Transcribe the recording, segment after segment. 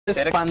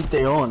This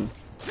Pantheon.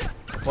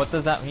 What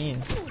does that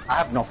mean? I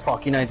have no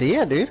fucking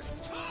idea, dude.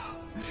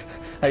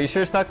 Are you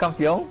sure it's not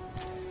campeón?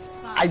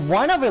 I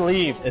wanna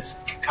believe it's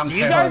Campeon. Do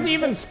you guys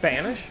even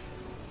Spanish?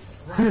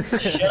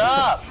 Shut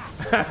up!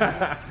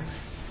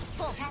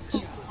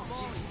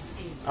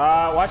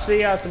 Watch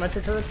the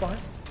symmetric turrets behind.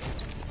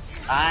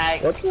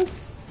 What does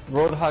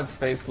Roadhog's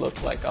face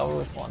look like? I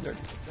always wondered.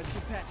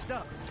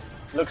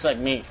 Looks like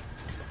me.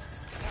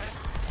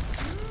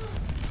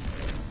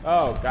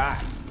 Oh god.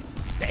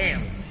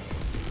 Damn.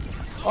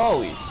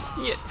 Holy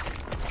shit.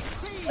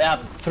 I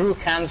have through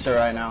cancer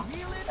right now.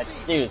 Like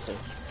seriously.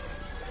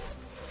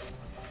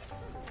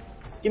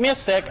 Just give me a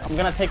sec. I'm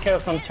gonna take care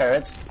of some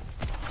turrets.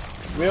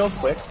 Real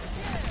quick.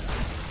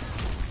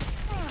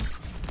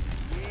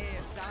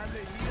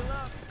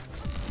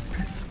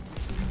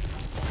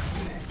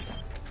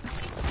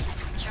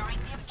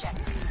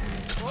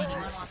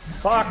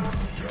 Fuck.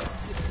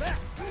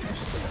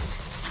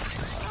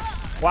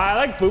 Wow, I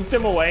like booped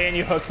him away and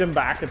you hooked him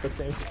back at the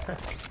same time.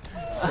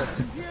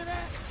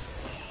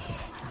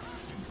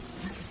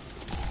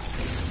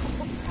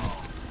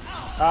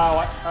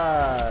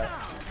 I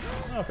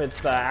don't know if it's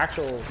the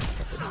actual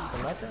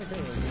symmetric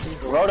thing.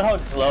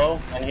 Roadhog's low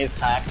and he's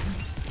hacked.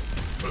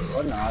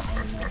 Or not, I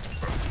don't know.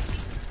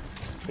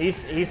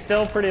 He's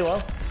still pretty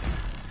low.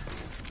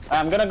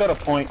 I'm gonna go to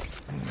point.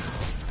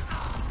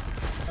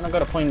 I'm gonna go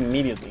to point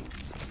immediately.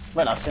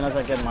 But as soon as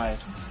I get my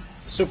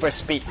super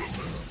speed.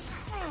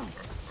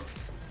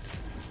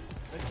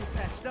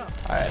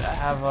 Alright, I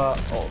have a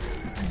ult.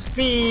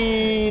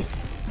 Speed!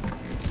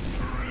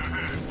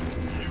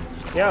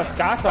 Yo,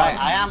 Scott's on.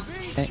 I am.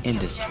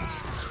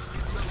 Industries.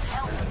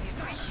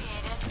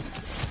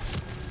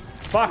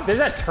 Fuck, there's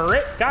a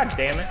turret? God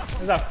damn it.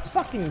 There's a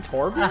fucking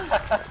Torbjorn?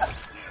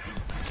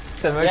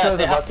 Symmetra's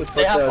about to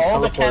They have all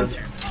the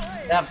cancer.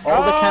 They have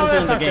all the cancer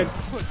in the game.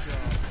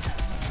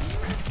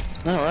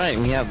 Alright,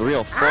 we have the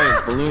real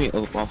fire balloon.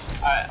 Oh, well,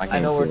 I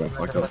can't know see where that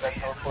fucked up.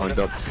 Fucked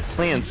up.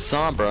 Playing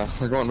Sombra.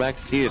 We're going back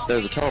to see if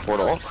there's a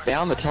teleporter. Oh,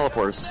 found the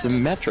teleporter.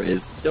 Symmetra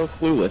is still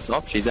clueless.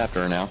 Oh, she's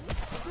after her now.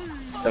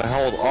 Gotta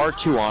hold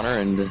R2 on her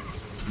and...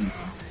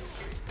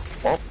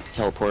 Oh,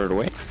 teleported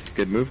away.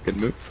 Good move, good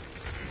move.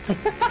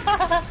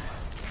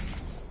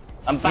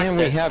 I'm back And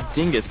we have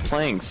Dingus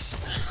playing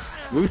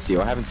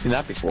Lucio. I haven't seen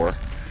that before.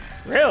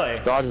 Really?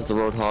 Dodges the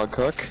Roadhog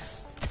hook.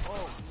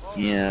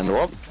 And,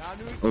 whoop.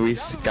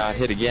 Luis got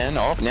hit again.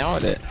 Oh, now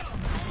it.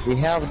 We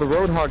have the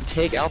Roadhog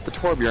take out the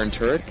Torbjorn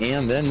turret,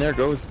 and then there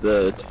goes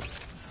the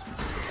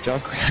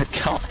Junkrat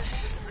count.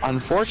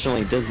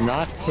 Unfortunately, does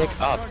not pick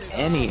up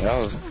any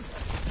of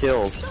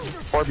kills.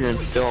 Torbjorn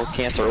still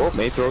cancer. Oh,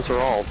 May throws her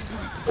all.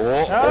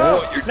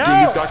 Oh, your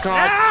Dingus got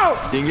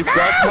caught. Dingus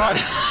got caught.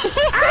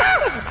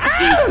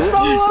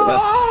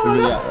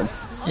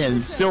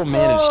 And still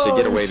managed to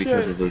get away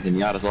because of the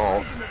Zenyatta's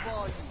ult.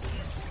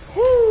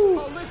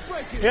 Woo!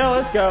 Yeah,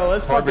 let's go.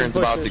 Let's Torbjorn's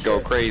about to go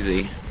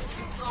crazy.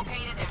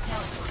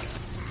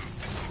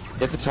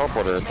 Get the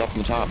teleporter, it's up on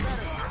the top.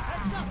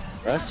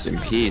 Rest in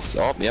peace.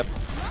 Oh, yep.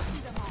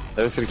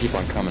 They're just gonna keep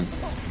on coming.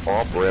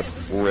 Oh, rip,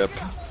 rip,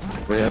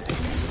 rip.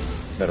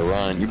 Better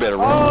run, you better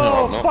run.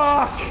 Oh, no.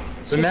 fuck!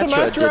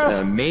 Symmetra did an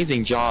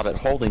amazing job at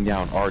holding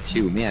down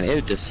R2. Man,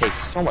 it just takes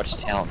so much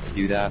talent to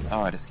do that.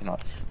 Oh, I just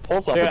cannot.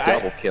 Pulls off a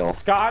double kill.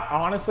 Scott,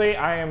 honestly,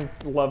 I am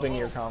loving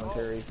your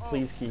commentary.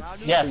 Please keep.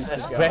 Yes,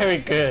 it's very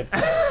good.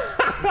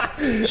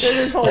 It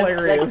is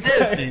hilarious.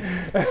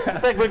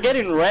 Like we're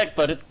getting wrecked,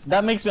 but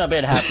that makes me a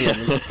bit happy.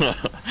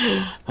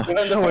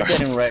 Even though we're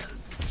getting wrecked.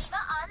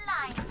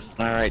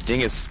 Alright,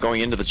 Dingus is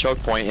going into the choke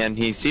point, and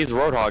he sees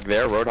Roadhog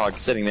there. Roadhog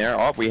sitting there.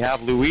 Oh, we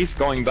have Luis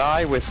going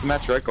by with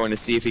Symmetra, going to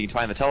see if he can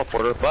find the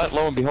teleporter, but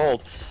lo and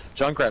behold,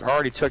 Junkrat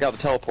already took out the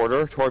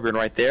teleporter. Torbjorn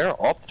right there.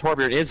 Oh,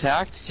 Torbjorn is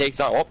hacked. Takes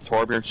out. Oh,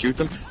 Torbjorn shoots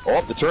him.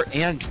 Oh, the turret,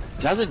 and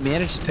doesn't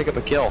manage to pick up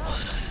a kill.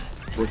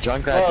 Where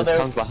Junkrat just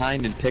comes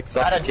behind and picks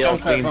up the kill,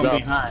 cleans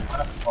up.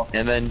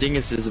 And then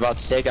Dingus is about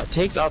to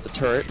takes out the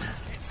turret.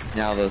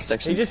 Now the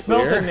section's He just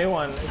clear. built a new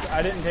one.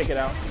 I didn't take it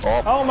out.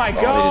 Oh my He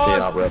did god! take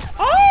it out, Rip.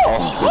 Oh!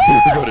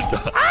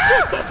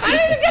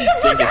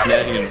 Dingus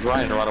managing and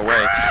trying to run away.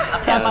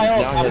 I've got my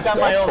ult. I've got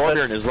my ult.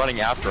 Torbjorn is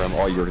running after him.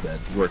 Oh, you're dead.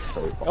 You are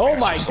so. Oh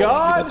my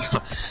god!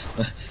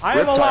 I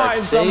am alive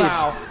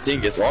somehow.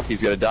 Dingus. Oh,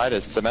 he's gonna die to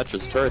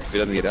Symmetra's turrets if he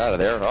doesn't get out of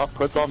there. Oh,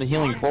 puts on the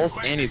healing pulse,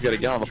 and he's gonna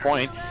get on the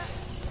point.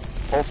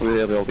 Hopefully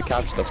they'll be able to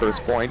capture the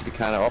first point. We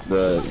kind of up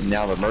the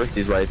now the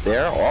Mercy's right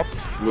there. Oh,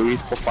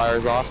 Luis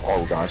fires off.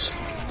 Oh gosh,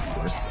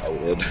 we're so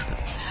good.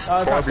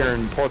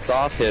 Torbjorn puts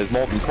off his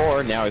molten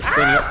core. Now he's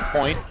cleaning up the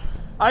point.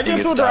 I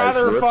just Dingus would dies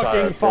to rather the Riptide,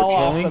 fucking fall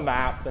off unfortunately. the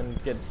map than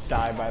get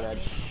died by that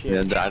shit.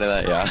 Yeah, die to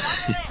that, yeah.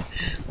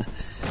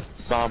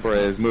 Sombra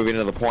is moving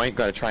to the point,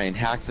 gonna try and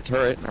hack the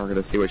turret, and we're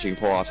gonna see what she can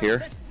pull off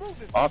here.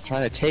 Off,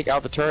 trying to take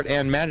out the turret,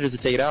 and manages to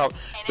take it out.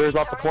 Clears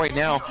off the point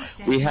now.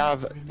 We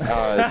have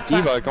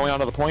D.Va going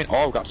onto the point.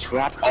 Oh, got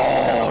trapped.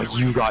 Oh,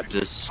 you got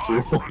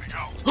destroyed.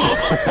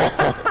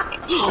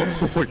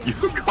 Oh, you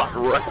got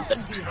wrecked.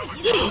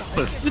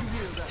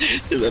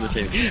 This is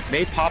entertaining.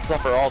 May pops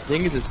off her ult.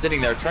 Dingus is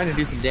sitting there trying to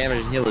do some damage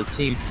and heal his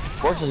team.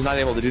 Fortunately, not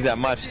able to do that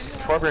much.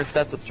 Torbjorn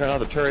sets up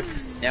another turret.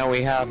 Now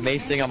we have May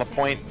sitting on the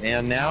point,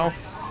 and now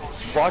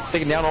Brock's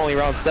taking down only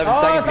around 7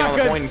 seconds to get on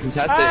the point and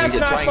contest it and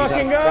try and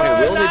contest the point.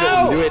 Will they be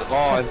able to do it?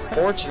 Oh,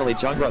 unfortunately,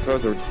 Junkrat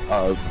throws a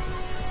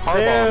car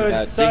bomb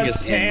at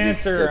Dingus and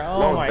it's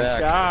blown back.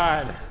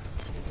 God.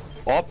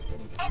 Oh,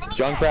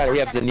 Junkrat, we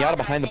have Zenyatta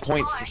behind the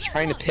point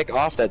trying to pick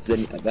off that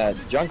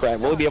Junkrat.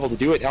 Will he be able to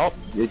do it? Oh,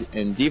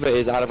 and D.Va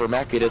is out of her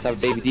mech. He does have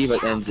a baby D.Va,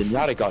 and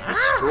Zenyatta got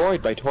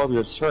destroyed by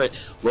Torbjorn's turret.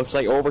 Looks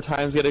like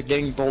overtime's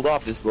getting pulled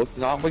off. This looks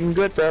not looking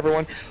good for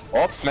everyone.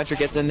 Oh, Symmetra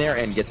gets in there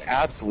and gets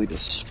absolutely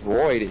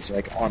destroyed. It's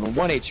like on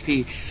 1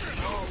 HP.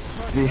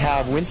 We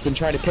have Winston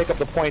trying to pick up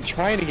the point,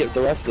 trying to get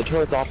the rest of the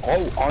turrets off.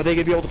 Oh, are they going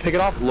to be able to pick it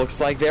off? Looks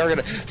like they're going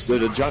to.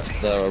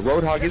 The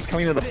Roadhog is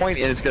coming to the point,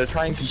 and it's going to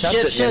try and contest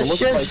it. And it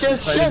looks like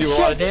it's trying to do a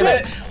lot of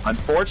damage.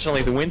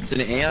 Unfortunately, the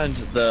Winston and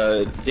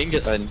the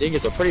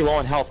Dingus are pretty low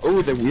on health.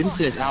 Oh, the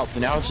Winston is out, so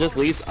now it just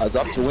leaves us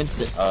up to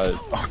Winston.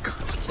 Oh,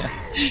 gosh, yeah.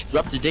 It's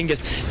up to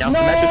Dingus. Now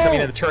Symmetra's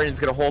coming to the turret and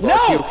it's going to hold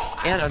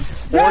R2. And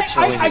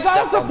unfortunately, I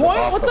got off the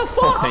point? What the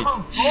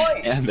fuck?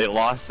 And they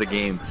lost the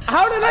game.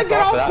 How did I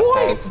get off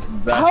point?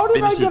 How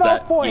did I get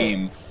off point?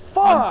 Game.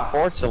 Fuck.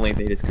 Unfortunately,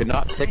 they just could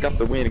not pick up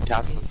the win and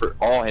capture the first.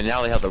 Oh, and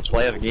now they have the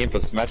play of the game for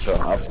Symmetra.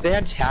 A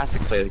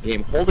fantastic play of the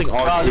game, holding R2.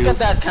 Oh, look at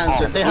that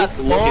cancer. They have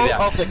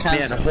all of the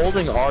cancer. Man,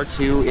 holding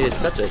R2 is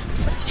such a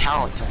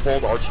talent to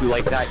hold R2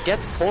 like that.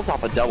 Pulls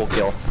off a double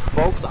kill.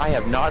 Folks, I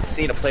have not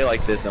seen a play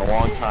like this in a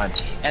long time.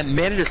 And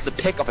manages to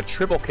pick up a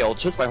triple kill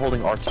just by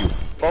holding R2.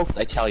 Folks,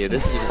 I tell you,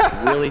 this is just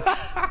a really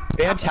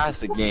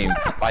fantastic game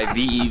by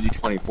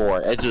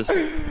VEasy24. It just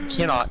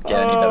cannot get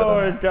any better than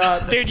Oh my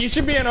god. Dude, you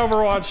should be an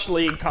Overwatch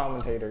League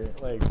commentator.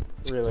 Like,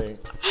 really.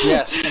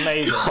 Yes.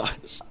 Amazing.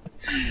 Gosh.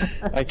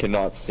 I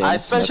cannot stand I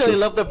especially Symmetra's-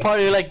 love the part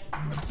you're like,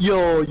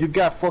 yo, you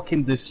got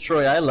fucking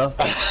destroyed. I love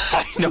that.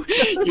 I know,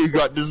 you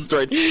got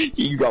destroyed.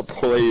 You got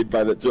played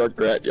by the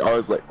Junkrat. I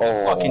was like,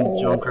 oh. Fucking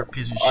Joker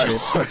piece of I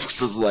shit. was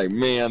just like,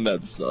 man,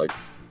 that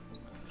sucks.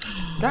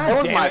 God That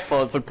was damn my it.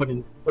 fault for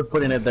putting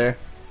it there.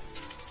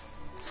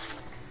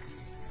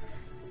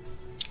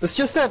 It's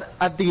just that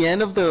at the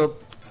end of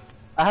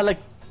I had like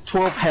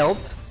 12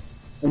 health,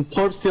 and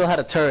Torb still had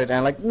a turret, and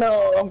I'm like,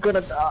 no, I'm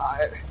gonna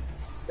die.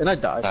 And I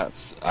died.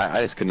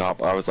 I just could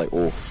not. I was like,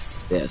 oh,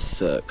 that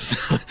sucks.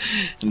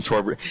 And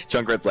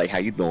Junkrat's like, how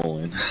you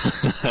doing?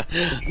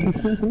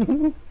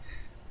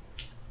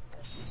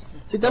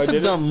 See, that's a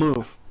dumb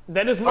move.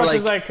 Did as much like,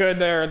 as I could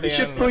there at the You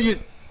should end. put your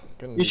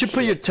Couldn't You do should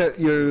put shit.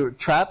 your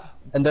trap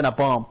and then a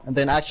bomb and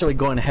then actually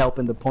go and help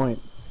in the point.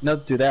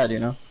 Not do that, you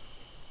know.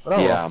 But oh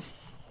well. Yeah.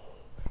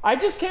 I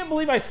just can't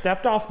believe I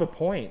stepped off the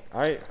point.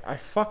 I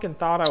fucking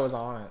thought I was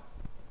on it.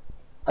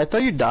 I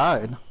thought you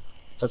died.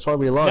 That's why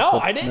we lost. No,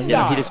 but I didn't maybe-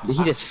 die.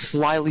 He just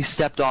slightly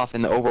stepped off,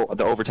 and the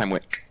overtime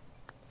went,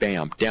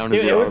 bam, down to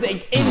Dude, it zero. was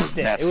like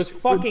instant. It was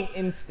That's- fucking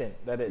instant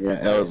that it.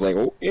 Yeah, I was like,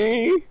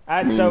 okay.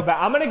 That's so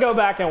bad. I'm gonna go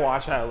back and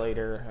watch that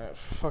later.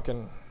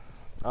 Fucking.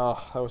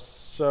 Oh, that was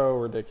so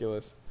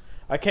ridiculous.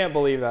 I can't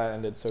believe that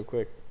ended so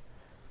quick.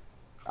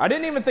 I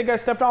didn't even think I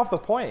stepped off the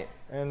point,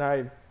 and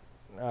I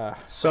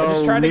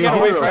just tried to get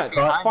away from that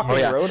fucking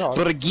Roadhog.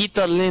 Brigitte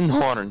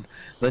Lindhorn,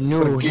 the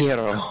new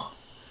hero.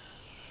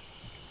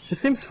 She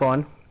seems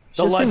fun.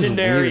 The She seems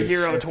legendary weird.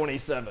 Hero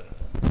 27.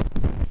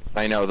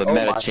 I know, the Oh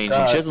meta my changing.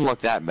 God. She doesn't look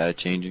that meta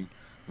changing.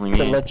 The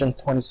Legend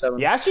 27.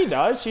 Yeah, she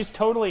does. She's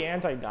totally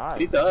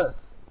anti-dive. does.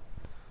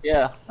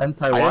 Yeah.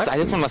 Anti what? I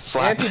just want to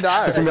slap.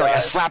 Anti-dive. Just be like, I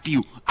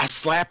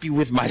slap you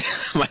with my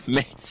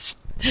mace.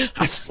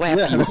 I slap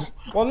Yeah, you. that's-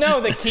 Well,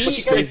 no, the key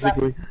is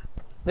basically.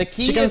 the She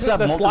key can isn't slap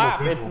the multiple slap.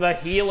 people. It's the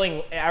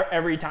healing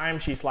every time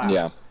she slaps.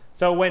 Yeah.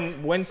 So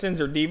when Winston's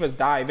or Divas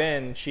dive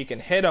in, she can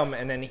hit them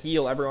and then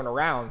heal everyone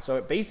around. So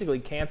it basically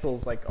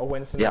cancels like a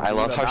Winston. Yeah, or I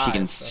love Diva how she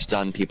can dives, so.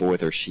 stun people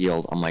with her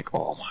shield. I'm like,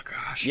 oh my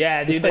gosh.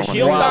 Yeah, dude, the It's like,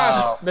 shield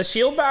wow. bash. The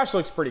shield bash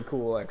looks pretty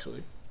cool,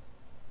 actually.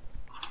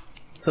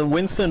 So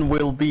Winston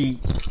will be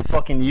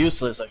fucking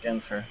useless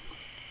against her.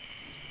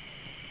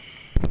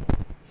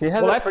 She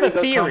has Well, that's the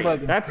theory.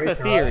 That's the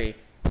theory.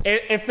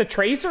 If the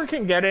Tracer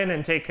can get in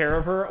and take care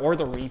of her, or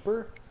the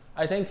Reaper,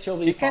 I think she'll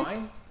be She can-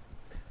 fine.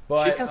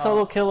 But, She can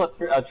solo kill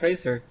a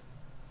Tracer.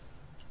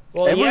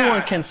 well, Everyone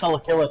yeah, can solo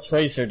kill a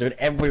Tracer, dude.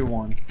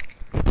 Everyone.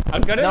 a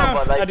good No,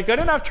 enough, but, like- a good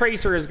enough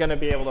Tracer is going to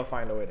be able to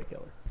find a way to kill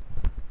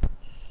her.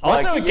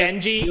 Like, Also, yeah,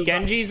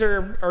 Genjis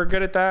are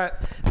good at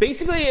that.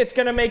 Basically, it's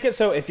going to make it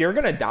so if you're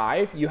going to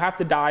dive, you have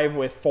to dive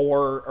with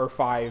 4 or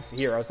 5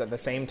 heroes at the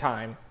same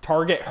time,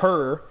 target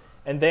her,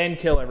 and then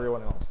kill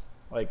everyone else.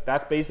 Like,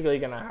 that's basically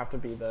going to have to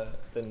be the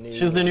new...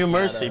 She's the new meta.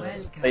 Mercy,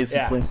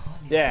 basically.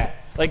 Yeah,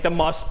 like the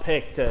must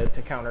pick to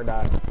counter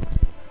dive.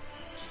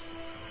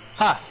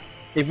 Ha!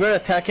 If we're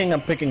attacking,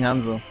 I'm picking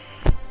Hanzo.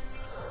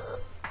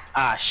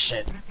 Ah,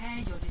 shit.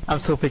 I'm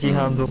still picking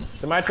Hanzo.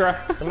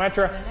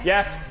 Symmetra,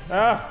 yes.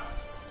 Ah.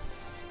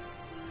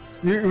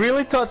 You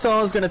really thought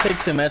someone was gonna take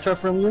Symmetra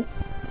from you?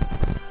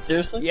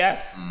 Seriously?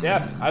 Yes,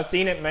 yes. I've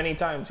seen it many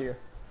times here.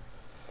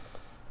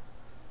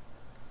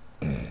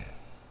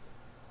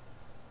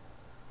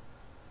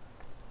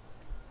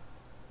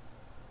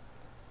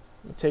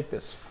 Take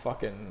this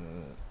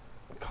fucking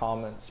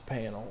comments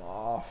panel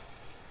off.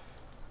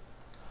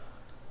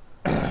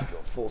 Go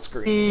full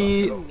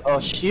screen. Oh,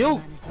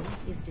 shield. More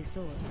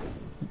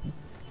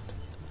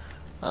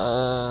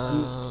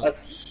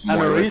with my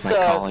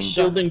Marisa calling.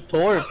 shielding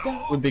Thor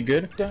would be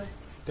good.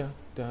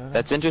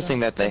 That's interesting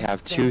that they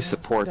have two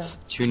supports,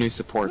 two new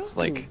supports.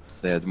 Like,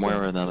 so they have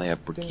Moira and then they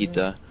have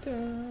Brigitte.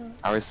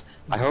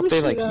 I hope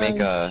they like make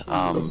a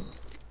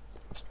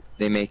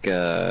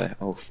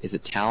oh, is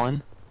it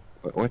Talon?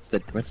 What's the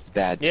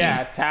bad team?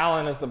 Yeah,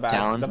 Talon is the bad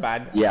Talon? the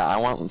bad guy. Yeah, I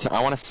want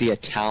to see a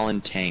Talon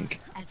tank.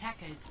 That's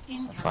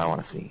what I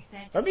want to see.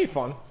 That'd be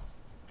fun.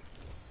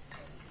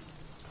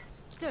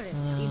 Turret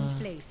in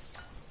place.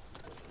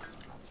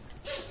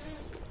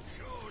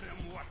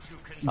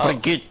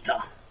 Brigitte.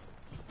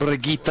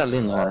 Brigitte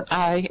Lindhorn.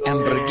 I am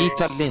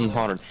Brigitte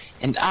Lindhorn,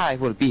 and I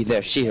will be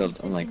their shield.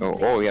 I'm like,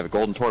 oh, we have a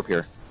golden torp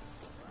here.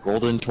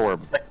 Golden torp.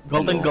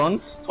 Golden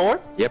Guns, Thor?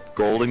 Yep,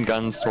 golden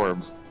guns torp.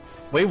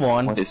 We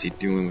won. What is he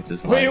doing with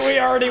his life? We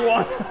already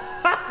won.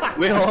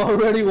 We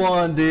already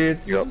won, dude.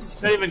 Yep.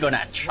 It's not even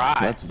gonna try.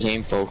 That's the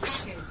game,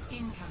 folks.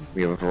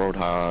 We have a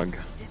Roadhog.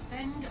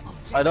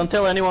 I don't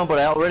tell anyone, but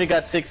I already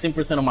got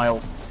 16% of my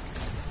ult.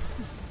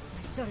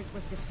 Turret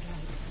was destroyed.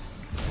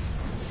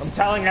 I'm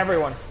telling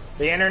everyone.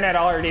 The internet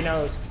already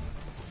knows.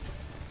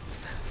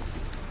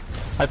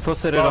 I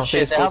posted it Oh on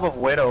shit, they have Facebook. a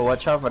Widow,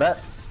 watch out for that.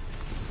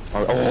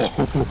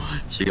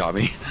 Oh, she got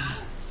me.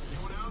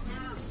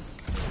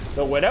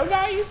 The Widow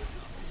got you?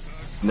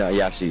 No,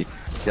 yeah, she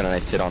got a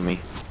nice hit on me.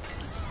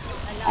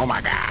 Oh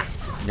my god!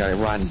 You gotta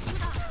run.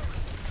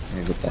 I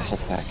gotta get that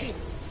health pack.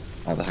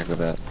 How the heck with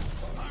that?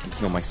 I can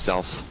heal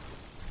myself.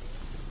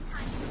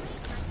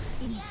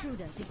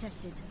 Intruder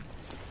detected.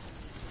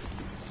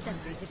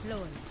 Sentry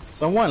deployed.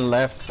 Someone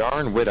left.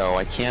 Darn Widow,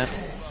 I can't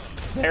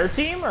Their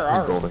team or go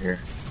ours? over here.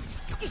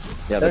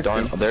 Yeah,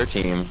 their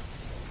team.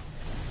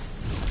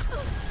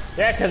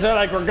 Yeah, because they're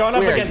like, we're going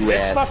up Where against you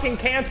this at? fucking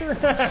cancer?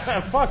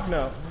 Fuck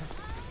no.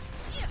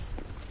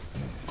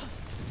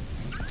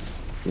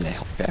 Give me the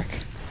health pack.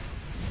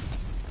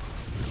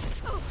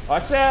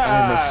 Watch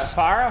that, Almost.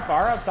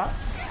 Farah up top.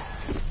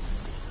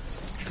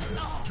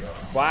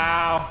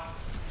 Wow.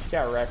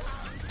 Got wrecked.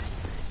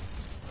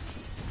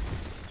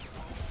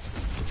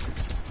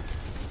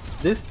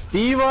 This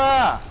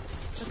diva!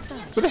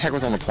 Who the heck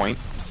was on the point?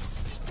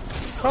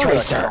 Oh,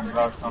 Tracer!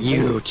 that's-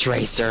 You,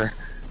 Tracer!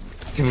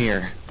 Come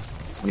here.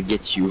 I'm gonna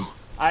get you.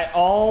 I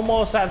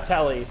almost have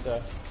Telly, so. I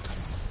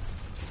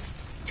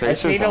just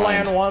Tracer's need to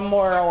behind. land one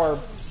more orb.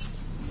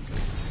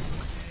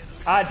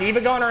 D.Va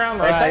going around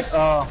the right side?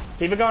 Alright,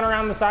 D.Va going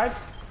around the side?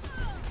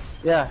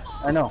 yeah,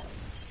 I know.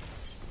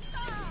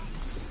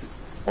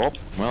 Oh,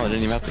 well, I didn't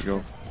even have to go.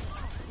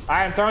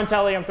 Alright, I'm throwing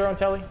Telly, I'm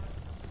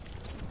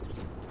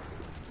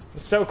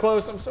so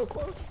close, I'm so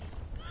close.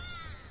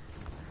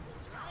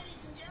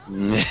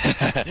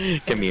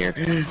 Come here.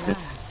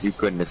 You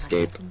couldn't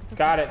escape.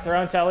 Got it,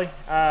 throwing Telly.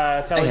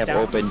 I Telly's have down.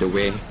 opened a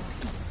way.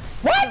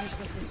 What?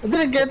 I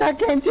didn't get that,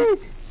 can't you?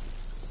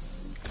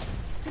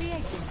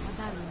 Creating a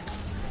barrier.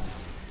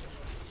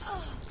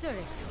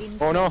 Turret in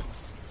Oh no.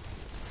 place.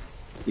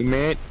 You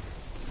made.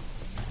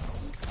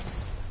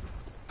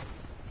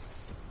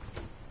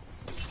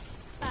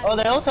 Oh,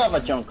 they also have a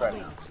junk right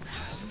now.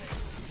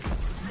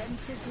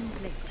 Fences in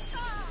place.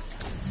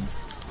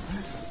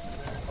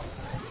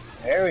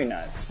 Very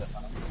nice.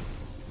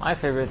 My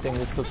favorite thing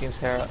is cooking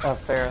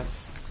Pharahs.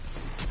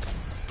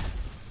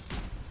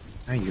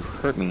 Oh, you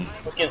hurt me.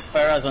 Look at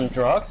Farah's on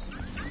drugs.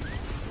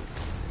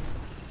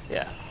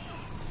 Yeah.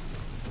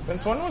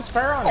 Since when was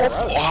Farah on the road?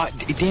 Oh,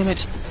 damn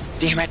it!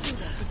 Damn it!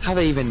 How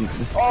they even?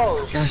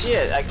 Oh Gosh.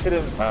 shit! I could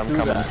have. I'm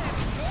coming.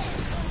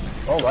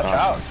 Oh, watch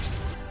out. Nonsense.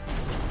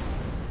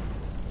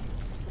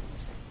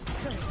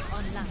 Turret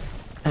online.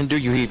 And do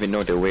you even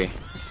know the way?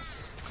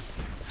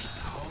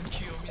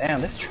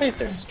 Damn, this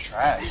Tracer's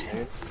trash,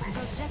 dude.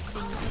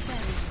 Projecting the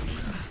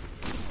barrier.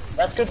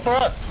 That's good for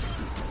us.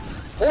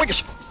 Oh my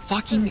gosh!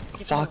 Fucking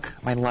fuck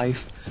my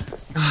life.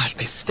 Gosh,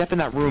 I step in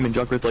that room and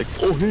Junkrat's like,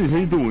 oh hey, how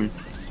you doing?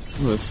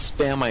 I'm gonna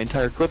spam my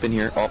entire clip in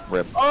here. Oh,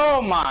 rip.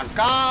 Oh my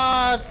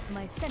god!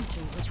 My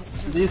sentry was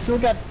destroyed. Do you still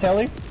got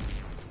Telly?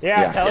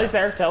 Yeah, Yeah. Telly's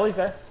there, Telly's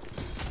there.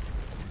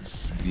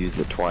 I've used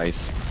it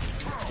twice.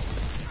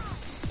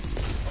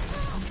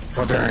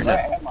 Torbjorn. Where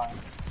am I?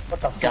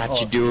 What the fuck?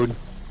 Got you, dude.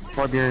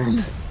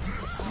 Torbjorn.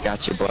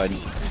 Got you, bud.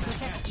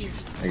 Protect you.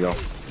 There you go.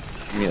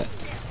 Give me that.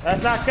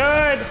 That's not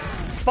good!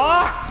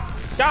 Fuck!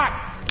 God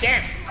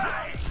damn!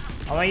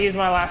 I'm gonna use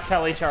my last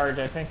Telly charge,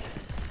 I think.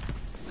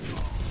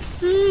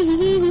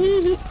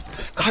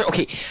 God,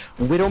 okay.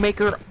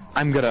 Widowmaker,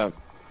 I'm gonna.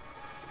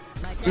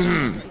 My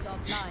defense is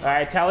offline.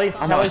 Alright, Telly's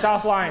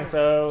offline,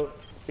 so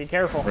be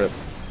careful. Rip.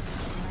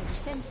 My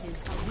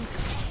defenses are weak.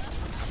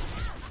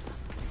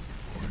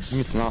 I mean,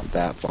 it's not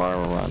that far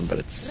of a run, but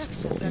it's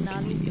still an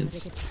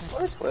inconvenience.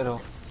 Where's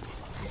Widow?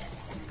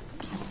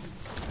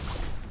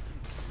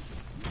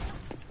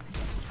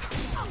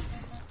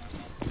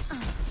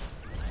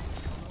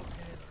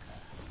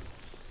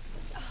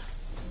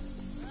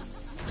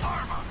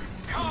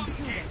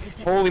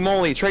 Holy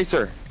moly,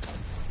 Tracer!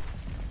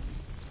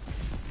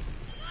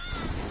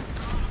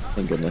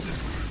 thank goodness.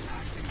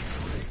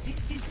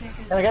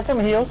 Can I get some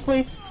heals,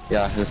 please?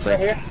 Yeah, just like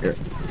Right here.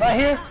 Right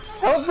here!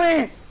 Help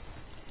me!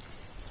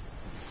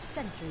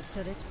 Sentry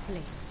turret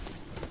placed.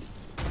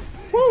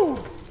 Woo!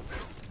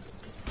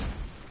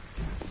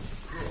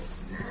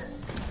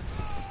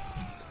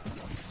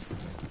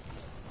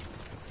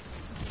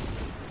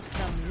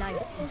 Some light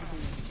into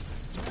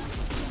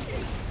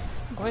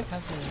What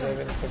happens if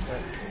Raven puts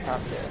it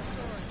top here?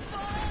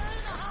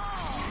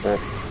 Oh,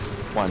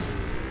 one.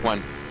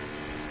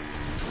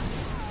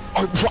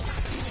 Oh, what?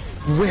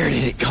 Where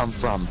did it come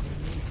from?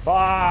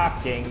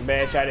 Fucking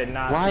bitch, I did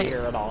not Why- see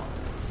her at all.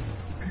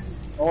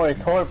 Don't worry,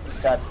 Torp's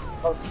got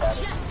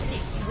status.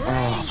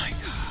 Oh my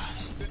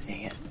gosh.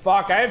 Dang it.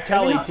 Fuck, I have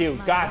telly too.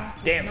 My God work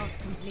is damn it. not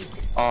complete.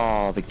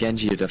 Oh, the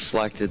Genji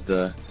deflected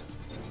the...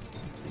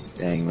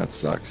 Dang, that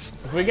sucks.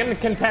 If we can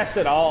contest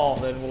it all,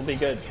 then we'll be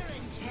good.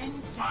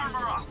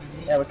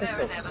 Yeah, we can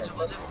still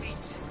Inevitable defeat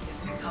is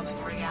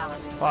becoming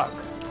reality. Fuck.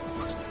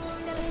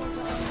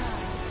 Teleporter online.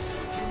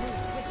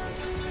 Remove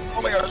quickly.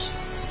 Oh my gosh.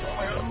 Oh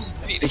my gosh.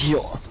 I need a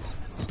heal.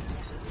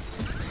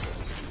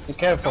 Be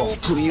careful. Oh,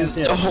 please.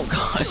 Yeah. Oh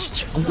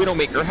gosh.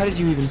 Widowmaker, how did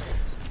you even...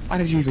 Why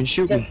did you even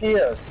shoot You can me? see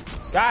us.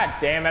 God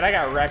damn it, I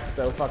got wrecked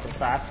so fucking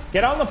fast.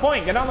 Get on the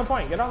point, get on the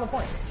point, get on the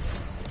point.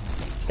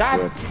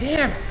 God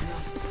damn it.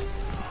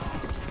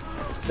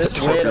 This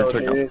Torp widow,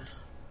 took him. dude.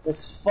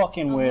 This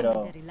fucking widow.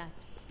 Momentary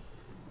lapse.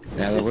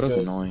 Yeah, that She's Widow's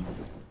good. annoying.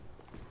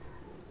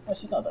 Oh,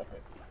 she's not that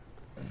great.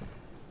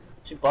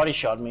 She body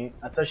shot me.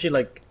 I thought she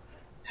like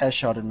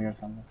headshotted me or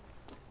something.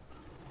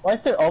 Why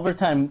is there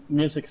overtime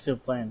music still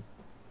playing?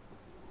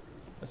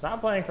 It's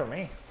not playing for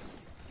me.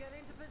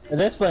 It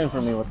is playing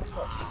for me, what the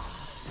fuck?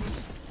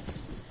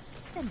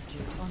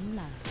 Sentry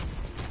online.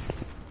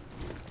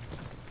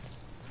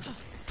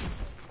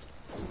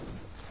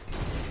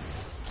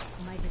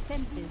 My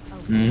defenses are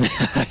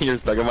weak. You're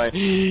stuck in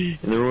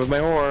the room with my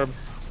orb.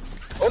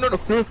 Oh no,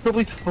 please.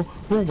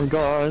 Oh my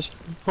gosh.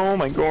 Oh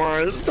my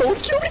gosh. Don't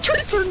kill me,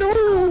 Tracer,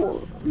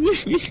 no!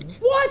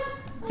 What?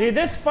 Dude,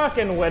 this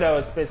fucking Widow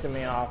is pissing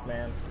me off,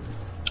 man.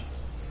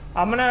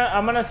 I'm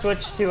gonna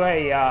switch to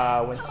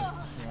a Winston. I'm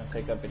gonna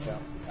take up the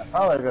jump.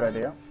 Probably a good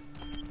idea.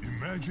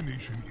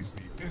 Imagination is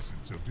the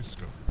essence of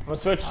discovery. I'm gonna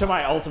switch to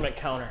my ultimate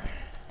counter.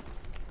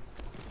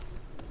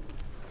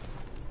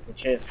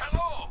 Which is.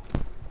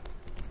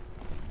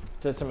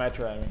 To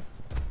Symmetra, I mean.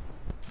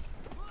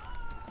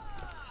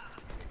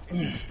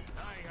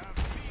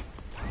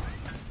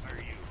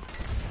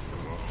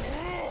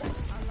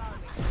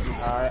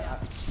 Alright.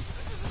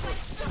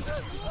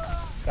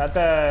 Got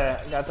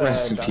the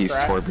Rest in peace,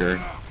 Junkrat. Torbjorn.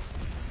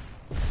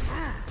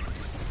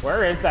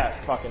 Where is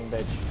that fucking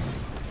bitch?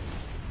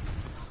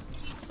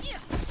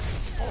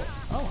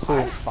 Oh,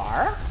 hi,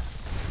 Far?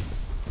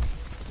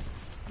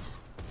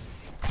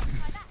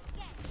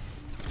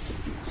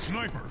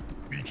 Sniper,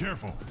 be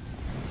careful.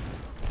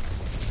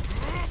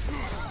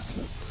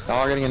 Y'all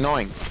are getting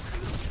annoying.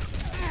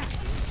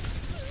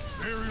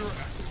 Barrier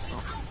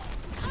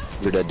active.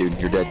 You're dead, dude.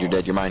 You're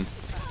dead. You're mine.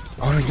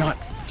 Oh, no, he's not.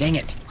 Dang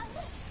it.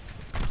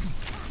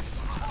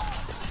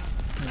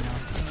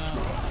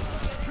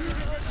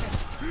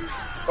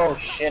 Oh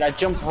shit, I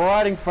jumped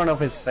right in front of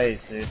his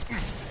face, dude.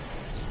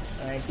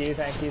 Thank you.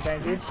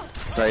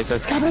 Right, so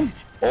it's coming.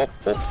 Oh,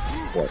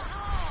 what?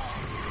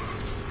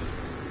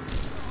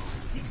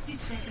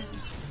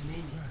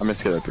 I'm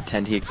just gonna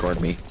pretend he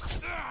ignored me.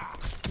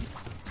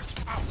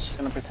 Just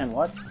gonna pretend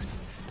what?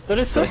 Dude,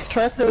 it's so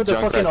stressful with the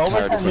Junkrat fucking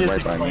tired overtime is right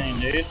music by me. playing,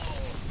 dude.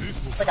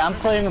 It's like I'm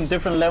playing on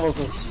different levels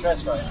of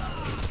stress right now.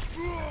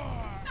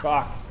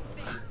 Fuck.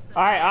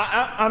 Alright,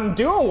 I'm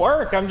doing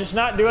work. I'm just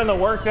not doing the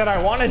work that I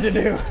wanted to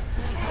do.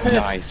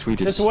 Nice, we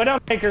This just...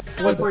 Widowmaker's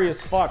slippery as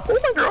fuck. Oh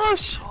my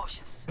gosh!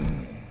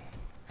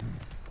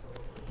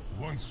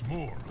 Once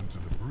more into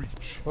the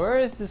breach. Where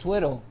is this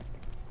Widow?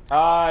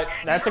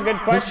 That's a good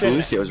This question.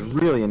 Lucio is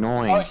really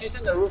annoying. Oh, she's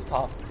in the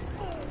rooftop.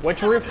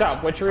 Which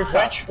rooftop? Which one?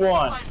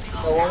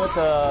 The one with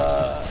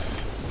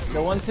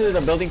the one to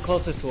the building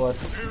closest to us.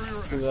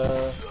 To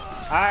the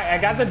I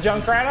got the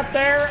Junkrat up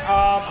there.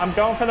 I'm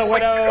going for the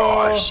Widow.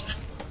 Gosh!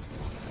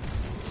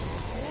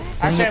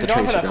 Actually, I'm the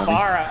going for Tracer the down.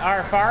 Pharah.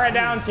 Alright, Pharah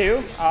down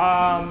too.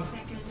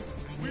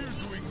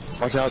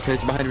 Watch out,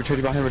 Tracer behind you,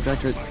 Tracer behind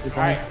you,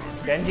 Alright,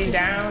 Genji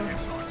down.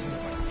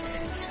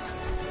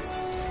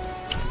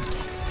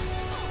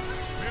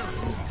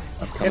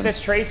 Get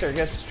this Tracer,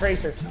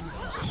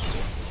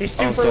 She's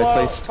super Oh, so low. I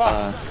placed,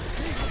 Fuck.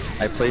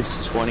 I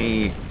placed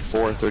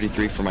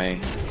 24-33 for my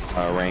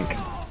rank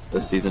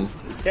this season.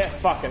 Get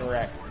fucking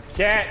wrecked.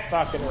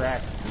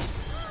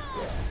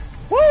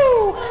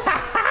 Woo!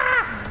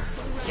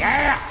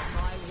 Yeah!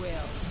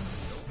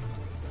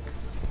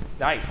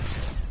 Nice.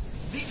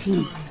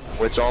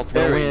 Which ult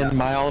will win?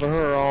 My ult or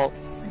her ult?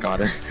 Got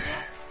her.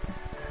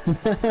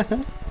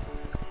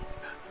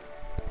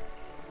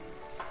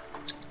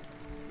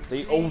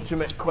 The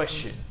ultimate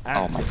question.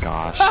 Oh my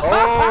gosh.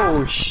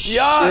 Oh shit!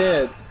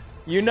 Yes!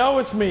 You know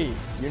it's me.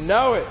 You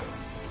know it.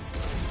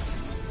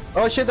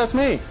 Oh shit, that's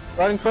me!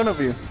 Right in front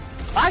of you.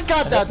 I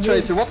got that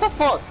Tracer, what the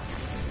fuck?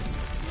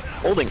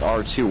 holding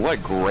R2.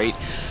 What great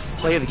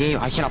play of the game.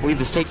 I cannot believe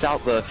this takes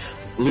out the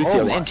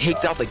Lucio and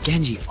takes out the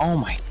Genji. Oh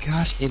my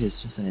gosh, it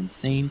is just an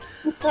insane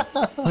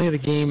play of the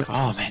game.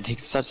 Oh man, it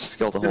takes such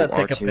skill to hold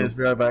Take a piss, R2.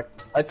 be right back.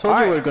 I told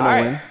you we were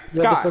gonna win.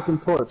 You have the fucking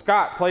torch.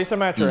 Scott, play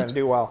Symmetra and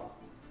do well.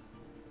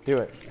 Do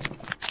it.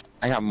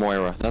 I got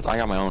Moira. I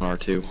got my own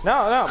R2.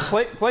 No,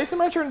 play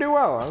Symmetra and do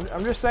well.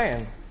 I'm just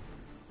saying.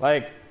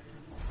 Like,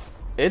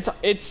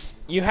 it's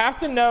you have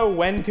to know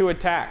when to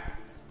attack.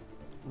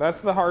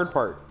 That's the hard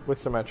part with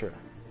Symmetra.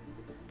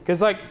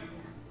 Because like,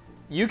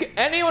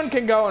 anyone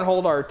can go and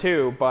hold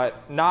R2,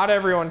 but not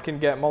everyone can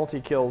get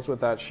multi kills with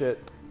that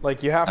shit.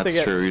 Like you have to get.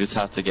 That's true. You just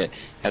have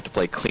to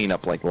play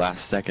cleanup like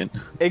last second.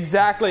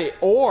 Exactly.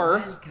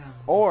 Or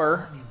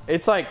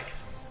it's like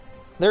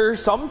there are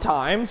some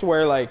times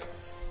where like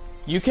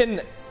you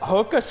can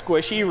hook a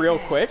squishy real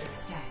quick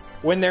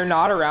when they're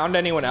not around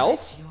anyone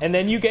else, and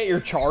then you get your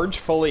charge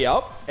fully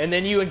up, and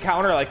then you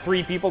encounter like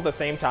 3 people at the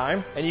same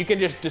time, and you can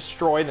just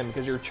destroy them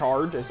because your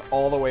charge is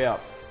all the way up.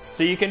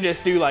 So you can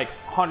just do like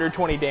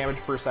 120 damage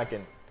per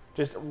second.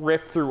 Just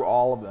rip through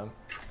all of them.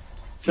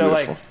 So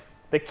Beautiful. like,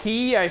 the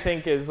key I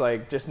think is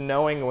like just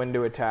knowing when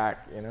to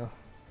attack, you know?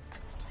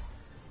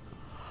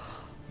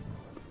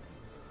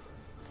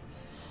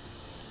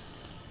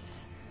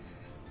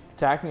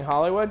 Attacking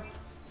Hollywood?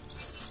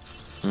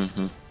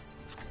 Mm-hmm.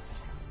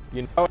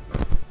 You know it.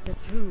 The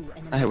true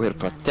enemy I will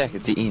runs protect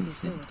with the the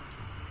innocent. sword.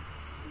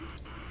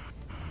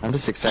 I'm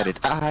just excited.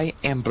 I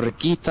am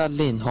Brigitte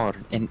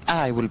Lindhorn, and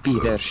I will be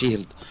their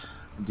shield.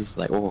 I'm just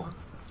like, oh.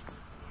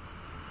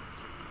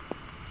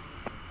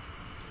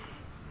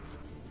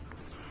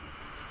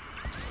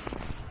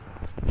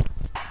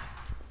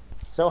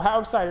 So how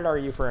excited are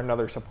you for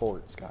another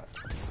support, Scott?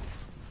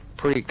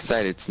 Pretty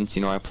excited since,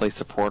 you know, I play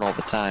support all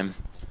the time.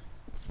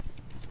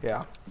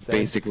 Yeah. It's Same.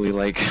 basically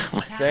like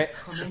my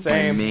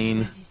Same.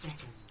 main.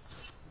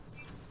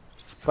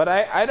 But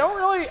I don't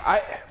really...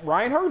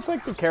 Reinhardt's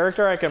like the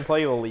character I can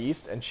play the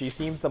least, and she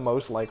seems the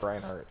most like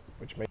Reinhardt,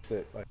 which makes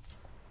it like...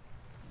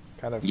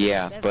 kind of...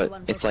 Yeah,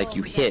 but it's like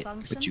you hit,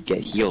 but you get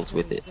heals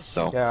with it,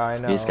 so Yeah, I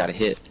know. you just gotta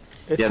hit.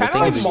 It's Yeah, kind the of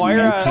thing like is, you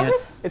Moira. can't-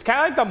 It's kind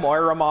of like the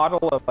Moira model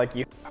of like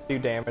you have to do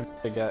damage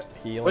to get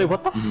healing. Wait,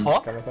 what the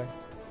fuck? Kind of thing.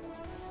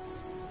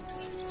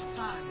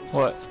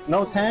 What?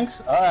 No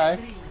tanks? Alright.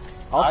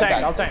 I'll I tank.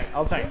 got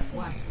I'll this.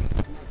 tank.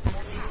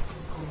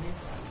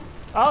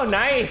 Oh,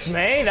 nice,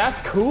 man. That's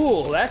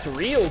cool. That's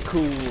real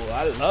cool.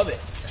 I love it.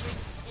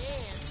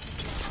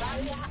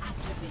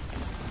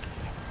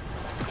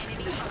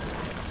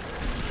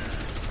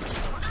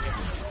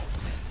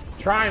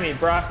 Try me,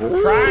 bruh.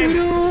 Try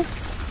me.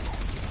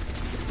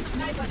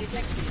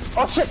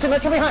 Oh shit,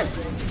 Symmetra behind!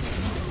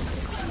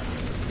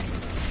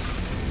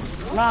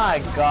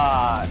 My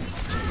god.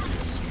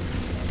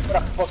 What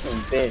a fucking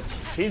bitch.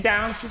 She's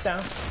down. She's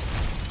down.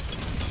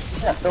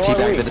 Yeah, so are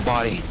Teabag we. with the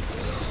body.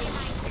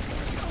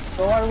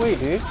 So are we,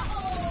 dude.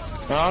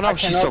 No, no,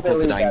 she's cannot so close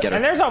to believe dying. that. Get her.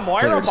 And there's a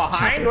Moira Get her, just tap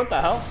behind. her. What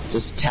the hell?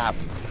 Just tap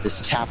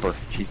her.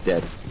 She's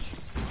dead.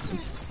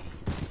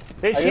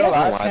 Dude, Are she you I don't know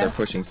alive? has, why they're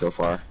pushing so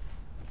far.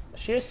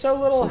 she has so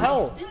little So this-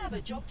 health.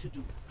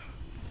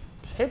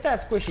 Hit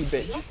that squishy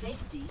bitch.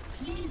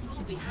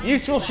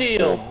 Useful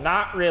shield.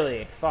 Not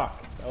really.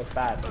 Fuck. That was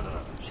bad.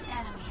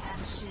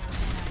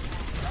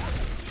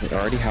 They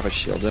already have a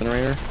shield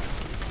generator.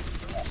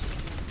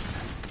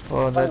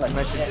 Oh, that's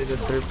Mecha did it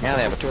through. Yeah,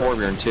 they have a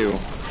Torbjorn too.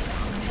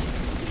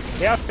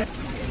 Yeah.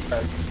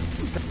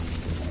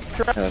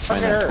 Gotta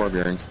find that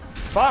Torbjorn.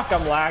 Fuck,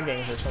 I'm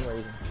lagging for some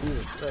reason.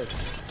 Jesus Christ.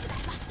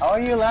 How are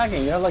you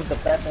lagging? You have like the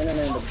best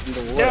internet in the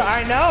world. Dude,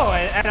 I know,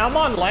 and I'm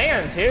on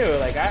land too.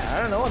 Like, I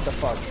don't know what the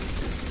fuck.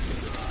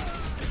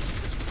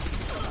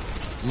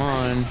 Come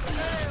on.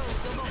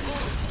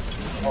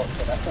 Oh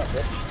shit, that's not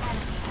good.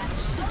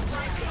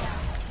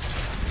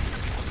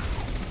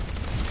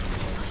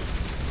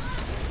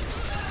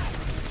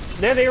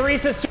 There, the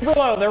Arisa's super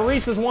low. The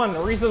Arisa's one. The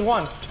Arisa's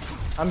one.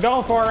 I'm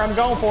going for her. I'm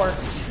going for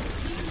her.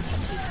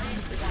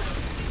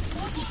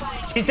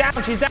 She's down.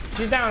 She's down.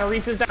 She's down.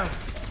 Arisa's down.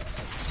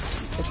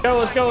 Let's go.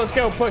 Let's go. Let's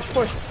go. Push.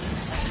 Push.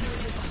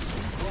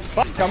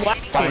 Fuck, I'm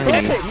lagging.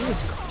 Finally.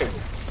 Jesus Christ.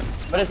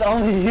 But it's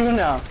only you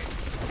now.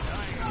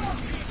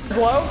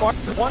 Low.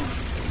 One.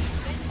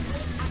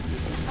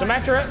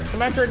 Symmetra.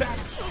 Symmetra.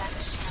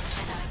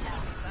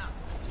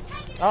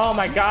 Oh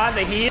my god,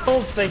 the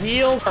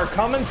heals are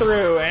coming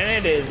through,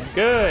 and it is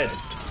good.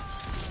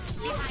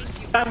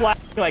 I'm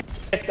lagging like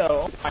shit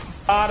though. Oh my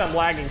god, I'm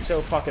lagging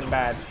so fucking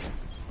bad.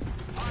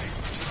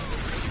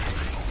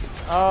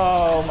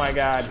 Oh my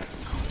god.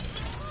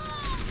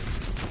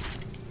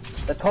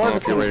 The torch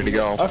Okay, ready to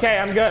go. Okay,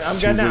 I'm good. I'm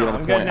good now.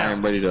 I'm good I'm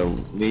now. ready to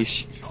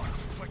leash.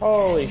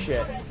 Holy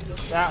shit.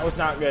 That was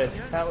not good.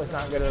 That was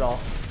not good at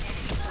all.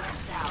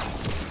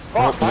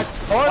 Torch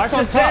Watch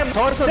on the top! Sim.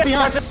 Torch Sim,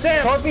 behind! watch the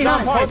Sim. Torch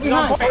behind! Not Torch point,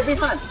 not behind! point. Torch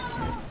behind!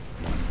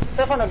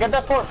 Stefano, get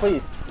that torch,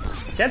 please.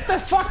 Get the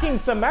fucking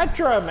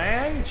Symmetra,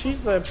 man.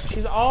 She's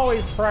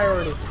always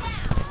priority.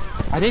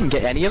 I didn't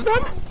get any of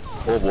them?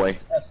 Oh boy,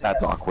 Yes,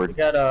 that's you awkward.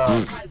 got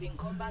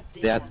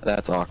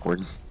That's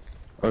awkward.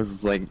 I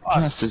was like,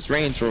 yes, his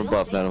range from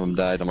above. None of them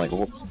died. I'm like,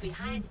 oh.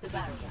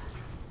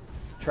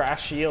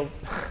 Trash shield.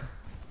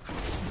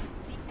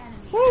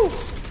 Woo!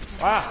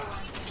 Wow.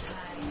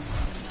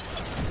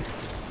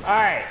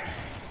 Alright.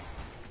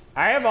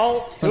 I have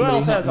ult. Who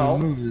else has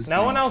ult?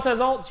 No one else has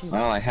ult? Jesus.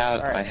 Well, I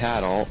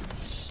had ult.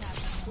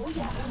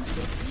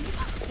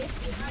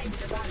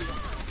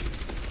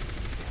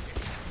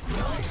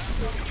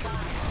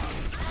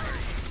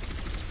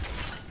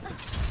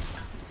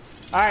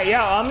 Alright,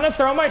 yeah, I'm gonna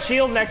throw my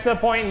shield next to the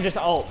point and just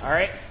ult,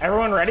 alright?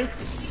 Everyone ready?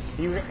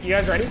 You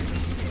guys ready?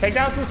 Take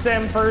out the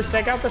sim first,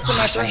 take out the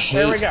Symmetra.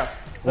 There we go.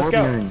 Let's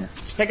go.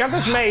 Take out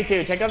this Mei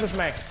too, take out this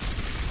Mei.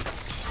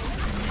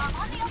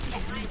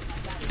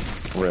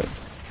 Rip.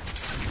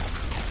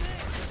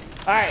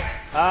 Alright,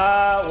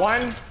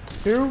 1,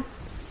 2,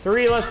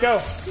 3, let's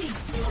go.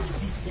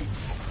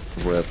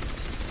 Rip.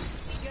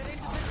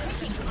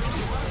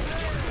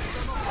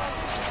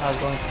 I was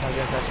going to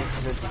get that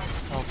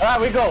 100.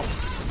 Alright, we go.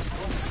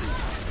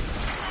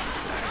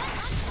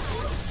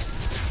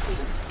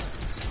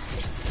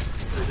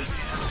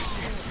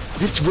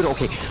 This Widow,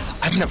 okay.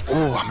 I'm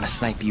gonna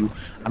snipe you.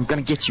 I'm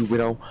gonna get you,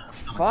 Widow.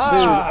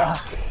 Fuck.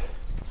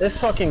 This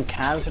fucking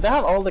cancer. They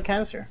have all the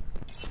cancer.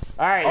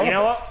 Alright, you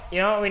know what?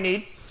 You know what we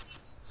need?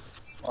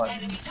 What?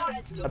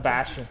 A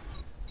Bastion.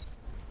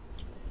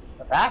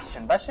 A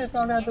Bastion? Bastion's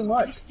not gonna do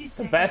much.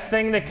 The best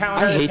thing to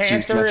counter I hate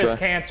cancer you, is Symmetra.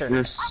 cancer.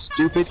 You're a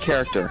stupid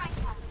character.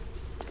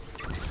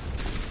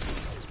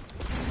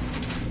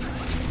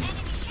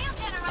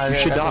 You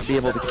should not be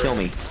able to kill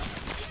me.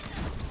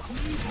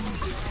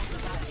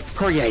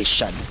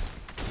 Creation.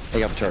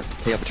 Take out the turret.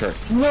 Take out the turret.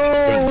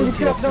 No, you you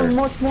could have done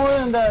much more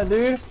than that,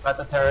 dude. Got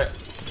the turret.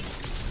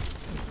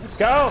 Let's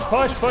go!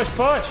 Push, push,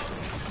 push!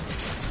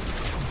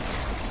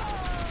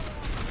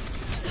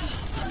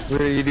 What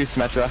do you do,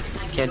 Symmetra?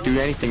 Can't do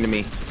anything to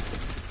me.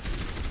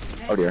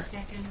 Oh dear.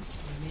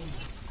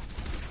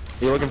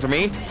 You looking for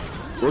me?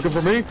 You looking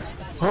for me?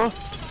 Huh?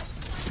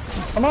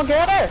 Come on,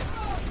 get her!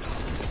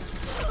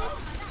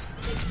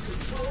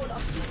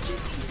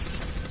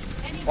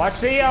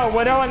 Watch the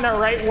Widow in the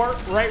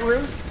right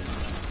room.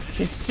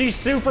 She's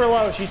super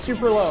low. She's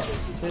super low.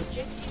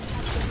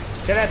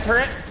 Get that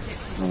turret.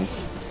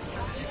 Nice.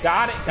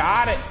 Got it.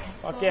 Got it.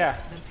 Fuck yeah.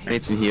 I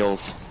need some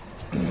heals.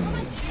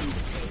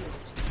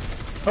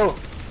 Oh,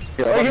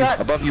 Here, Where above you you, at?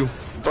 above you,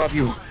 above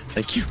you.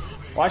 Thank you.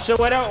 Watch the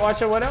Widow. Watch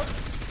the Widow.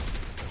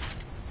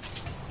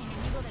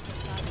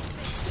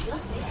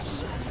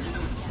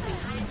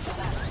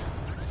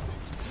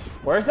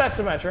 Where's that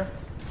Symmetra?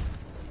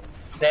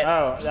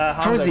 Oh,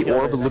 How is the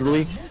orb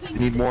literally? I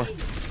need more.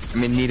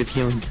 I'm in need of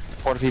healing.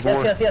 44.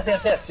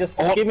 Yes. Just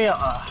give me a.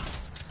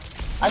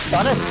 I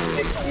started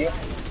fixing you.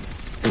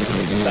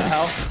 What the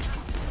hell?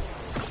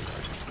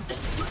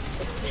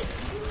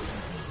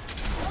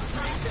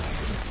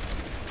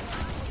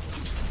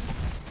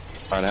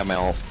 Alright, I have my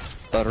ult.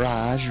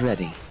 Barrage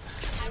ready.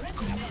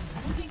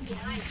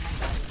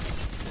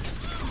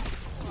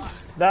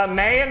 The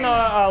Mei in the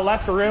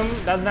left room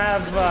doesn't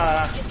have.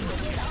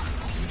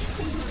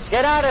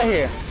 Get out of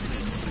here.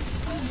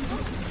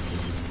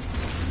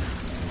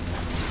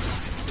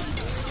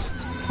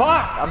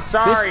 Fuck! I'm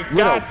sorry. This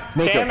God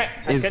Widow damn it!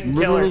 I is couldn't kill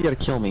literally her. gonna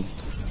kill me.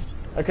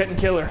 I couldn't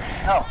kill her.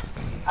 No,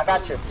 I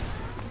got you.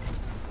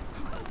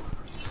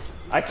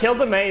 I killed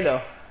the Mei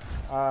though.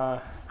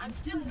 I'm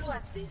still new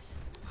at this.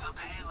 The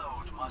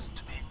payload must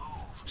be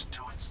moved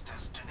to its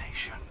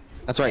destination.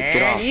 That's right,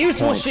 get And off.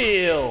 useful Point.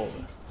 shield.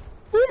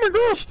 Oh my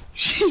gosh!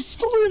 She's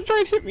still gonna try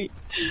and hit me.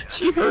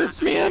 She hurts,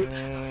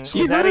 man.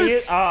 She Is that a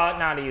hurts.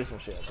 not a useful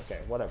shield. Okay,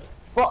 whatever.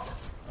 Fuck.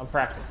 I'm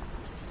practicing.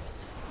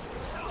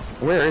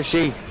 Where is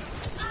she?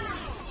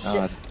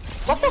 God.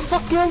 What the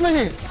fuck killed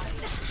me?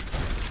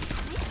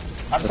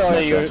 I'm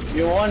sorry, Symmetra.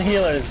 your one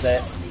healer is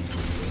dead.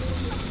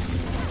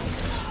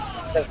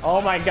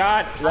 Oh my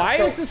god, why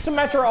is the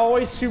Symmetra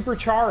always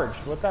supercharged?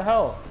 What the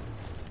hell?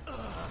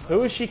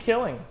 Who is she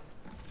killing?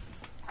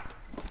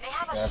 They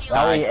have a shield.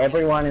 Rally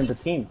everyone in the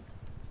team.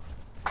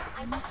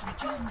 I must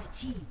rejoin my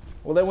team.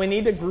 Well then we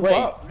need to group Wait.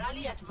 up.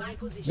 Rally at my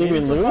position. Did we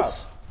Group up.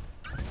 lose?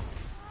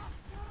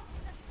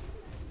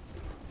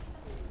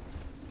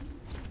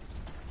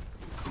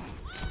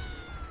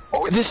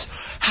 Oh, this.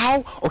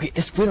 How? Okay,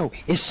 this Widow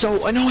is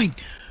so annoying.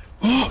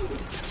 Oh,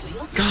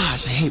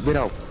 gosh, I hate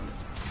Widow.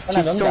 And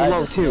I She's don't so die.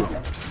 low too.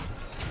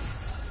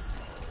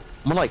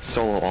 I'm gonna like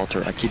solo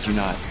alter. I kid you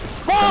not.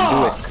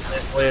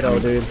 Fuck! Widow,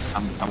 dude.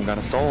 I'm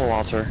gonna solo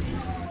alter.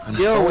 I'm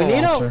gonna Yo, solo we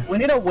alter.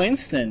 need a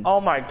Winston.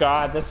 Oh my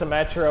god, this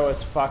Symmetra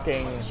is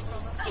fucking...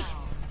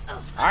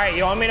 Alright,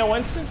 you want me to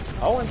Winston?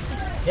 Oh, Winston.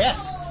 Yeah.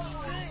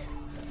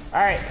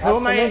 Alright,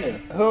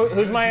 Absolutely.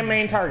 who's my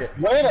main target?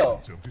 Widow.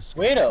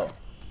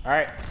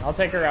 Alright, I'll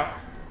take her out.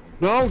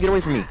 No, get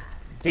away from me.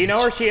 Do you know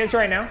where she is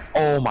right now?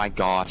 Oh my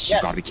gosh, you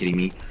Yes. gotta be kidding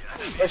me.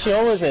 Where she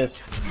always is.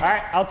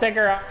 Alright, I'll take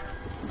her out.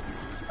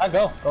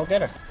 Go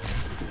get her.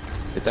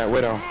 Get that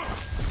Widow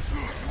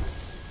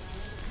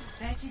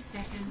 30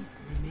 seconds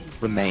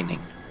remaining.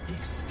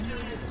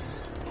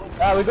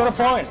 Ah, we got a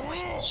point.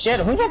 Shit,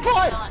 who's a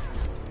point?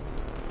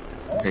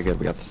 Okay, good.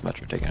 We got this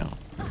Metro taken out.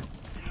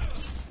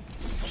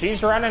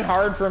 She's running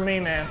hard from me,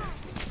 man.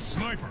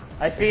 Sniper.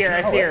 I see her,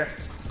 I see her.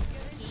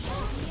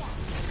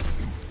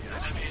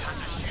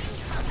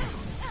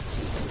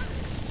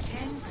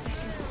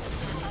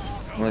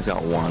 Only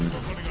got one.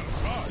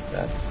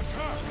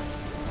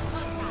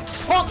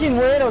 Fucking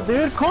Widow,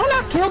 dude.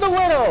 Corner, kill the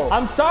Widow.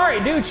 I'm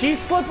sorry, dude. She's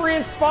slippery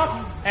as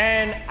fuck,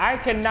 and I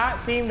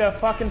cannot seem to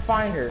fucking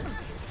find her.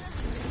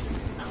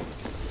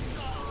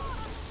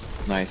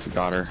 Nice, we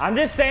got her. I'm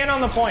just staying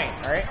on the point,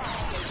 alright?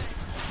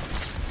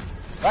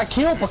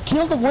 Kill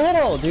the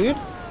Widow, dude.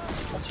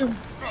 That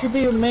should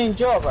be your main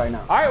job right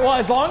now. Alright, well,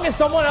 as long as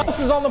someone else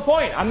is on the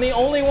point. I'm the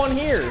only one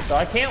here, so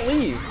I can't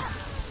leave.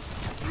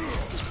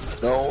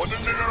 No.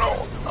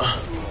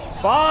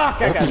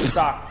 Fuck, I got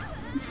stuck.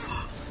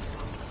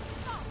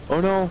 Oh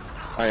no.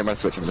 Alright, I'm gonna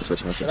switch.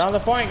 Get on the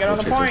point, get on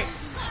the point.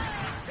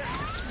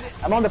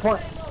 I'm on the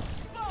point.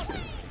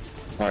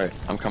 Alright,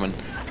 I'm coming.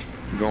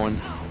 I'm going.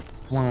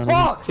 Come on.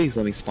 Fuck! Please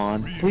let me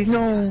spawn. Please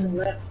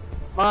no.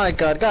 My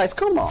god, guys,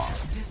 come on.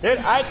 Dude,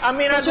 I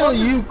mean, Especially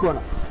you,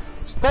 Corner.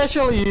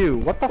 Especially you.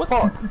 What the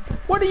fuck?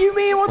 What do you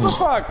mean, what the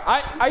fuck?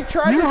 I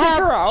tried to kick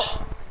her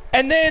out,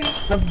 and then...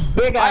 The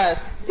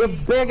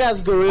big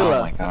ass gorilla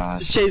Oh my god.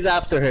 to chase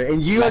after her,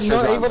 and you are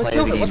not able to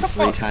kill her. What the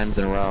Three fuck? times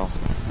in a row.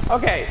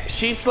 Okay,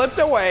 she slipped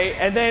away,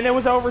 and then it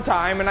was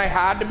overtime, and I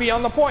had to be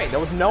on the point. There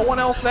was no one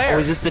else there. Oh,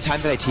 is this the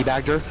time that I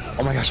teabagged her?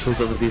 Oh my gosh, please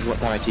let this be the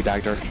time I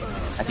teabagged her.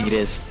 I think it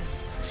is.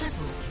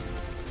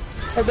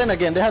 But then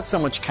again, they had so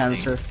much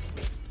cancer.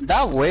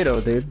 That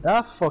Widow, dude.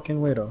 That fucking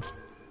Widow.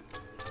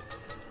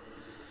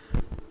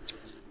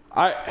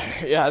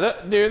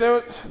 Dude,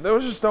 there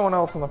was just no one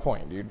else on the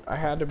point, dude. I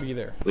had to be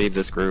there. Leave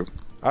this group.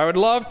 I would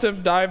love to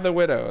dive the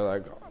Widow,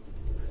 like,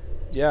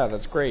 yeah,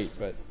 that's great,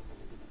 but...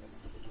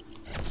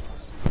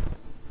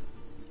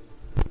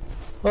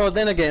 Well,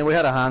 then again, we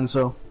had a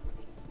Hanzo.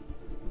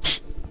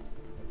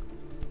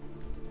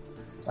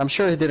 I'm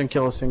sure he didn't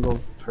kill a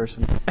single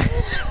person.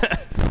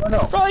 Oh, no.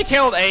 Probably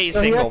killed a So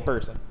single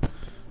person.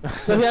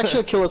 So he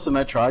actually killed a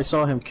Symmetra. I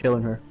saw him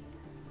killing her.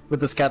 With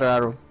the scatter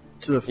arrow.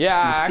 To the Yeah,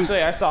 to the feet.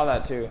 actually, I saw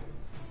that too.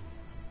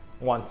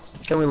 Once.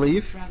 Can we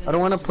leave? I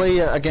don't want to play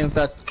against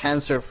that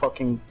cancer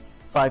fucking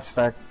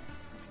 5-stack.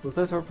 Who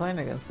says we're playing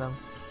against them?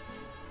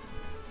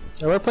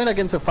 Yeah, we're playing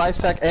against a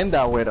 5-stack and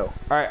that Widow.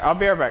 Alright, I'll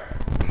be right back.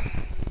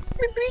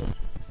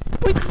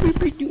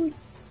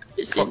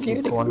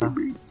 Fucking Corner.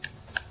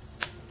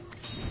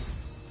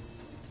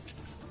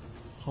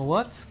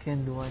 What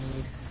skin do I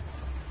need?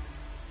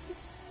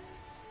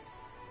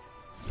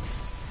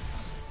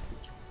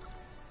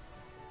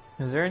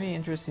 Is there any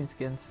interesting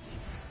skins?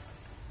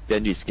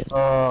 Genji skin.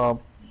 The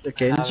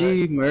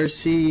Genji,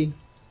 Mercy.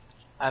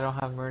 I don't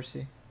have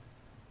Mercy.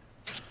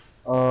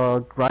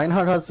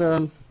 Reinhardt has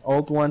an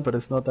old one, but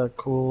it's not that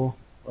cool.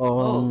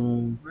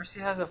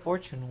 Mercy has a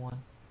Fortune one.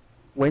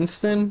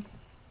 Winston.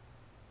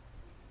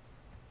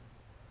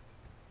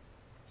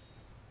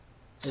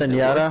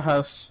 Zenyatta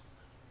has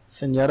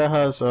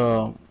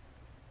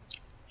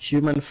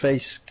human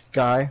face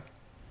guy.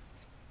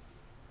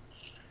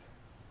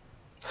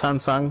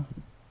 Sansang.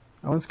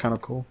 That one's kind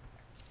of cool.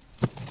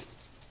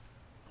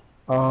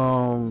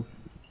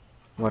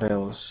 What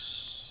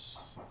else?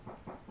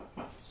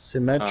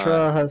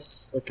 Symmetra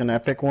has like an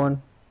epic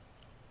one.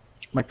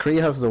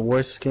 McCree has the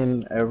worst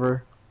skin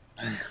ever.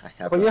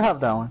 But you have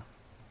that one.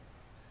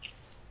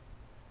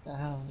 The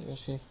hell,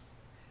 Yoshi?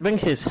 I think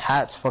his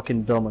hat's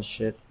fucking dumb as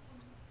shit.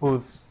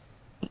 Who's?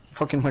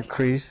 Fucking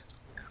McCree's.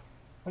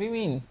 What do you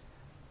mean?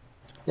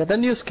 Yeah, that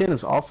new skin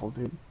is awful,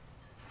 dude.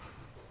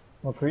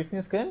 McCree's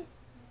new skin?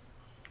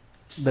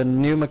 The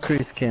new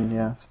McCree skin,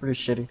 yeah, it's pretty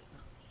shitty.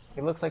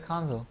 He looks like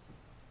Hanzo.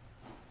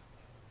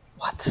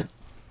 What?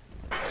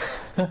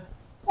 What are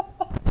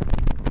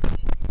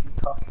you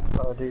talking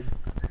about, dude?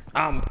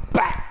 I'm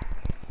back!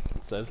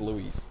 Says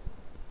Luis.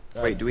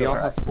 Wait, do we all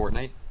have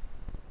Fortnite?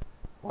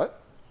 What? Do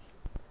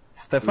we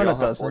Stefano all have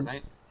doesn't.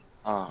 Fortnite?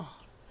 Oh.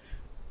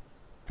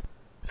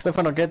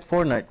 Stefano, get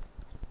Fortnite.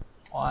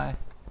 Why?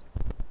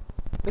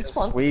 It's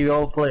fun. We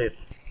all play it.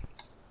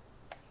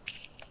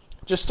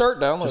 Just start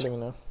downloading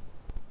now.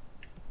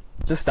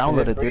 Just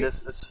download it, free? dude.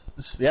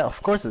 It's yeah,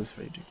 of course it's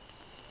free, dude.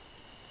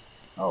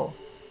 Oh.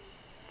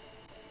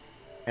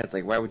 It's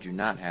like, why would you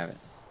not have it?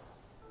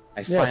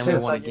 I Yeah,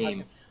 finally won a seriously.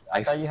 game. I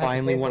I thought you had to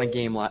finally pay won a for it.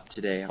 game lot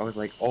today. I was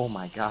like, oh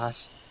my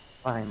gosh.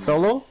 Finally.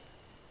 Solo?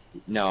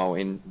 No,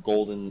 in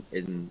golden,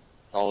 in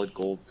solid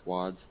gold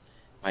squads.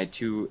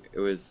 It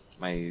was,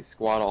 my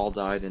squad all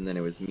died, and then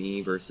it was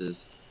me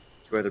versus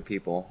 2 other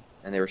people,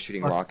 and they were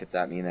shooting What? rockets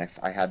at me, and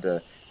I had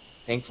to,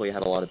 thankfully I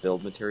had a lot of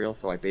build material,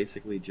 so I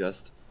basically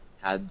just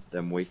had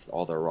them waste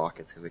all their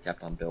rockets, because they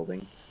kept on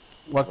building.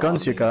 What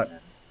guns you got?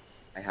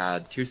 I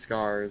had 2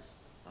 scars,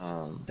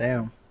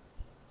 Damn.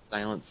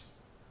 silence,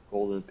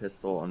 golden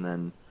pistol, and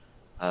then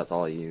that's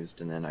all I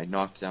used. And then I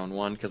knocked down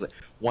one because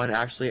one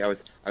actually I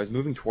was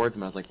moving towards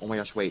him. And I was like, oh my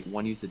gosh, wait!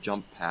 One used a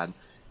jump pad,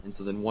 and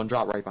so then one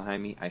dropped right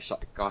behind me. I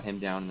got him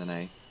down, and then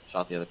I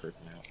shot the other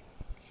person out.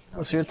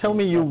 Oh, so you're telling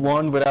me you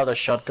won without a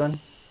shotgun?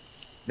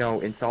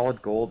 No, in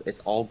solid gold, it's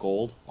all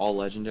gold, all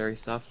legendary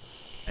stuff,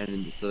 and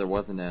then, so there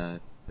wasn't a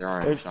There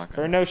are no There shotguns.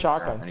 are no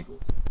shotguns.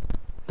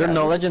 There are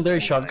no Yeah,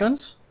 legendary so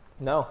shotguns?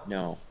 No.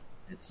 No.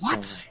 It's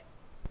What? so nice.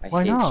 I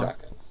Why hate not?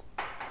 shotguns.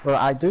 Well,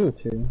 I do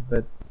too,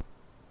 but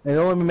it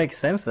only makes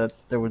sense that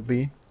there would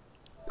be.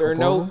 There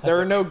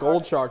are no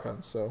gold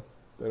shotguns, so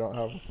they don't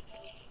have.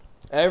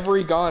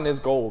 Every gun is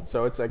gold,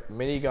 so it's like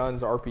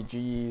miniguns,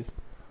 RPGs,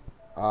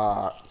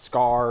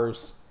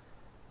 scars,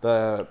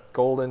 the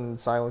golden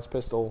silence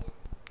pistol,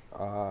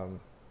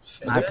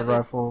 Sniper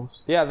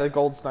rifles. yeah, the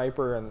gold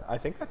sniper, and I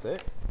think that's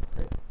it.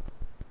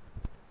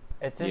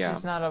 It says Yeah.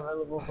 it's not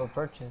available for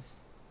purchase.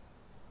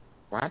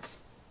 What?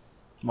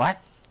 What?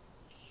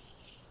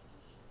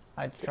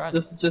 I tried.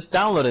 Just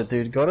download it,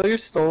 dude. Go to your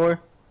store.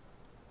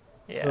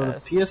 Go to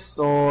Yes. the PS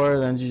Store,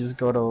 then you just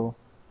go to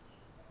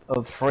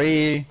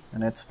free,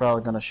 and it's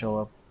probably gonna show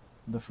up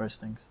the first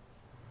things.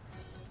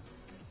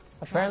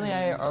 Apparently,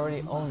 I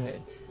already own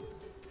it.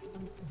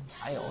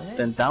 I own it.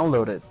 Then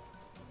download it.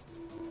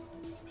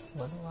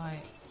 Where do I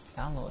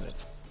download it?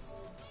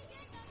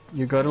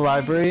 You go to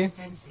library,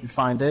 you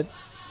find it.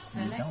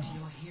 Select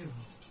your hero.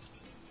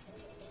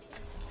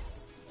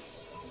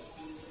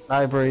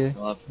 Library, I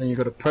love, then you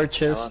go to I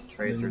purchase, love then you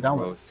Tracer's download.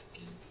 roast.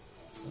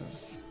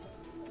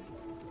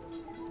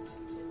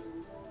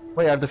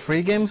 Wait, are the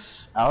free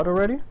games out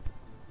already?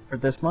 For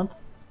this month?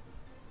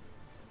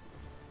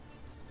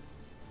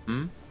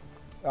 Hmm?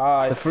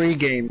 The free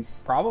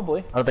games,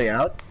 Probably. are they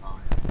out?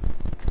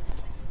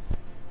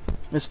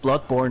 It's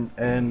Bloodborne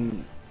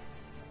and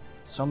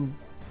some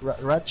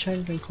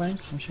Ratchet and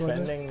Clank, some shit like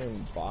that. Bending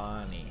and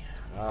Bonnie.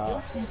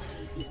 Your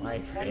safety is My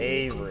primary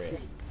favorite.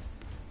 concern.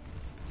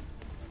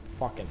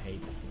 Fucking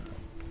hate this map.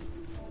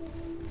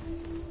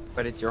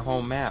 But it's your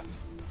home map.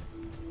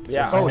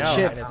 Yeah, Oh, I know,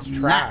 shit. and it's Knack.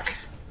 trash.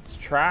 It's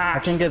trash. I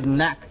can get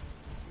Knack.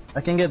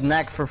 I can get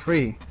Knack for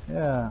free.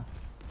 Yeah,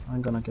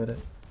 I'm gonna get it.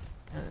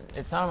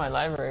 It's not in my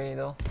library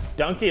though.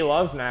 Donkey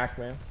loves Knack,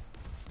 man.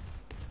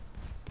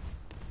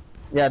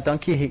 Yeah,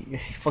 Donkey he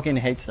fucking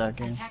hates that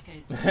game.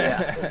 Attackers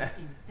Yeah.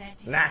 in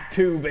 30 Knack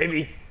 2,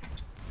 baby.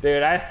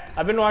 Dude,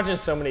 I've been watching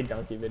so many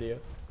Donkey videos.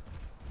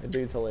 The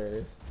dude's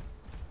hilarious.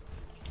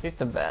 He's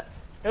the best.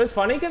 It was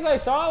funny because I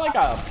saw like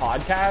a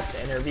podcast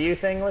interview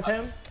thing with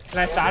him, and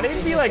I thought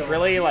he'd be like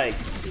really like,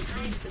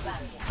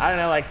 I don't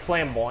know, like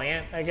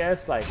flamboyant, I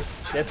guess, like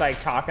just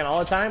like talking all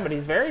the time, but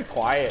he's very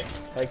quiet.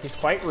 Like he's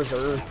quite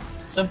reserved.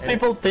 Some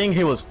people think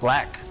he was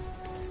black,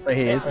 but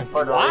he isn't.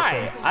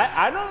 Why?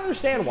 I don't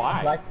understand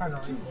why.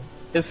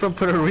 He's from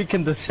Puerto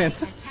Rican descent.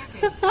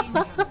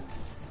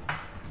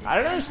 I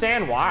don't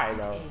understand why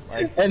though.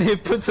 Like, And he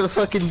puts a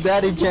fucking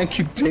Daddy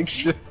Yankee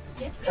picture.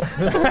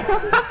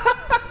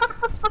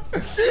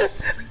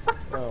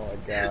 oh my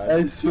god.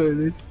 I swear,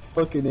 dude.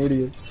 Fucking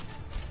idiot.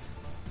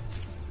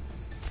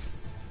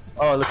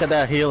 Oh, look at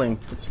that healing.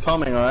 It's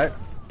coming, alright?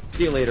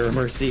 See you later,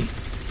 Mercy.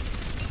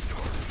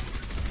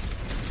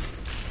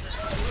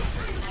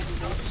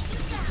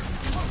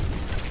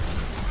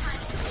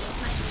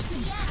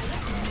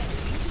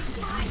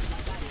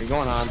 You're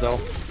going, Hanzo.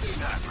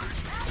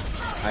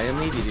 I didn't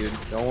leave you, dude.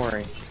 Don't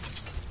worry.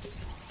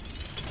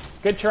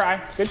 Good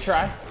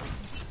try,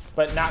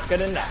 but not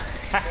good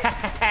enough.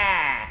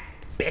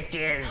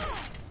 Bitches.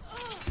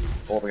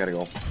 Oh, we gotta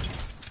go.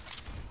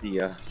 See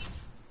ya.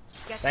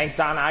 Thanks,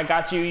 Donna. I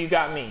got you. You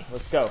got me.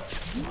 Let's go.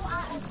 You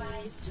are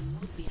advised to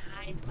move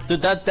behind my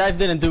Dude, that dive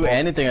didn't do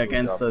anything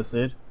against us,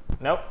 dude.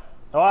 Nope.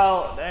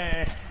 Well,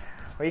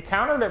 we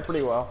countered it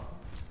pretty well.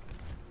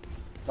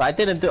 I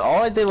didn't do.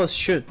 All I did was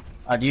shoot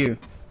at you.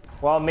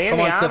 Well, me and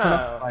Come on,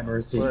 Diana, Stefano.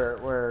 Mercy.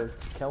 we're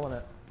killing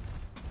it.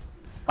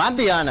 I'm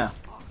Diana.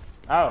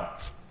 Oh.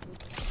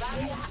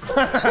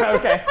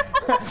 Okay.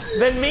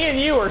 Then me and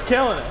you are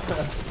killing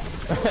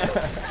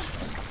it.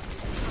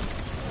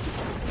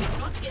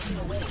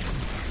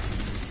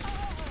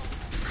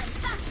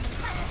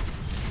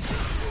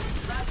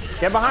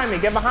 Get behind me,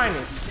 get behind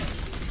me.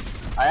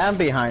 I am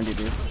behind you,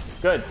 dude.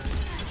 Good.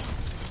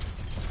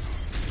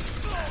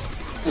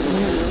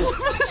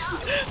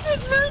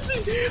 There's Mercy!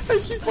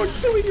 I keep on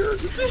killing her!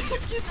 She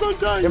keeps on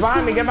dying! Get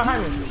behind me, get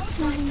behind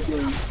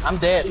me. I'm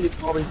dead. She's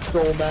probably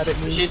so mad at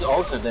me. She's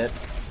also dead.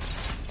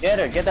 Get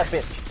her, get that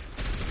bitch.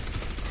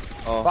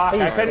 Oh, Fuck,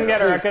 I couldn't get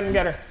her, I couldn't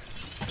get her.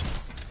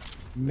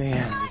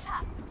 man.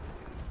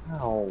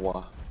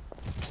 Ow.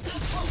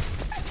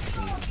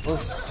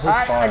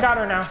 Alright, I got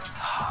her now.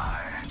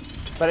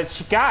 But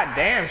she, god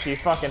damn, she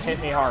fucking hit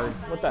me hard.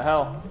 What the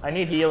hell? I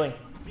need healing.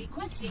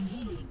 requesting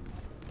healing.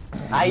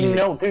 I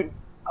know, dude.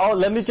 Oh,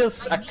 let me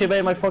just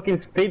activate my fucking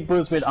speed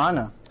boost with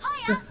Ana.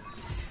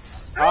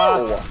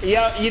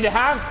 Yeah, you'd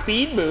have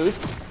speed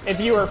boost if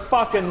you were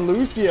fucking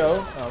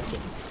Lucio. Oh,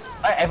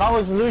 okay. If I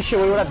was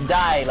Lucio, we would have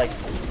died, like,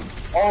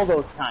 all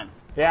those times.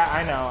 Yeah,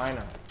 I know, I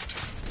know.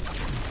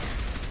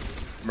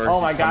 Mercy's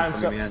Oh my god, coming I'm for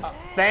so... me, man.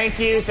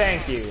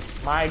 thank you.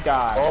 My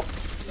god. Oh,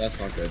 That's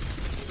not good.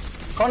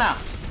 go now.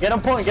 Get on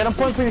point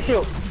for your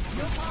shield.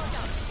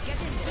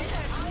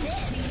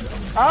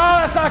 Oh,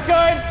 that's not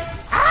good!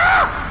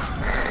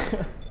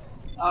 Ah!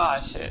 Ah,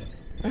 shit.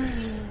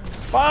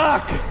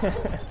 Fuck!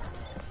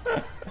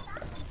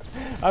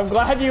 I'm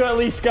glad you at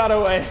least got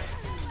away.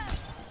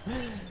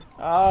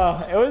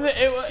 Oh,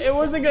 it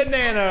was a good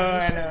nano.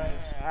 And,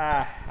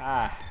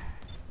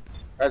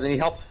 Guys, I need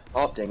help.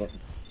 Oh, dang it.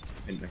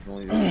 I can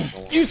only do this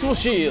so long. Useful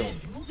shield.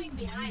 Moving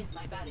behind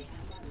my barrier.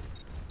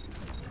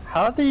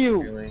 How do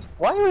you? Really?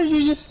 Why were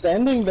you just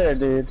standing there,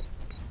 dude?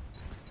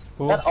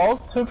 Who? That all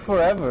took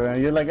forever,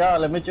 and you're like, oh,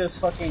 let me just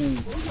fucking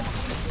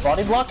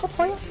body block it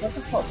for you? What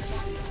the fuck?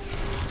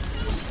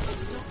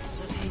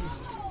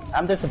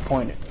 I'm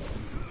disappointed.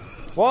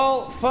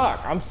 Well,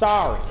 fuck. I'm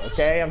sorry.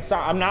 Okay, I'm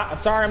sorry. I'm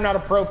not a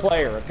pro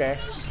player. Okay.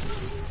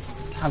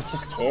 I'm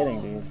just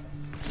kidding, dude.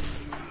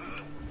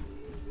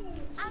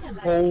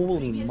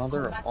 Holy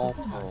mother of all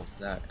pearls,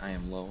 that I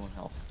am low on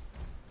health.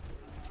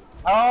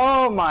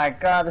 Oh my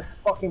god, this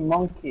fucking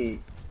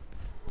monkey.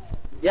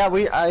 Yeah,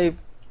 we're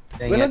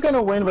not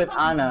gonna win with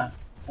Ana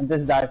and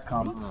this dive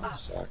comp. Oh,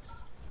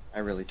 shucks. I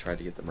really tried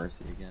to get the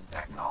Mercy again.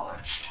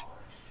 Acknowledged.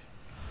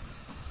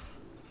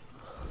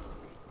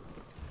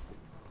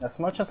 As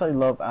much as I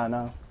love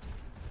Ana.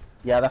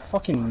 Yeah, that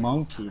fucking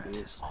monkey,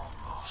 dude.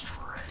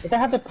 But they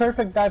have the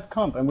perfect dive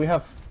comp, and we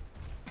have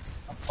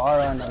a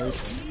Pharah and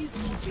everything. Please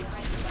move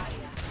behind the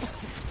barrier.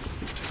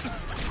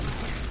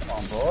 Come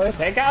on, boy.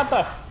 Take out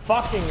the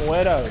fucking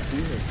widow.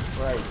 Jesus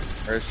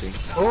Christ. Mercy.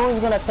 Who's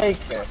gonna take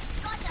her?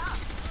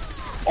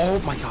 Oh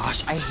my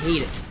gosh, I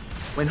hate it.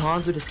 When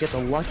Hanzo just gets a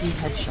lucky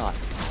headshot.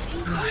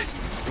 God, it's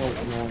so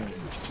annoying.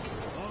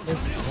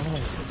 It's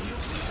annoying.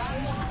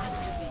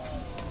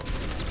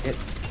 It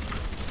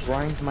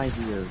grinds my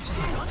gears.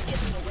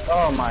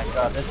 Oh my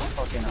god, this is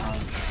fucking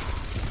hard.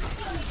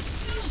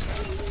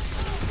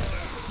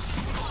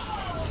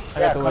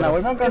 Yeah, Connor,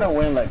 we're not gonna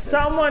win like this.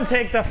 Someone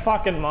take the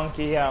fucking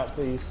monkey out,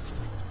 please.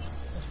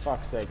 For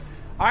fuck's sake.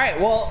 Alright,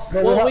 well,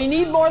 we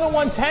need more than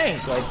one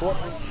tank. Like,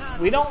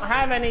 we don't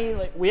have any,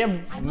 like, we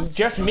have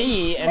just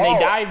me, and they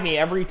dive me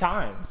every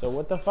time. So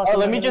what the fuck? Oh,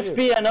 let me just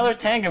be another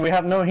tank and we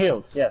have no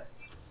heals. Yes.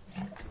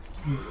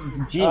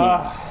 Genius.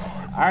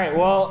 Alright,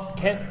 well,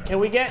 can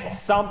we get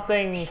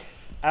something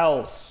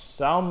else?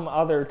 Some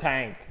other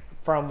tank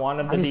from one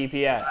of the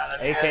DPS,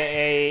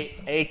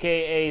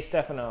 aka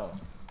Stefano.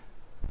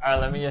 Alright,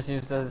 let me just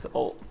use this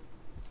ult.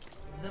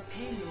 The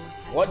payload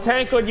has What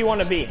tank would you want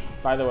to be,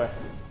 by the way?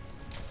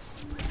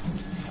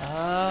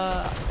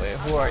 Wait,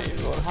 who are you?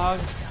 Roadhog?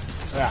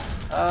 Yeah.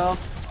 I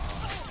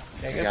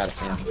I guess. got it,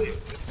 man.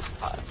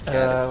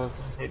 I was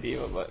gonna say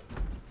Diva, but.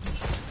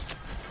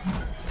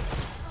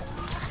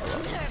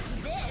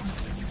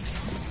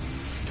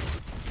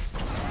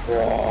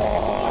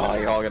 Oh,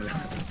 you're all gonna.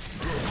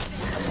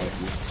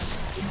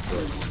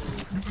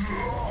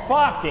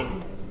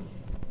 Fucking.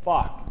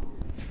 Fuck.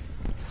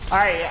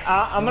 Alright,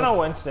 I'm gonna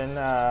Winston.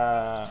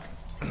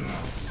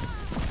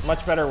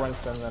 Much better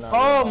Winston than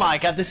Oh my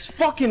god, this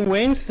fucking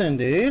Winston,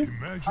 dude.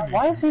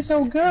 Why is he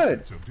so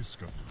good?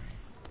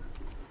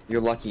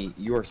 You're lucky.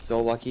 You are so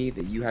lucky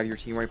that you have your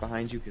team right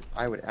behind you, because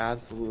I would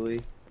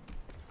absolutely...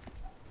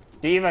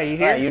 Diva, you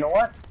here? Alright, you know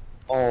what?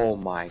 Oh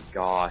my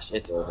gosh,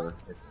 it's over.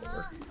 It's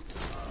over.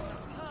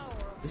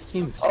 This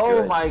team's good.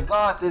 Oh my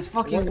god, this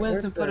fucking Where's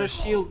Winston put the- a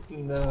shield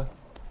in the.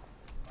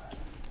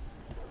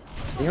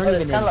 They aren't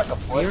even in. kinda like a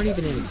They aren't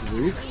even in a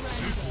group.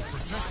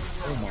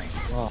 Oh my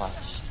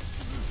gosh,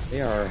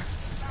 they are.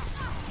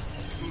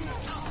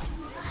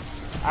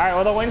 Alright,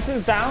 well the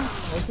Winston's down.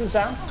 Winston's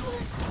down.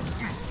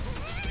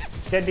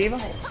 Get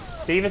Diva.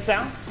 Diva's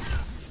down.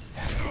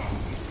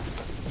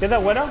 Get the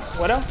Widow.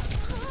 Widow.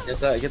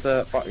 Get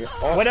the.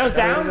 Oh, Widow's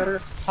down. better.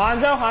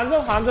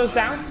 Hanzo's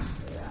down.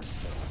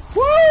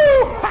 Woo!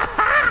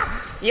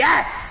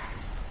 Yes!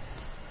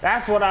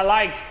 That's what I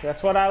like.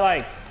 That's what I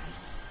like.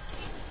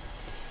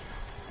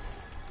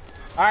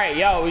 Alright,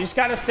 yo, we just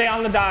gotta stay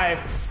on the dive.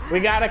 We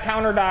gotta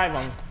counter dive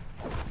them.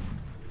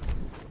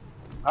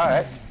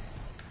 Alright.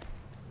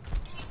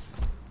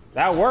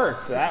 That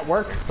worked. That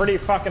worked pretty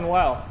fucking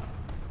well.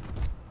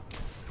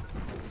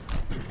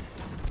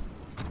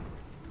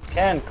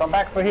 Ken, come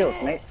back for heals,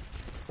 mate.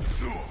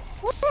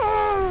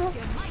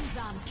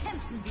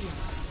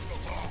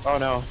 Oh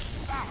no.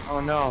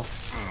 Oh no.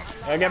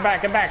 Yeah, get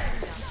back, get back.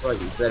 Oh,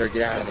 you better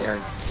get out of there.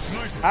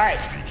 Alright.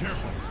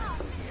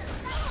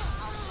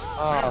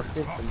 Oh,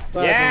 system.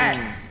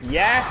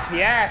 Yes!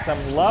 Yes!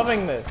 I'm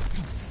loving this.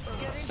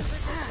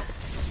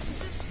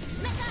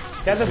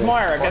 Get this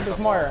Moira, get this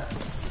Moira.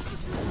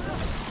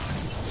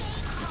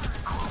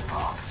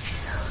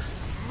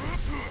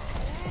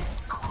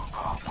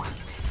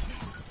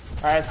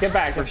 Alright, let's get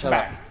back, get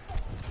back.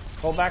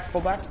 Pull back, pull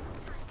back.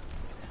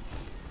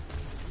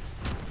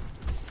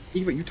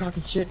 Eva, you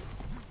talking shit?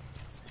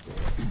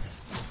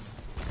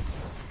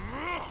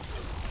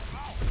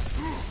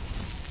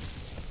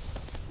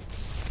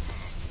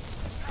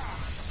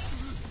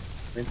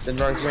 Winston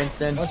runs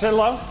Winston. Winston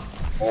low.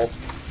 Oh.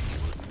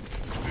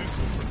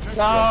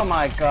 Oh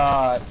my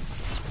god.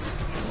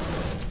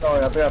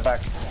 Sorry, I'll be right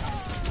back.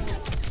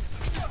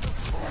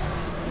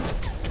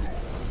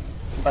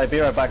 By be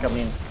right back, I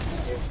mean.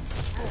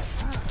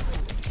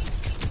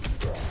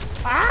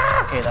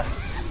 Ah! Okay,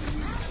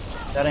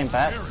 that ain't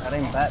bad. That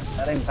ain't bad.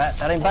 That ain't bad.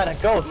 That ain't bad.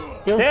 It goes.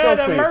 Heals Yeah, goes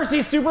the for you.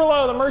 Mercy's super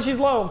low. The Mercy's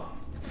low.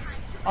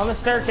 On the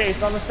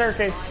staircase, on the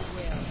staircase.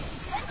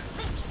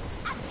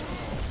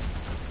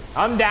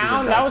 I'm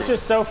down. That was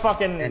just so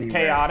fucking Anywhere.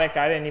 chaotic.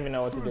 I didn't even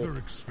know what to Further do.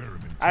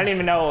 experimentation. I didn't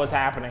even know what was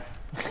happening.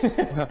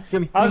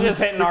 Give me. I was just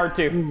hitting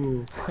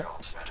R2.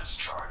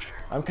 Discharging.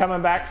 I'm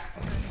coming back.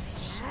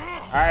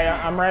 Alright,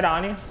 I'm right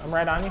on you. I'm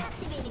right on you.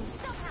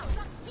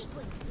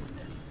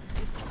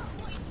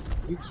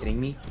 Are you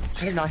kidding me?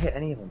 I did not hit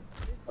any of them.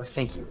 Oh,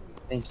 thank you.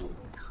 Thank you.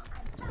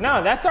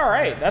 No, that's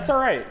alright. That's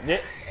alright.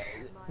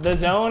 The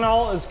zone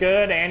ult is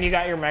good and you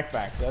got your mech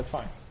back. So that's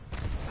fine.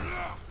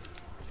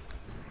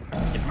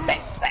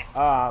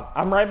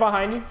 I'm right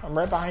behind you. I'm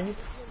right behind you.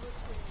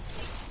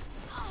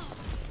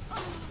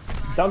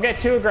 Don't get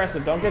too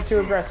aggressive. Don't get too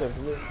aggressive.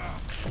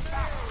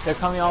 They're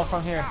coming all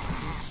from here.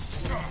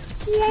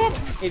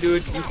 Hey,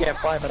 dude, you can't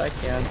fly, but I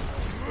can.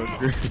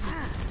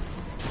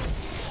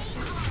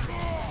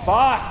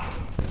 Fuck!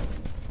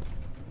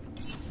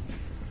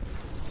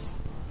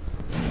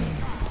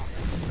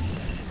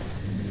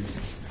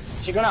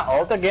 Is she gonna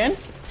ult again?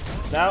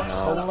 No,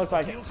 doesn't look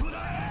like it.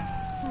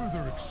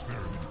 Further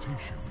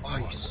experimentation. Oh,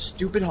 you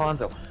stupid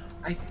Hanzo.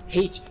 I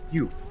hate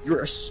you.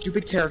 You're a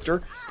stupid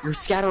character. Your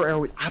scatter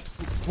arrow is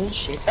absolute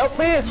bullshit. Help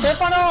me,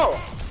 Stefano!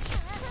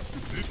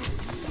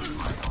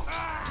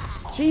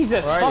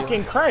 Jesus Where are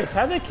fucking Christ,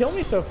 how'd they kill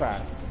me so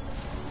fast?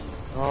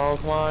 Oh,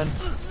 come on.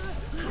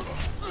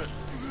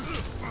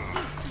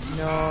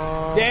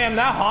 No. Damn,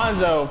 that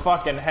Hanzo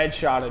fucking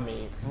headshotted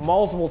me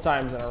multiple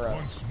times in a row.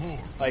 Once more.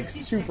 Like,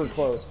 super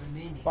close.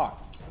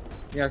 Fuck.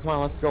 Yeah, come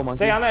on, let's go, monkey.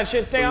 Stay on that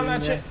shit, stay on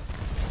that shit.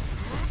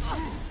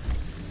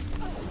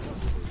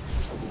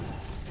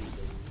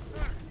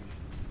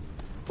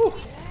 Whew.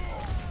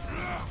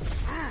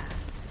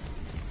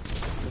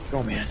 Let's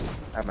go, man.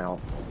 I have my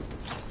ult.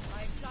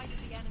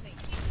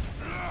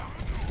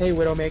 Hey,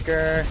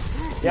 Widowmaker.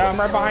 Yeah, I'm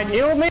right behind you.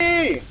 Heal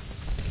me!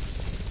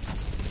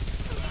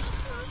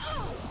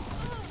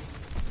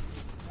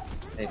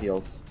 Hey,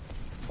 heals.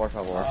 Por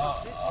favor.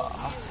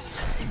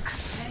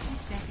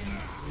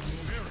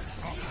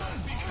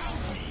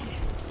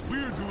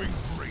 We're doing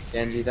great.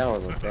 Genji, that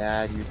was a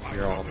bad use of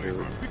your ult, dude.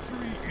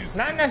 Victory is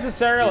Not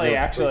necessarily,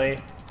 actually.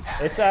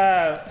 It's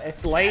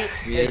late.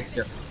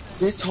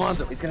 It's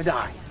Hanzo. He's gonna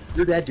die.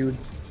 You're dead, dude.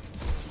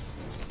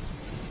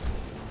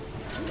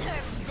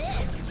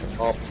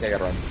 Oh, okay, I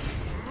gotta run.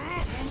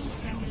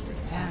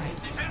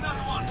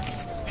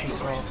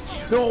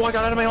 No, I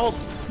got out of my ult.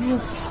 No,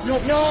 no,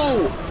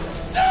 no!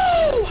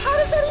 No! How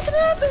does that even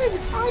happen?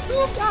 I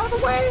moved out of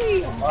the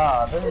way!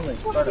 Wow, this is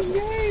incredible.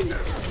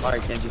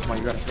 Alright, Genji, come on,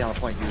 you gotta stay on the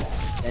point, dude.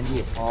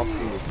 Genji, all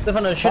two.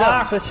 Stefano, should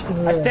have Fuck. switched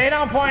to I stayed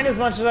on point as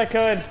much as I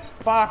could.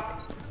 Fuck.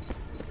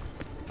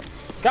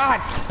 God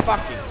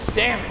fucking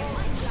damn it.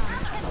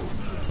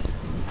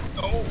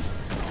 No!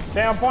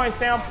 Stay on point,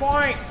 stay on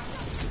point.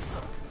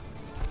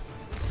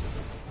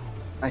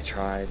 I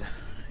tried.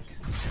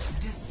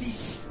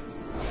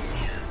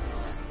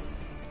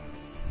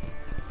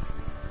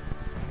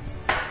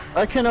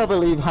 I cannot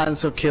believe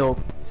Hanzo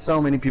killed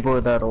so many people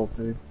with that ult,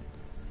 dude.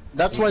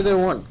 That's why they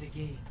won. The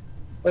game.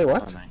 Wait, Oh,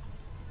 what? nice.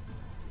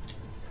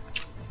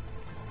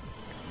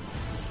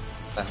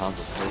 That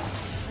Hanzo's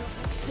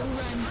great.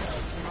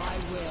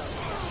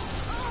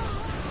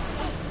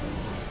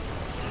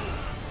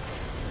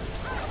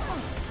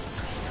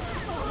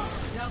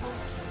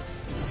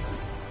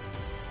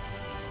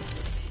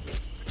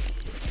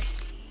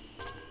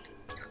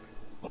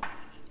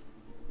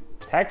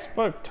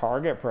 Textbook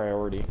target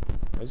priority.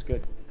 That was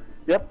good.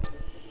 Yep.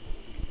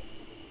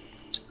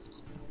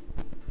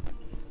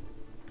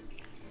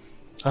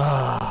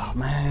 Ah,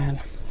 man.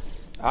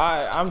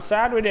 I'm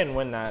sad we didn't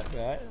win that.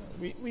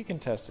 We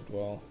contested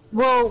well.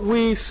 Well,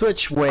 we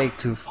switched way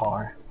too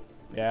far.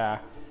 Yeah.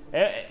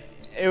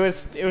 It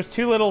was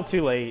too little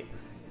too late.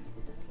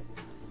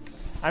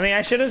 I mean,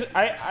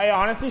 I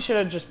honestly should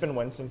have just been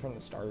Winston from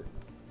the start.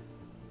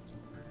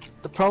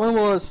 The problem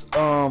was,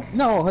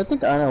 no, I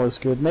think Ana was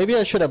good. Maybe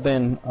I should have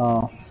been,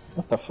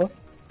 what the fuck?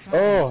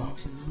 Oh,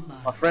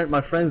 my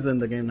friend's in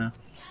the game now.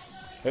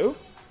 Who?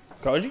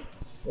 Koji?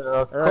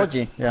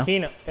 Koji, yeah.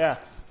 Kino, yeah.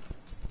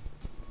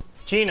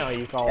 Chino,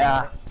 you call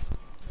Yeah. him.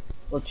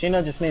 Well,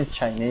 Chino just means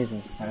Chinese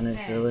in Spanish,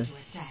 really.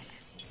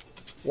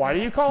 Why do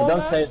you call him Don't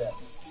that? say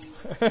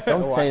that.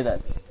 Don't Why? say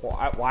that.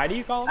 Why do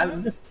you call him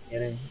I'm just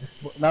kidding.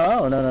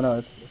 No.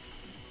 It's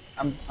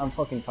I'm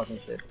fucking talking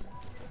shit.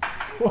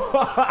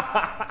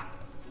 that?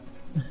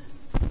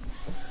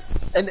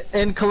 And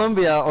in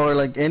Colombia or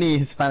like any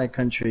Hispanic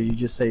country, you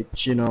just say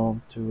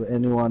Chino to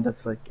anyone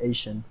that's like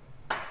Asian.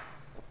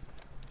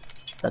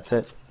 That's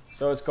it.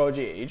 So is Koji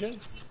Asian?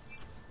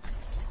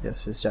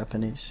 Yes, he's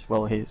Japanese.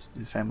 Well, his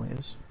family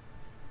is.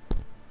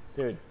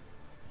 Dude,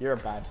 you're a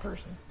bad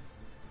person.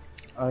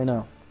 I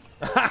know.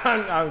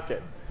 I'm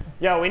kidding.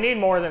 Yo, we need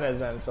more than a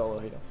Zen solo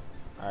heal.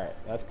 Alright,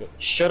 that's good.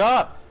 Shut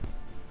up.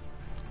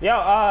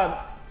 Yo,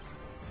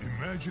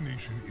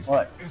 imagination is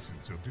What? the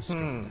essence of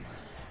discovery.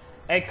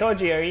 hey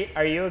Koji,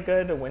 are you a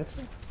good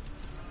Winston?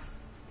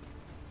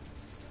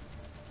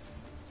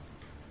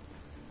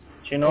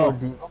 Chino.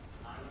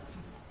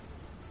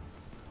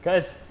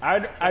 Cause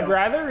I'd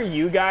rather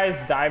you guys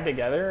dive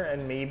together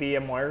and me be a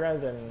Moira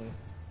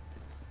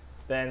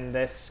than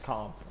this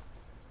comp.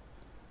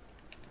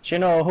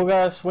 Chino, who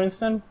got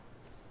Winston?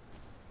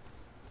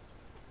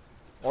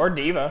 Or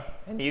Diva,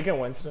 and you can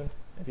Winston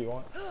if you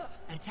want.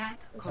 Attack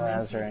that's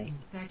commences right. in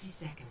 30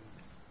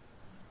 seconds.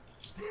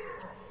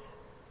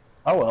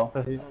 Oh well.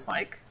 It's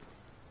Mike.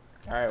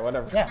 All right,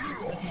 whatever. Yeah,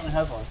 it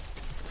has one.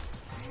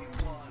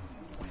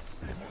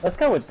 Let's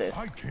go with this.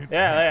 I can't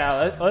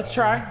Yeah, let's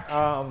try.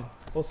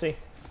 We'll see.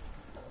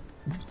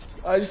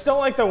 I just don't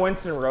like the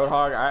Winston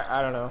Roadhog.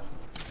 I don't know.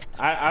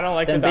 I don't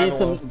like Then the be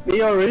Diamond some be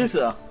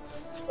Orisa.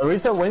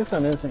 Orisa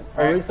Winston isn't.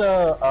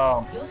 Orisa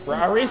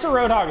Arisa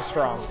Roadhog is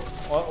strong.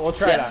 We'll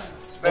try Yes,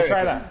 that. We'll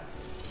try that.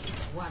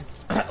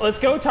 Let's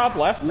go top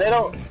left.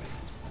 little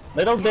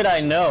did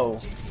I know.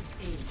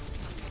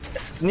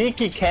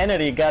 Sneaky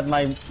Kennedy got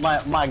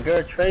my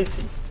girl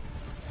Tracy.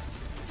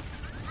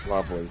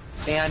 Lovely.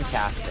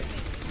 Fantastic.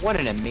 What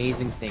an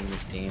amazing thing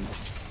this game.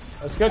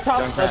 Let's go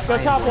top. Junkrat, Let's go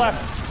top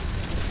left.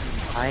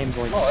 I am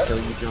going to kill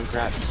you,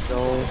 Junkrat,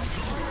 so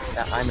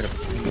that I'm gonna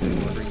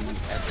murder you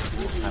every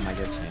single time I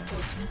get a chance.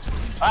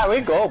 Alright, we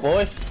go,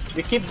 boys.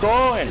 We keep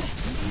going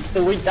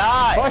till we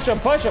die. Push him,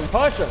 push him,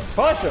 push him,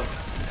 push him.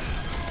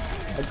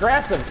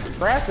 Aggressive,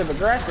 aggressive,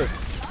 aggressive.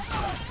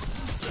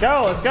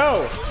 Go, let's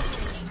go.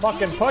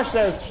 Fucking push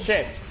those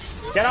shit.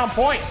 Get on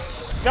point.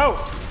 Go.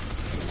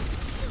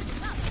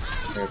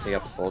 I'm gonna take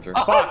up a soldier.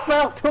 Oh, I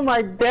fell to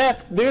my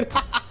death, dude.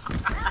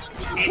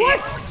 What?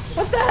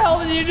 What the hell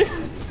did you do?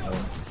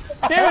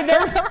 Dude,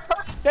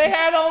 they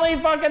had only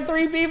fucking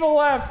 3 people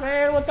left,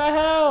 man. What the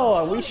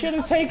hell? We should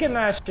have taken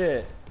that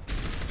shit.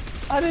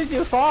 How did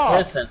you fall?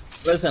 Listen,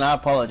 I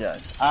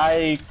apologize.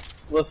 I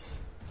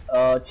was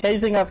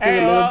chasing after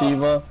Hey, little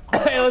diva.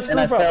 Hey, let's and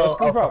I group up. fell Let's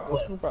group off up. the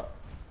Let's cliff. group up.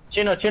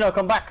 Chino,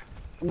 come back.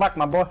 Come back,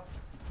 my boy.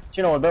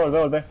 Chino,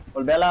 volvé.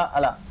 Volvé a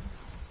la...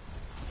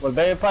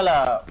 Volvé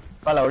para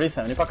la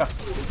Orisa. Vení para acá.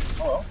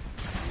 Oh, well.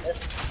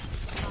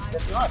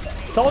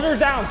 Soldiers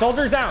down.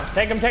 Soldiers down.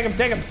 Take him. Take him.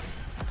 Take him.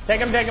 Take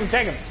him. Take him.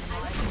 Take him.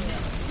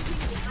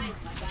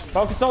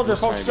 Focus soldier.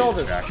 Focus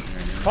soldier.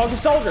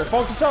 Focus soldier.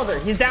 Focus soldier.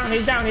 He's down.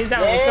 He's down. He's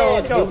down. Let's go.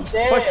 Let's go.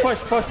 Push. Push.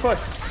 Push. Push.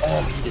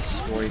 Oh, he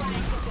destroyed me.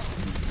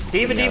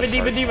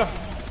 Diva.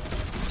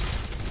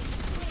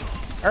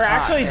 Or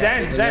actually,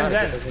 Zen.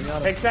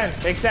 Take Zen.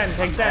 Take Zen. Take Zen.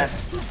 Take Zen.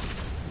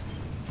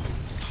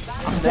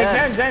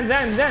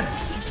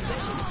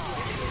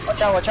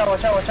 Watch out.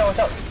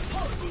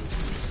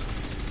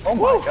 Oh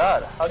my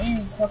god. How do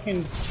you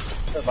fucking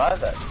survive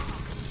that?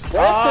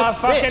 Where's this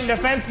Fucking bitch?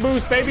 defense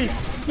boost, baby.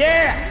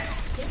 Yeah.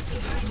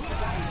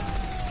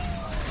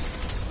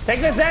 Take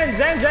the Zen.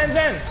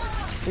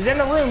 He's in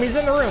the room.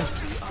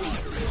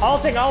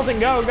 Alting. Go.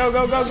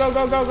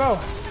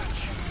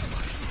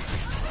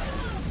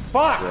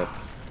 Fuck. Rip.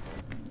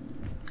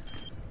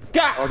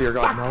 God. Oh dear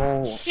God, fuck.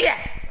 no. Shit.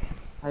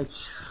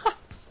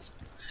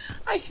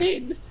 I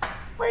hate.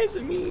 Why is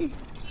it me?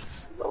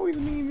 It's always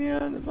me,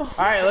 man. All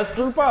right, let's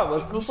group up.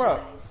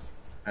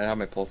 I have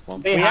my pulse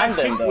pump. Behind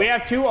them, though. We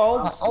have 2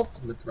 ults.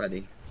 Ultimate's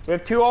ready. We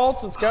have 2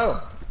 ults. Let's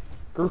go.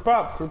 Group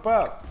up. Group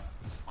up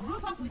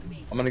with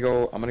me. I'm gonna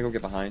go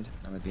get behind.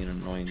 I'm gonna be an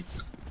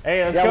annoyance.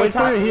 Hey, let's Yeah, go wait for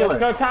top. your healer. Let's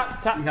go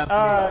top.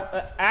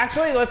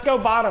 Actually, let's go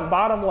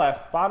bottom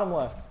left.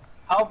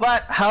 How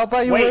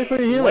about you wait for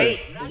the healers?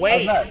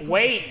 Wait,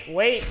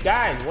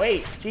 guys,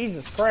 wait.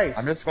 Jesus Christ.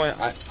 I'm just going.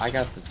 I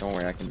got this. Don't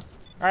worry. I can.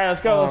 All right,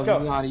 let's go.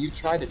 Yada, you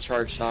tried to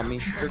charge shot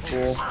me. You're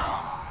cool.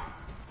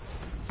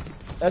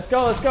 Let's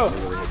go. I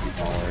really hope you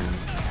following.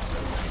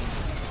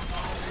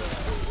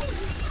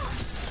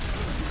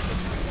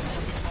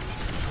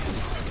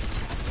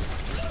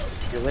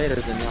 See you later,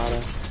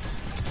 Zenyatta.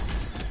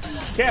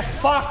 Get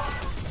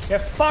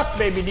fucked,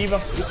 baby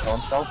diva.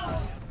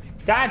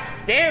 God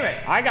damn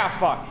it, I got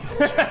fucked.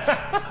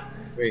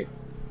 Wait.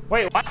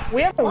 Wait, what?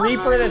 We have a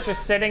Reaper that's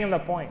just sitting in the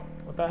point.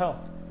 What the hell?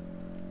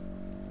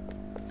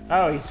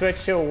 Oh, he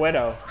switched to a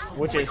Widow,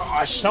 which is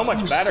so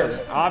much better,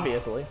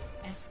 obviously.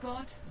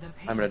 Escort the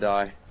payload. I'm gonna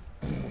die.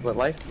 That's what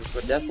life, that's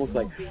what death looks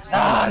like.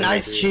 Ah,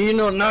 nice,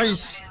 Chino,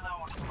 nice.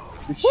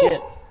 Good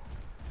shit.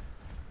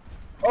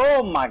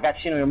 Oh my god,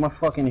 Chino, you're my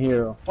fucking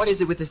hero. What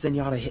is it with this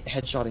Zenyatta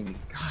headshotting me?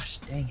 Gosh,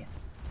 dang it.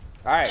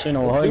 Alright,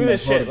 Chino, let's how do you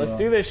this gonna shit. vote, Let's bro?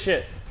 do this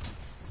shit.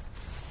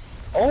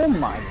 Oh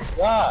my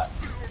god.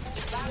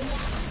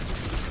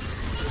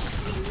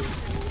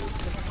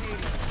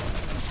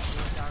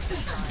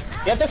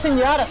 Get the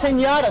Zenyatta.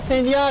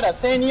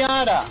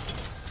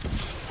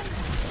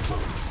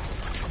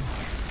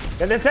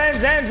 Get the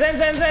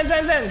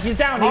Zen. He's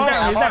down. I'm on it.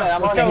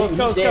 Let's He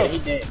go.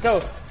 did. Let's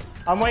go.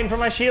 I'm waiting for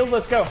my shield.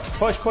 Let's go.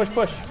 Push.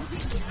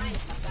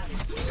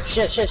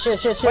 Shit. Wait,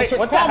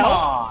 what the Come hell?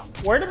 on.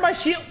 Where did my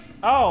shield?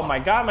 Oh my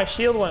god, my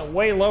shield went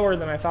way lower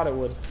than I thought it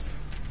would.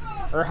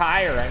 Or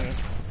higher, I mean.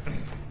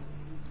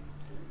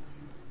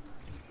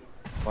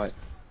 What?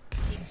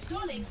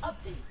 Installing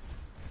updates.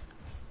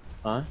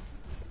 Huh?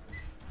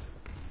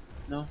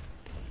 No.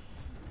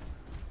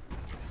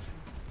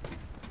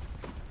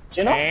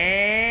 Chino?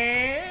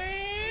 And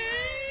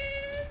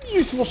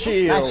useful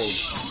shield.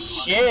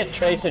 Nice shit,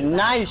 Tracer.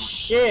 Nice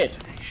shit.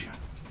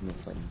 I'm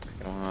just like,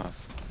 pick it off.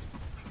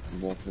 I'm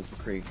going for this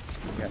McCree.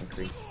 We got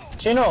McCree.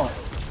 Chino,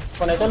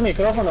 Conecta el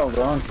micrófono,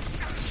 bro.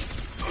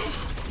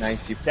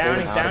 Nice, you Down, pulled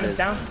he's him out down, of he's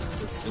down.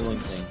 the ceiling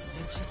thing.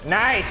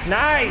 Nice,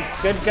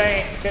 nice. Good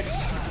game. Good.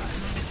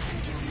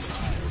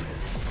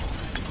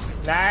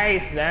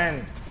 Nice,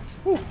 then.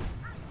 Whew.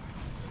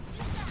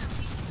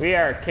 We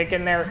are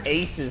kicking their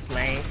aces,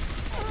 man.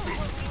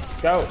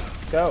 Go,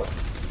 go.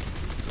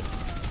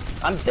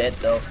 I'm dead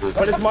though.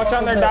 Put as much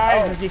on their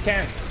dives as you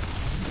can.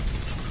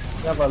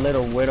 We have a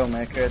little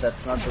Widowmaker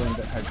that's not doing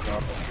her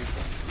job.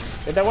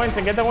 Get the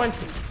Winston, get the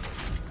Winston.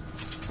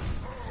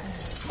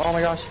 Oh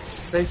my gosh,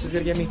 Tracer's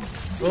gonna get me.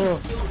 Oh,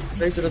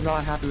 Tracer is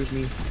not happy with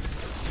me.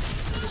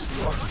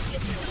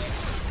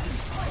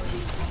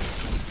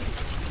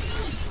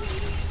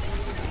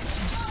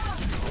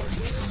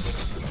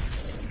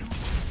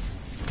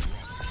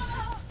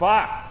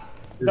 Fuck.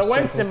 The You're so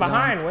Winston close to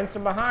behind,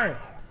 Winston behind.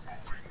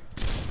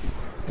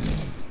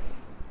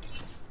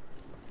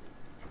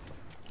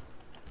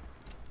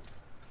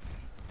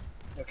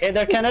 Okay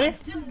there, Kennedy?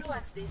 Still new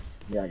at this.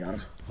 Yeah, I got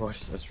him. Oh, I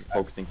was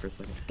focusing for a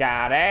second.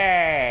 Got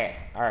it.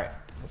 Alright,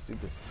 let's do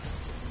this.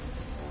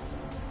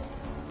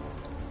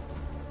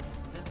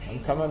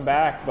 I'm coming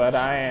back, but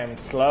I am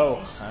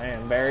slow. I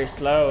am very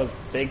slow. It's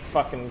a big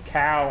fucking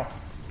cow.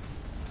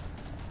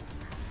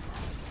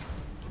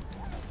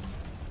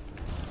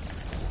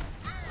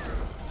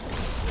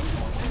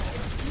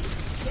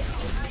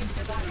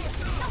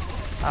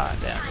 Ah,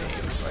 damn. He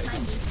was right.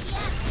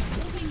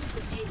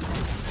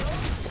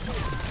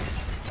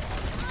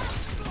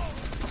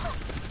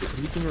 What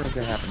do you think is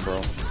gonna happen,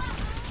 bro?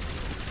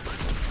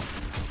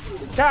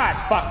 God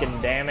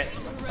fucking damn it.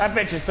 That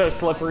bitch is so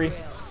slippery.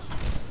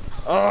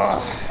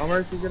 Ugh. Oh,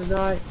 Mercy's gonna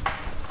die.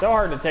 So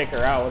hard to take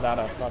her out without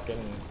a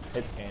fucking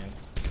hit scan.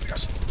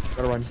 Gosh,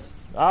 gotta run.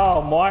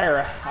 Oh,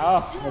 Moira.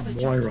 Oh,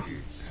 Moira.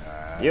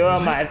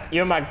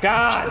 you're my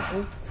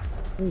god.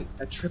 Wait,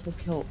 a triple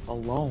kill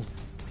alone.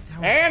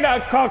 And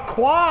a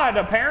quad,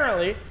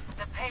 apparently.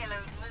 The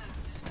payload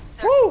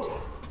moves. Woo!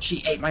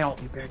 She ate my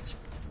ult, you bitch.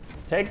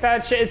 Take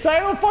that shit. It's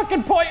like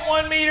fucking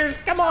 0.1 meters.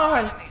 Come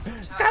on.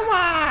 Come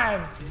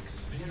on.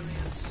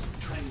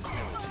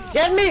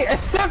 Get me!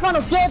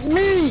 Stefano, get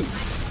me!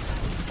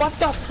 What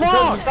the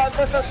fuck?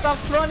 Stop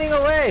running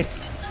away!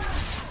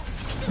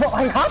 No,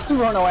 I had to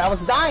run away, I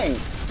was dying!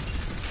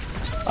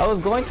 I was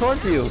going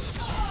towards you.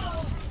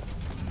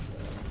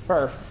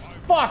 For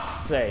fuck's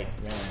sake,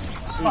 man.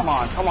 Come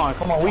on, come on,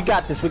 come on, we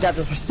got this, we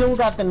still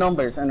got the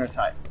numbers on our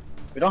side.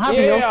 We don't have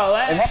heals.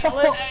 And what the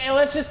fuck?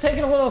 Let's just take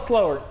it a little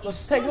slower. Let's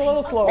just take it a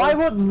little slower. Why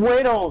would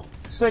Widow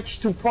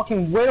switch to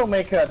fucking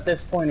Widowmaker at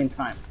this point in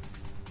time?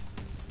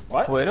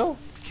 What? Widow?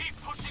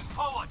 Keep pushing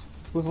forward.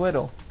 Who's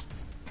Widow?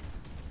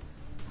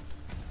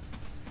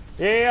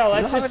 Yeah,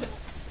 let's just...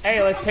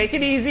 Hey, let's take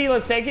it easy.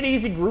 Let's take it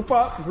easy. Group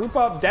up. Group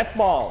up. Death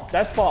ball.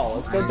 Death ball.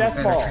 Let's go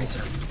death ball.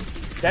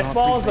 Death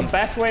ball is the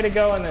best way to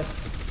go in this.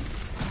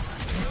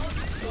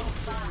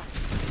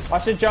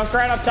 Watch the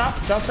Junkrat up top.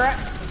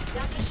 Junkrat.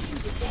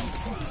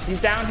 He's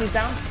down. He's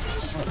down.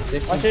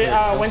 Watch it.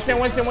 Winston.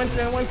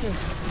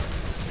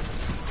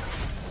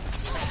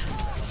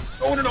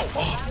 Oh, no.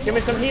 Oh. Give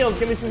me some heals.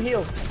 Give me some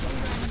heals.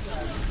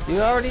 You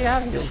already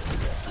have heals.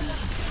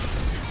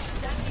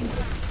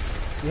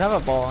 You have a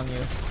ball on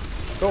you.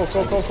 Cool.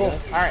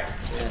 Alright.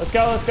 Let's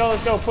go.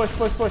 Push.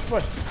 Let's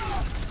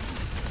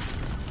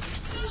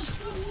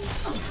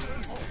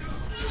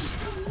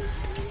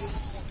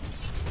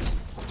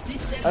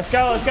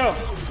go.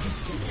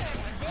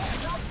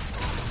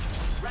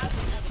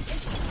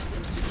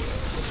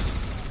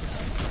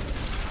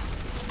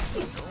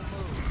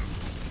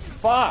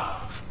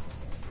 Fuck.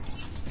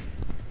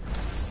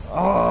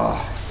 Oh.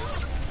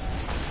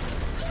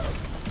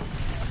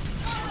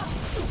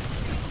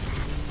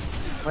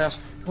 Oh my gosh,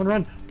 come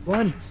on,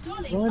 run,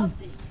 Installing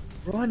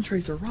run,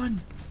 Tracer, run.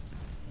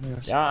 Oh my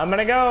gosh. Yeah, I'm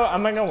gonna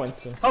go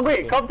Winston.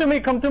 Come to me,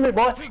 boy!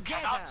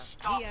 Cannot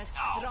stop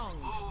now.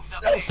 Move the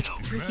Oh, payload.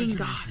 freaking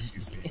gosh. Imagination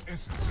is the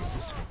essence of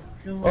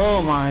discovery.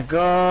 Oh my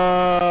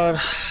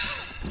god.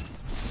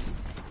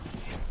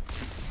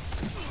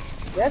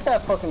 Get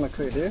that fucking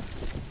McCree, dude.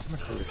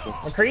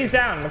 McCree's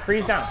down. I'm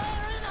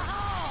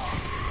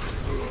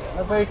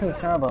not very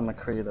concerned about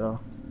McCree though.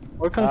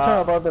 We're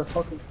concerned about the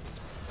fucking...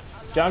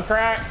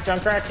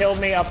 Junkrat killed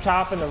me up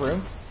top in the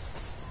room.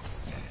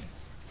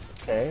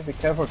 Okay, be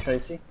careful,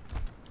 Tracy.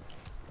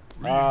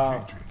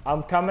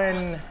 I'm coming.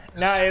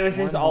 No, it was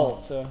his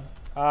ult. So,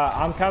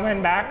 I'm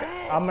coming back.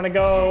 I'm gonna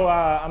go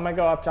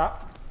up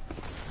top.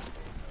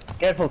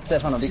 Careful,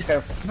 Stefano, be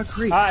careful.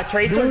 McCree.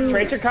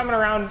 Tracer coming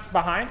around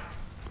behind.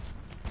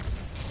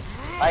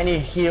 I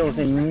need heals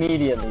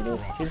immediately, dude.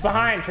 He's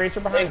behind. Tracer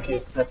behind. Thank you,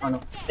 Stefano.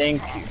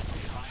 Thank you.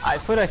 I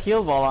put a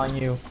heal ball on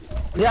you.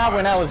 Yeah,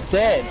 when I was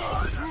dead.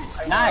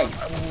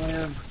 Nice.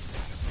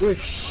 Good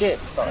shit,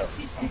 sorry.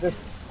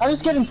 I'm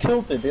just getting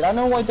tilted, dude. I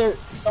know why they're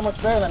so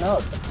much better than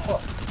us.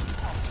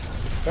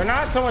 They're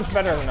not so much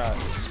better than us.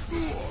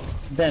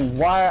 Then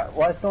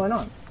what's going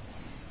on?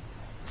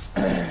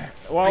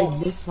 Well, I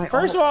missed my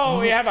first ult. of all,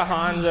 we have a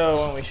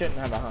Hanzo when we shouldn't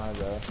have a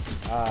Hanzo.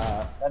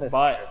 That is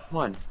But Come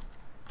on.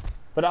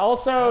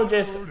 also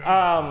just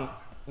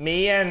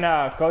Me and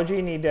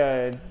Koji need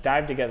to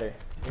dive together.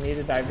 We need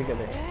to dive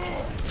together.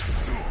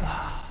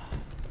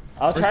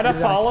 I'll try to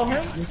follow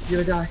him.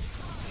 You're gonna die.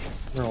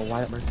 No,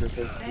 why Mercy is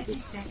so 30 stupid.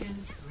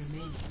 seconds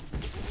remaining.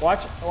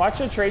 Watch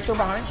the Tracer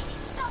behind.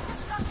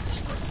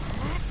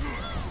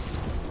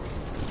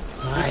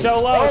 Nice. She's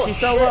so low. She's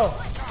so low.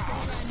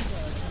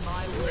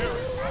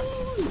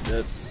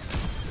 Good.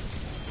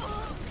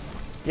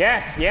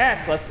 Yes,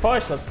 yes. Let's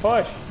push. Let's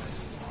push.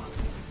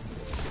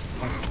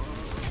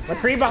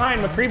 McCree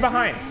behind. McCree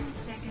behind.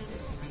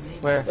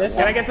 Where?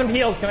 Can I get some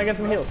heals? Can I get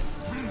some heals?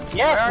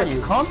 Yes, but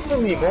you come to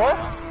me, boy.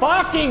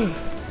 Fucking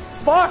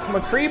fuck.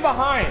 McCree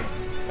behind.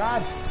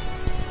 God.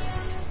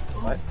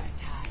 What?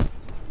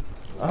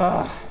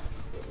 Ugh.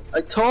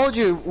 I told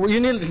you, you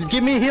need to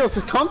give me heals.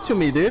 Just come to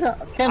me, dude. I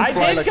can't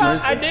fly like Mercy.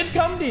 I did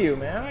come to you,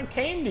 man. I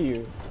came to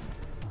you.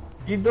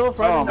 You don't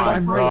Oh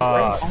run my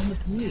god.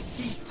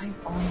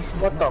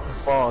 What the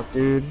fuck,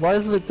 dude? Why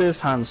is it with this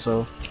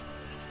Hanzo?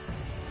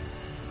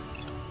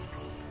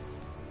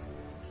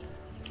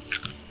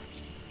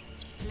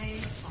 Play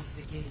of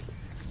the game.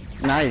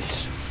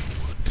 Nice.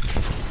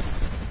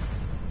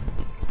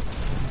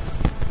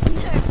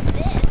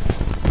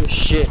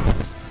 Shit.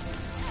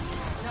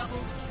 Double.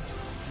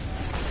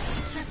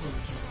 Triple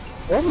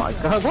kill. Oh my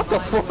god, what the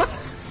fuck?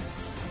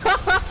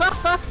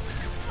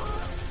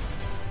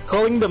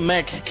 Calling the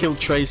mech killed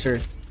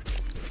Tracer.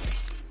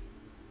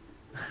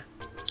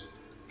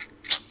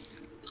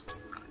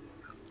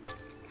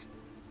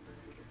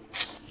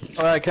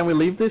 Alright, can we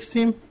leave this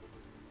team?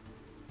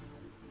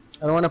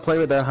 I don't want to play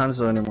with that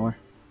Hanzo anymore.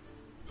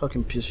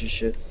 Fucking piece of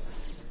shit.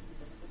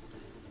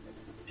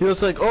 He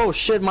was like, oh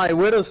shit, my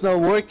Widow's not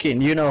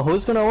working. You know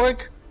who's gonna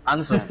work?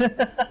 Hanzo.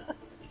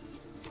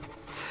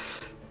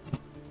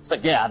 It's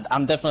like, yeah,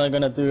 I'm definitely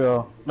gonna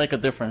do make a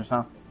difference,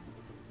 huh?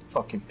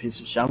 Fucking piece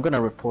of shit. I'm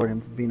gonna report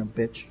him for being a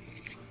bitch.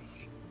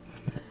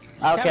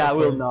 Okay, I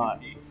will not.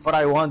 But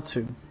I want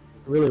to. I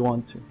really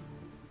want to.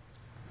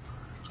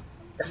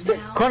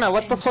 Kona,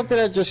 what the fuck did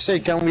I just say?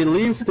 Can we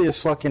leave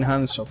this fucking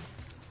Hanzo?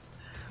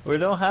 We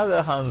don't have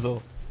that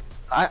Hanzo.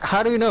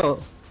 How do you know?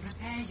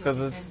 Prepare your 'Cause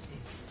it's-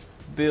 defenses.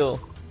 Bill.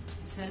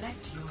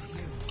 Select your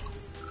hero.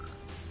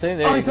 Say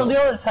there Oh, you he's on go. the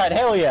other side.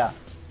 Hell yeah.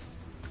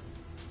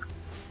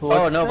 What's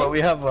Oh his no, name? but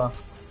we have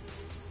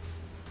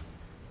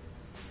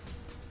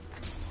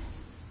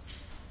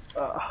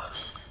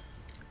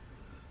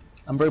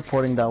I'm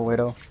reporting that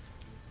Widow.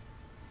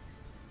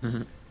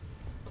 Mhm.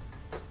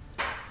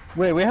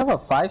 Wait, we have a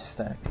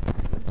 5-stack.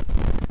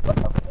 What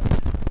the fuck?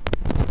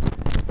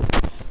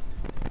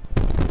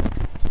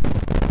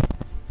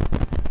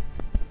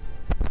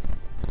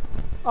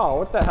 Oh,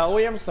 what the hell?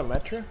 We have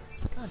Symmetra?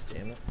 God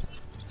damn it.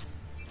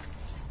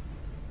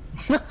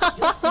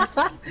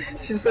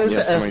 She says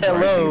Yeah, somebody's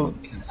hello already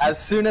been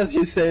as soon as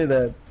you say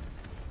that.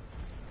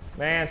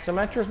 Man,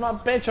 Symmetra's my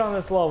bitch on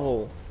this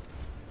level.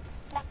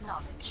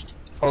 Acknowledged.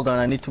 Hold on,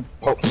 I need to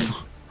Oh.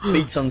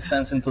 feed some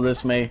sense into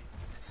this, May.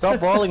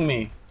 Stop walling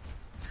me.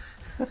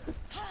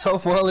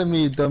 Stop walling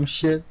me, you dumb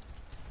shit.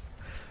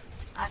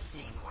 I've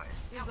seen worse.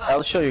 You got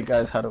I'll show you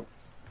guys how to.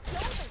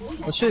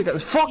 I'll show you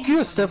guys. Fuck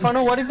you,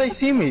 Stefano. What if they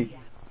see me?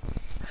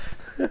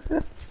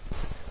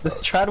 The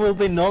strat will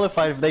be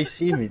nullified if they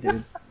see me,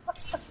 dude.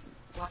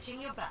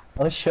 watching your back.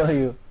 I'll show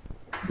you.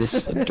 This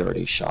is a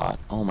dirty shot.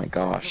 Oh my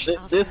gosh.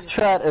 This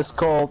strat is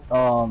called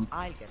I'll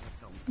get us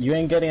home. you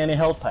ain't getting any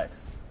health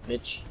packs,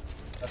 bitch.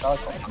 That's how I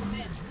call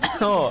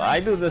it. No, I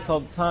do this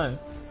all the time.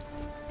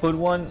 Put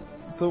one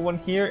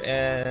here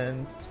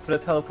and put a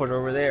teleporter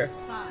over there.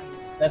 5,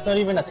 That's not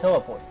even a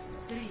teleport.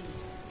 3,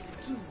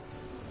 2,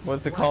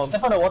 What's it called?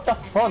 Stefano, what the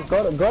fuck?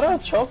 Go to a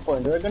choke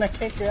point. They're gonna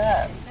kick your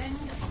ass. defend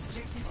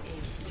objective A.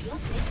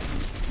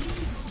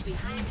 Please move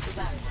behind the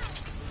barrier.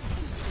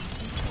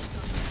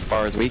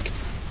 Bar is weak.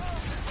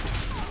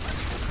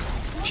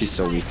 She's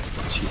so weak.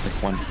 She's like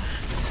one.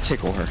 Just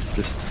tickle her.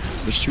 Just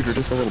shoot her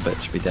just a little bit.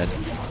 She'll be dead.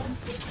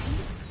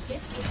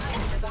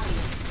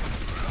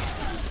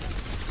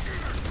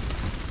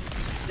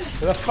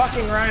 The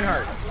fucking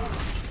Reinhardt.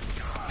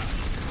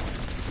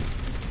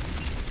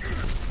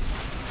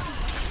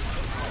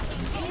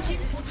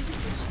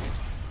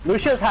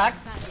 Lucius hack.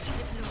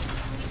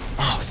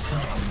 Oh, son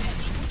of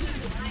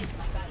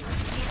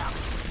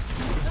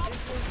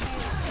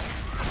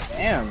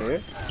Damn, dude. a...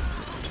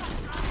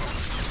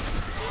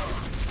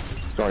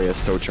 Zarya is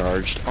so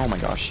charged. Oh my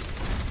gosh.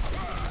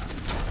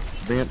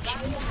 Bitch.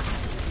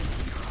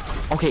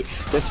 Okay,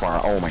 this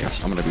far. Oh my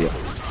gosh, I'm gonna be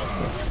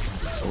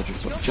a soldier,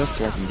 just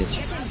so I can get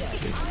you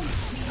specifically.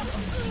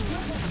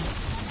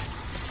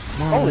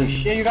 Holy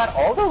shit, you got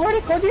all the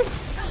already, Cody?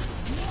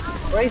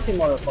 Crazy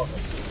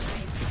motherfucker.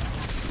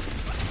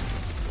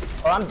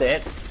 Oh, I'm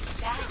dead.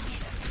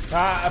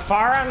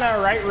 Far on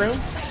the right room.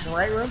 The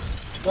right room.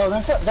 Yo,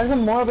 there's a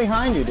more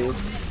behind you, dude.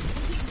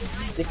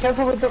 Be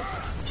careful with the...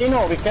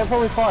 Chino, be careful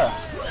with fire.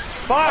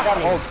 I got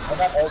Fuck! ult. I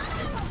got ult.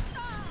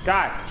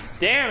 God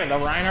damn it, the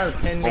Reinhardt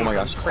pinned me. Oh my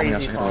gosh, oh my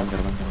crazy gosh, I gotta run,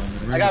 gotta run,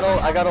 gotta run. I got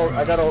ult. I got ult.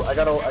 I got ult. I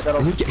got ult. I got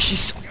ult. Yeah,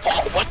 she's...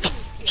 Oh, what the...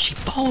 She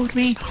followed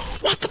me?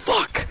 What the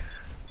fuck?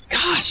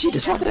 Gosh, she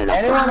just wanted it up.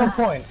 Anyone on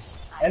point.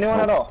 Anyone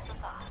at all?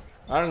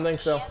 I don't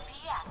think so.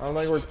 I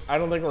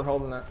don't think we're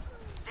holding that.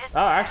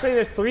 Oh, actually,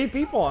 there's 3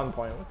 people on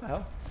point. What the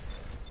hell?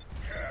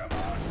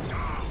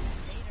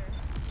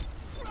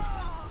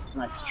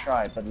 Nice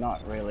try, but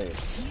not really.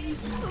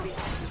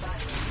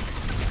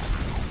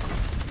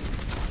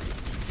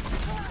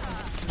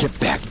 Get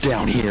back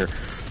down here.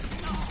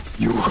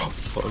 You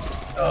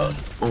fucked up.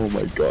 Oh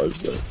my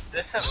gosh,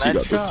 she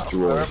got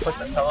destroyed. But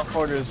the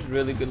teleporter is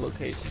really good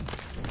location.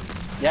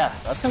 Yeah,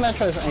 that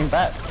Symmetra ain't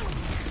bad.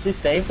 She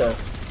saved us.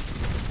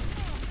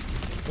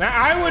 Now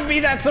I would be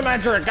that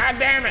Symmetra. God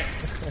damn it!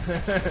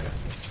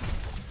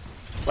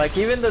 Like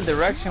even the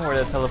direction where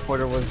the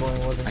teleporter was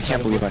going wasn't. I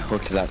can't believe I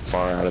hooked that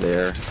far out of the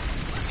air.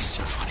 It's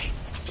so funny.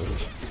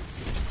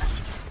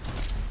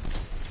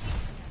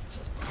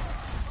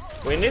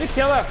 We need to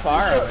kill that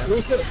fire,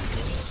 man.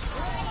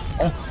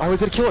 Oh, I was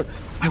gonna kill her.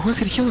 I was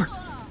gonna kill her.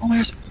 Oh my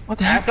gosh, what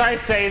the heck? As I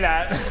say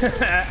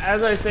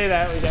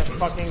that, we get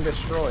fucking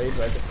destroyed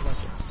by the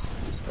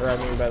Symmetra. Or I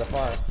mean by the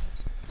fire.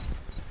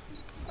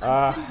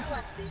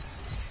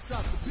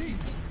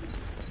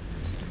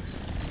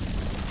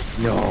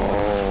 No,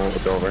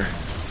 it's over.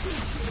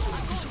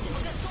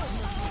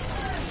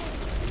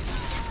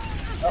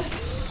 Oh,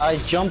 I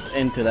jumped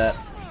into that.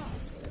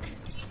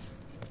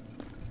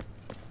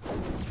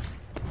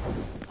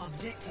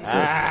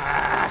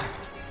 Ah!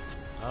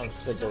 I'm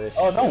sick of this.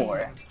 Oh, don't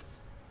worry.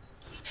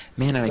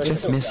 Man, I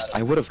just missed. I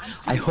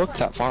hooked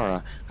that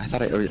Pharah. I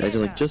thought I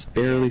like just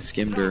barely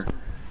skimmed her.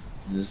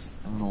 I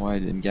don't know why I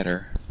didn't get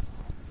her.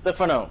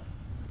 Stefano,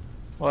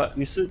 What?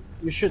 you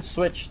should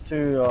switch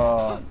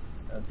to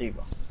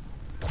D.Va.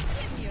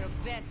 Your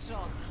best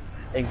shot.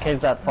 In case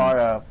that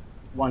Pharah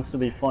wants to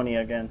be funny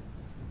again.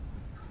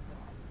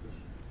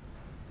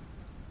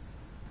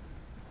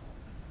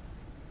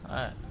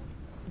 Alright.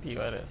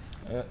 D.Va it is.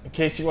 In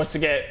case he wants to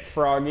get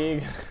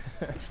froggy.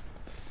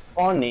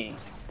 Funny.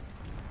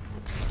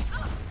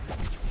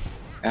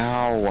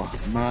 Ow,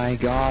 my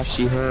gosh,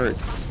 she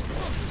hurts.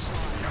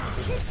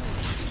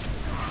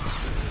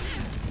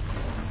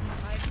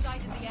 I've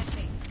sighted the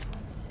enemy.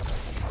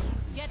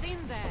 Get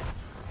in there.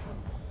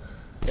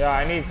 Yeah,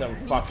 I need some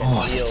fucking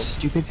Oh, that's heals.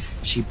 stupid.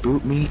 She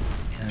boot me.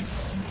 And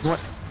what?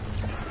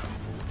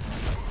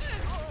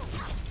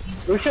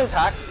 Lucia's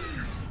hacked.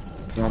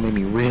 Y'all made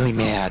me really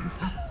mad.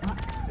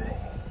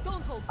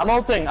 I'm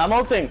ulting.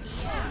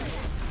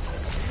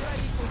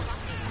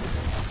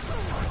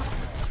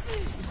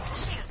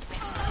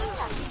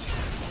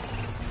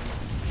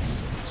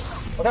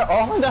 Oh, they're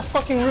all in that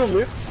fucking room,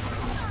 Luke.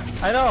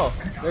 I know!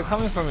 They're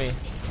coming for me.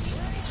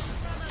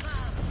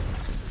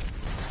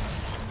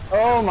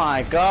 Oh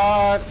my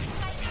god.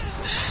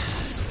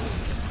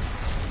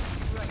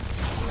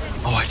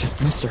 Oh, I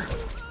just missed her.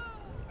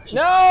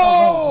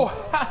 No!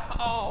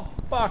 Oh,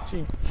 fuck,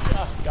 she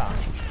just got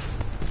me.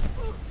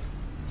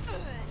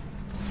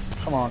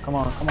 Come on.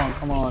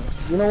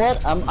 You know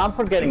what? I'm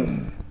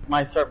forgetting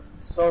my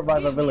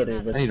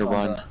survivability with I need to Sandra.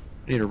 run. I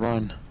need to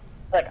run.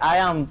 It's like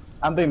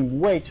I'm being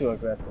way too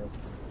aggressive.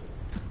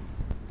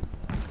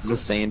 I'm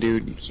just saying,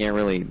 dude, you can't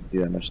really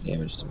do that much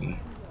damage to me.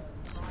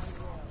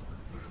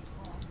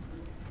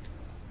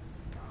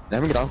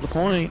 Never get off the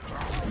point.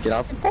 Get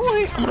off the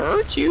point. I'm gonna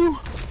hurt you.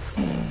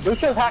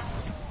 Lucia's hacked.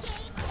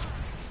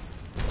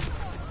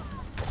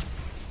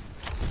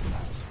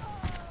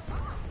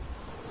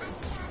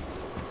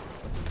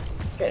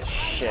 Get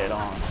shit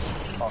on.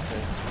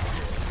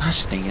 Fucker.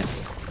 Gosh dang it.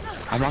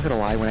 I'm not gonna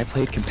lie, when I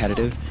played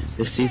competitive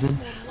this season,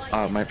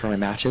 for my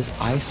matches,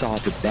 I saw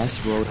the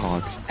best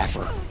Roadhogs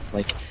ever.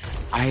 Like,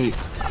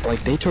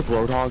 they took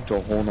Roadhog to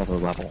a whole nother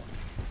level.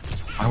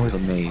 I was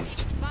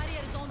amazed.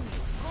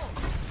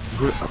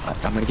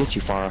 I'm gonna get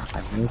you, Pharah.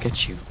 I will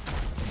get you.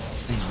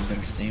 You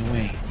better stay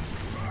away.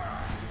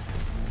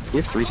 We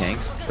have 3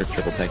 tanks. We're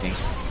triple tanking.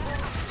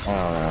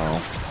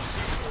 Oh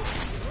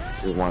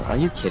no. Are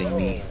you kidding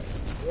me?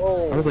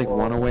 I was like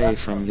 1 away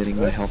from getting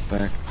my health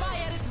back.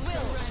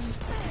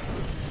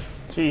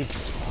 Jesus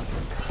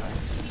fucking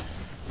Christ.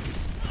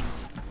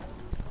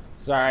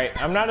 Sorry,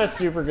 I'm not a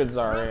super good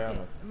Zarya.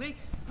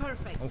 Makes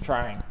perfect. I'm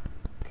trying.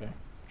 Okay,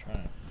 I'm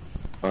trying.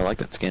 Oh, I like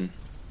that skin.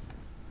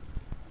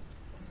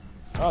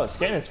 Oh, the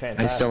skin is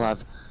fantastic.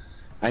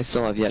 I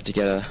still have yet to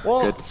get a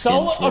Well, good skin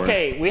solo. for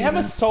Okay, we have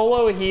a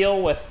solo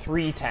heal with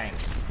 3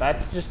 tanks.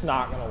 That's just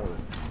not gonna work.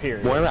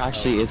 Period. Moira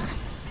actually is.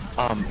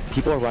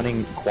 People are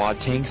running quad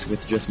tanks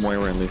with just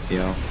Moira and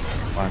Lucio.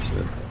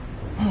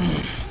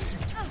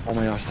 Oh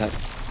my gosh, that.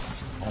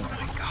 Oh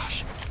my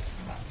gosh.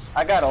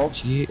 I got ult.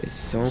 She is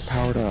so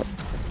powered up.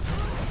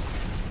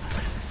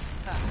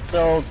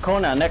 So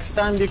Kona, next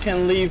time you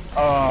can leave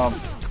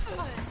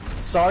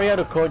Zarya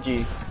to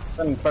Koji. It's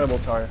an incredible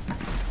Zarya.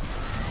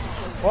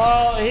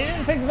 Well, he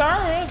didn't pick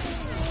Zarya.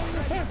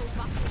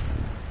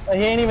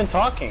 He ain't even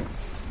talking.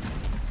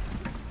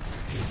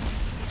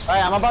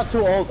 Alright, I'm about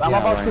to ult. I'm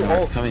about to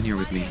ult. Come in here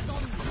with me.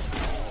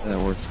 That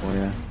works for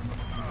you.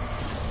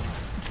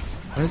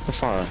 Where's the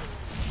Pharah?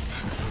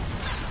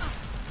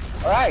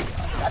 Alright,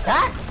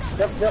 attack!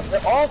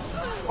 They're all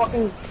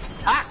fucking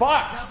attack!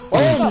 Fuck!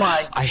 Oh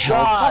my I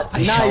god!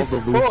 held Nice the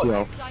push.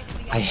 Lucio.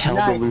 I held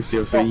Nice. the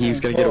Lucio so he was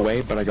gonna get Fucking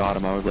away, but I got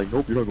him. I was like,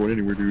 nope, you're not going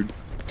anywhere, dude.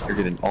 You're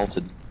getting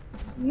ulted.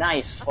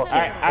 Nice fucking.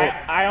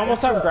 I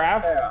almost have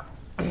Grav.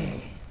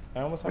 I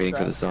almost have Waiting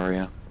for Grav. the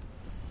Zarya.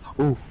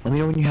 Ooh, let me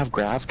know when you have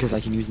Grav, because I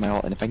can use my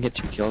ult, and if I can get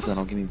 2 kills, then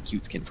I'll give me a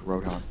cute skin for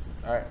Roadhog.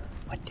 Alright.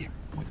 What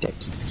that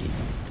cute skin?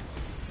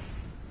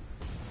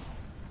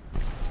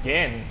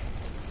 Skin.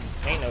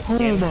 Ain't no Oh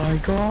skin. my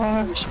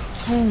gosh!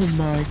 Oh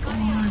my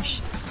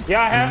gosh!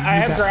 Yeah, I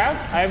have Grav.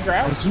 I have Are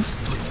Grav. you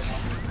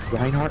fucking...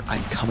 Reinhardt,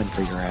 I'm coming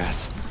for your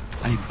ass.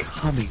 I'm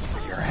coming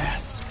for your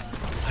ass.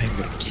 I'm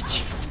gonna get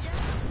you.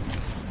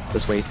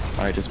 Just wait.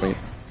 Alright, just wait.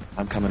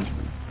 I'm coming.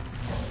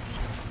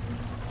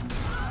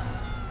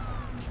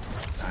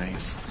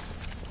 Nice.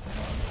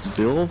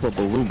 Bill the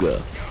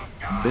Beluga.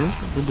 Bill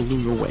the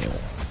Beluga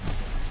whale.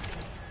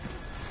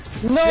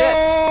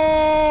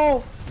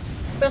 No!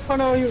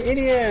 Stefano, you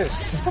idiot!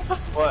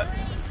 What?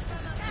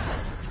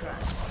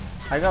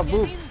 I got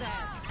booped.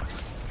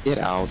 Get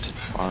out.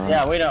 Farah.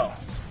 Yeah, we know.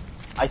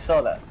 I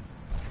saw that.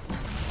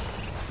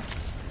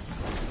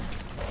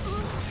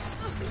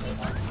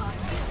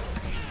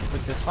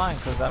 Which is fine,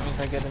 because that means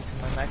I get into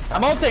my next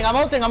I'm ulting, I'm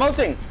ulting, I'm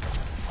ulting!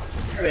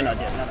 Wait, not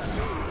yet, no.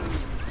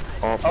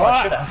 Oh, Oh,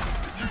 I should have.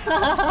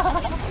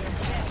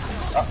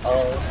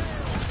 Uh-oh.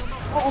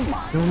 Oh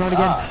my. no, not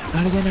again.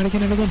 Not again, not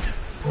again, not again.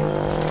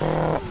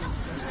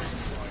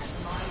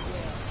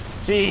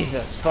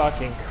 Jesus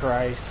fucking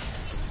Christ.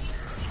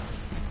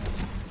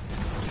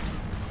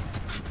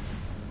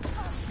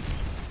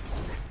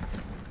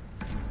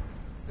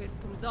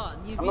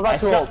 I'm about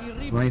to ult.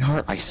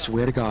 Reinhardt, I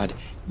swear to God,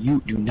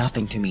 you do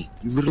nothing to me.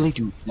 You literally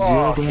do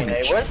 0 Okay,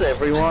 damage. where's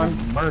everyone?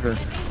 Murder.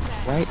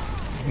 Right?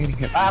 I'm waiting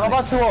here. I'm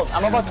about to ult.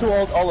 I'm about to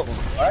ult all of them,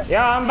 alright?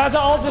 Yeah, I'm about to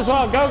ult as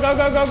well. Go, go,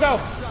 go, go, go.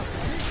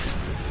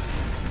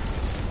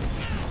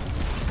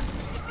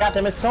 God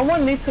damn it,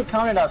 someone needs to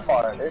counter that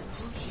far, dude.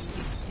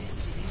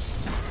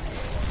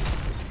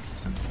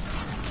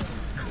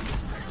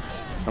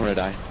 I'm gonna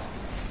die.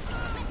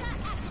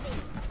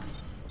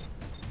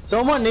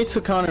 Someone needs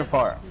to counter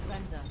far.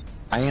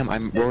 I'm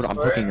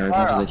hooking her as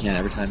much as I can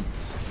every time.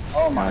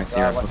 Oh my I see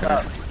her, god, what's hook her.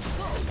 up?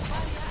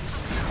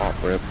 Oh,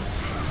 rip.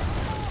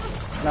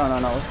 No,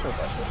 let's go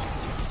back.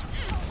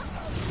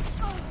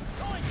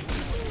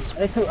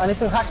 I need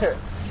to hack her.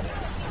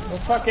 What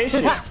the fuck is she?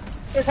 Just hack!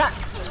 Just hack!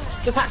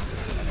 Just hack!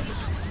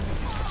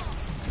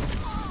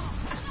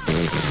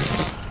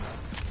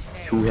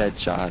 2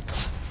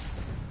 headshots.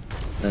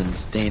 Doesn't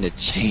stand a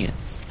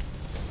chance.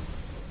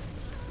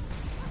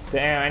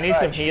 Damn, I need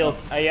some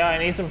heals. Yeah, I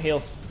need some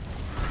heals.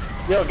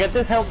 Yo, get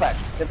this health back.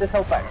 Get this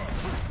health back.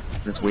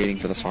 Just waiting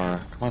for the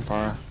Farah. Come on,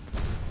 Farah.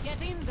 Get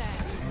in there.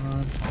 Come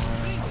on, Farah.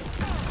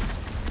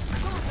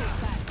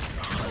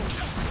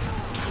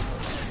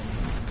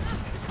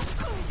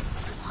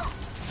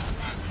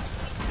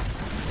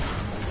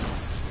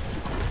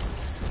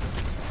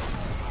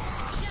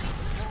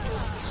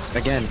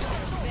 Again.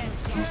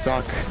 You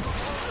suck.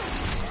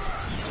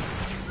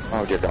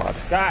 Oh dear God.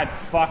 God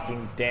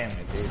fucking damn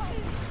it, dude.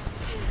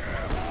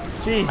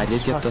 Jesus. I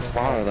did get the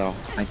Farah though.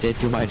 I did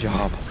do my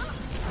job.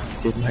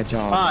 Did my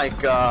job. My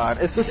god,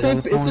 it's the same.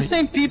 It's the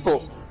same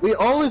people. We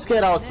always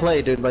get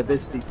outplayed, dude, by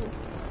these people.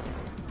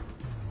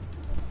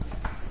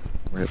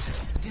 Rip.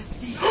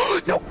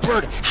 No,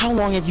 Bird! How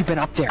long have you been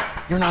up there?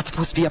 You're not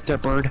supposed to be up there,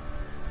 Bird.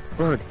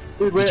 Bird.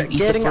 Dude, we're did you eat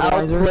getting the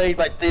fertilizer? outplayed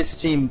by this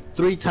team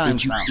 3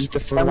 times Did you now. eat the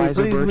Can we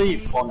fertilizer, please Bird?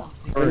 leave? Oh, no.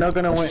 We're Bird, not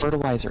gonna the win.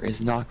 fertilizer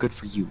is not good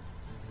for you.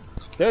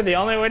 Dude, the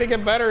only way to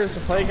get better is to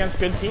play against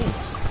good teams.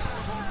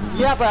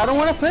 Yeah, but I don't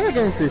want to play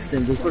against this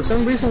team, because for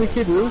some reason we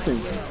keep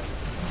losing.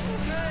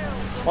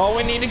 Well,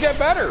 we need to get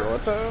better.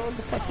 What the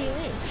fuck do you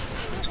mean?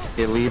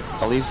 Okay,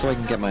 I'll leave so I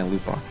can get my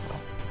loot box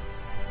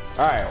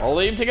though. Alright, we'll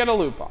leave to get a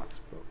loot box.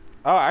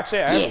 Oh,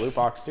 actually, I have a loot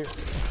box too.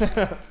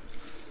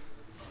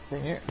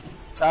 Same here.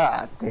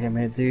 God damn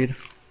it, dude.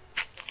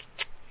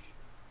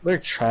 We're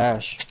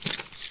trash.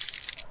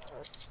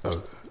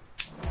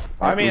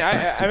 I mean,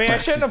 I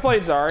shouldn't have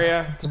played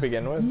Zarya to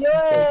begin with.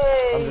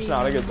 Yay! I'm just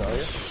not a good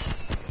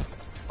Zarya.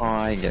 Oh,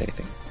 I didn't get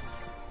anything.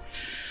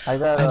 I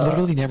got I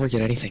literally never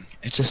get anything.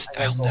 It's just,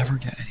 I'll never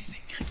get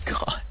anything.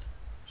 God.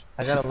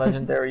 I got a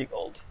legendary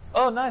gold.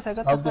 Oh, nice! I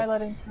got the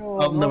highlighting.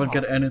 I'll never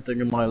get anything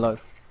in my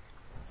life.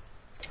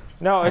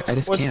 No, it's I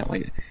just can't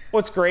wait.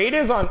 What's great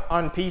is on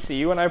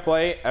PC when I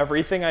play,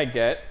 everything I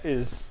get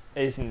is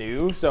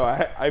new, so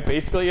I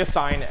basically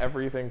assign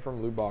everything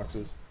from loot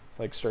boxes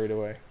like straight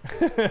away.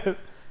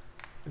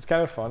 It's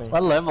kind of funny.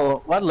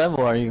 What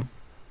level are you?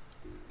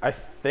 I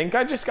think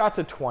I just got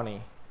to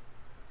 20.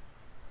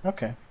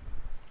 Okay.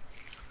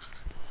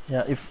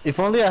 Yeah, if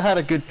only I had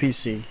a good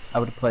PC, I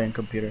would play on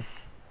computer.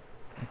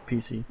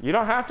 PC. You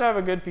don't have to have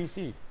a good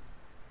PC.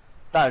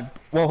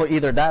 Well,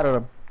 either that or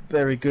a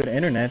very good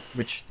internet,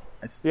 which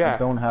I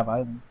don't have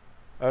either.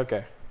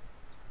 Okay.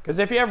 Because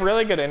if you have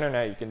really good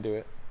internet, you can do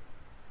it.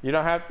 You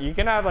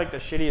can have like the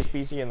shittiest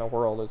PC in the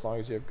world as long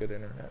as you have good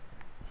internet.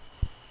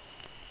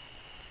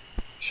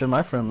 Shit,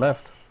 my friend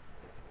left.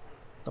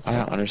 I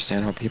don't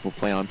understand how people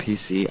play on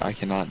PC. I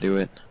cannot do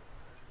it.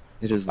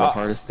 It is the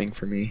hardest thing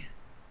for me.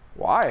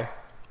 Why?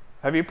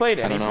 Have you played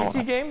any don't know.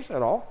 PC games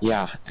at all?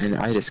 Yeah, and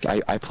I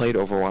played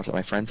Overwatch at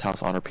my friend's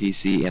house on her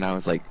PC, and I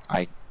was like,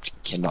 I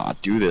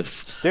cannot do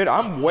this. Dude,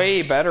 I'm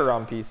way better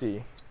on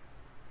PC.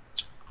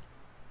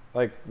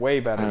 Like, way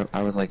better.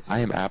 I was like, I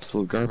am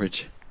absolute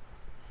garbage.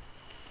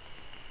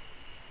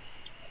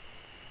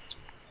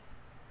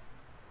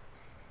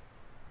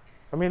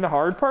 I mean, the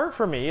hard part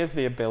for me is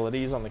the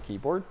abilities on the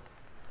keyboard.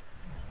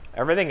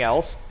 Everything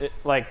else,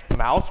 like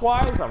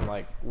mouse-wise, I'm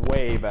like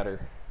way better.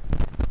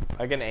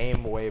 I can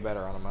aim way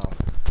better on a mouse.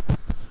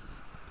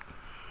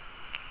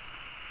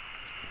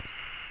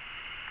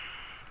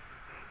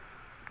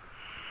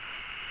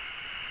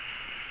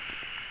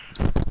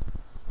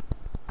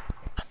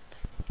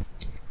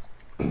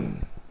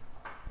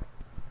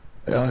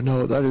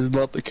 No, that is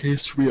not the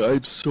case for me.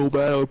 I'm so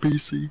bad on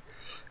PC.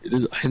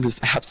 I'm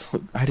just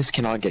absolute. I just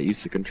cannot get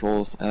used to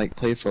controls. I like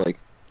played for like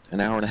an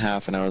hour and a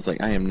half, and I was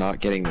like, I am not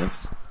getting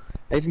this.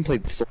 I even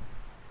played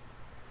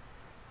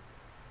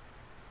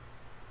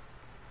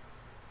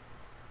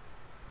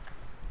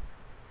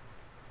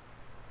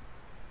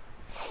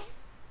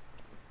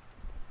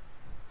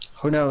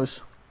Who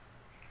knows?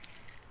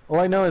 All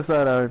I know is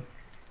that I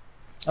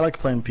like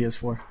playing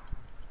PS4.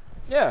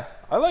 Yeah,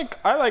 I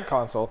like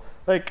console.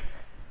 Like,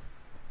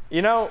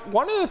 you know,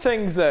 one of the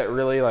things that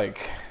really like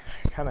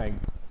kind of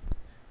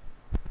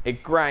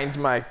it grinds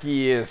my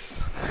gears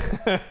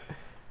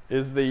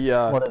is the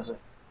What is it?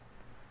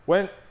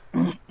 when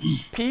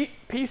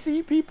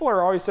PC people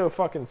are always so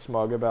fucking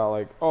smug about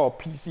like, oh,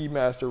 PC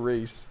master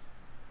race.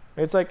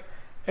 It's like,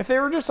 if they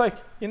were just like,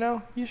 you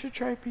know, you should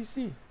try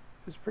PC.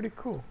 It's pretty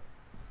cool.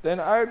 Then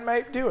I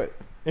might do it.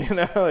 You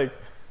know, like,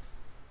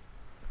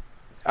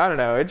 I don't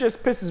know. It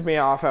just pisses me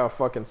off how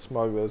fucking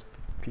smug those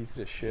pieces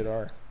of shit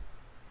are.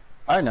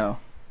 I know.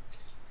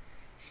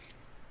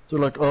 They're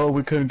like, oh,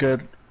 we couldn't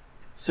get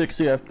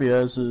 60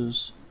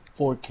 FPS's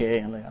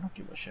 4K, and like, I don't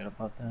give a shit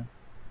about that.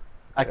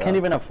 I can't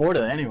even afford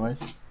it anyways.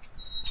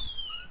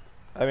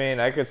 I mean,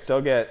 I could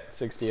still get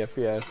 60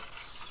 FPS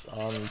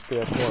on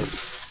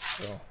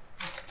PS4. So.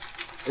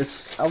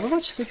 Is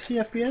Overwatch 60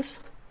 FPS?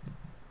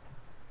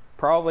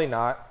 Probably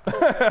not.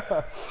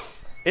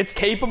 It's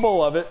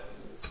capable of it,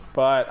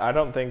 but I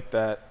don't think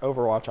that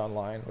Overwatch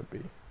Online would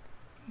be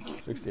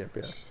 60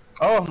 FPS.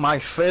 Oh, my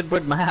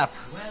favorite map.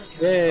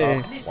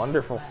 Yay. Oh,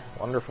 wonderful,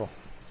 wonderful.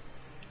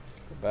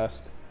 The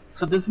best.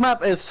 So this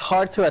map is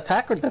hard to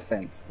attack or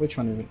defend? Which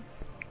one is it?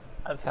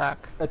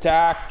 Attack.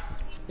 Attack.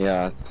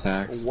 Yeah,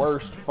 attacks.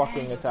 Worst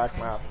fucking attack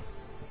map.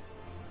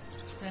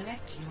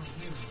 Select your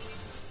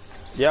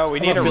hero. Yo, we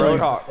need a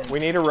Roadhog. We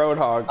need a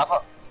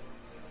Roadhog.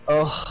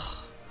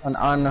 Oh,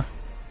 an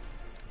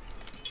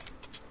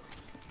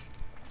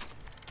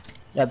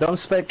Yeah, don't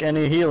spec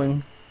any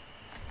healing.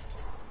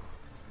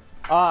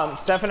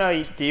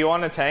 Stefano, do you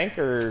want a tank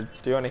or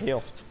do you want to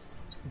heal?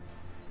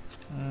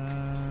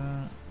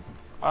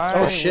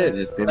 Oh shit,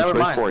 It's been a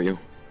choice for you.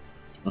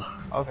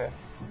 Okay.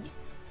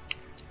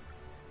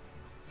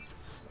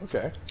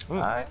 Okay.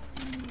 I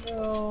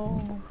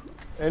will.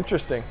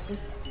 Interesting.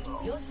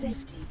 Your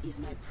safety is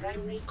my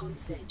primary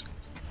concern.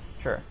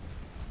 Sure.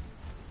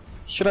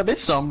 Should I be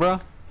Sombra?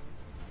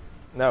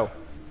 No.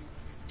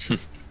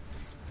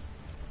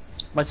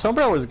 My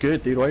Sombra was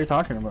good, dude. What are you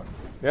talking about?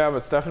 Yeah,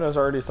 but Stefano's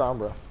already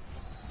Sombra.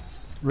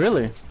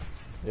 Really?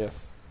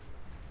 Yes.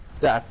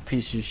 That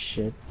piece of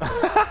shit.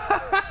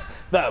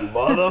 That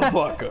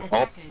motherfucker.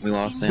 Oh, we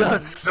lost him.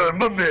 That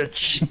son of a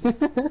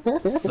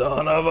bitch.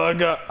 Son of a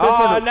gun.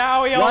 Oh,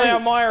 now we only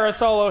have Moira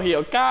solo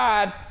heal.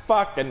 God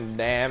fucking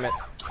damn it.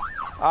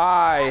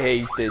 I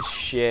hate this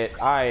shit.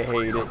 I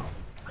hate it.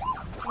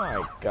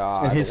 My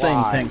God. And he's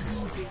saying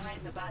thanks. Behind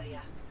the barrier.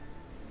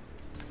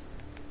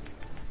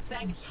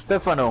 Thank you.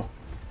 Stefano,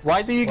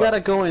 why do you gotta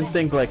go and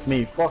think like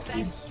me? Fuck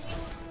you.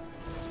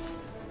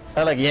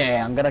 I'm like,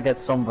 yeah, I'm gonna get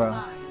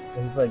Sombra.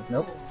 And he's like,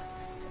 nope.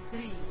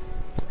 3,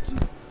 2,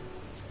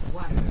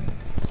 1.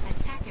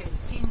 Attackers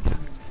incoming.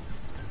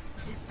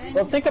 Defend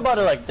Well, think about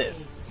it like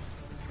this.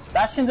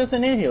 Bastion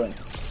doesn't need healing.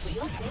 for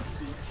your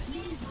safety.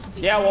 Please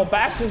be Yeah, well,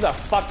 Bastion's a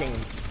fucking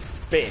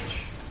bitch.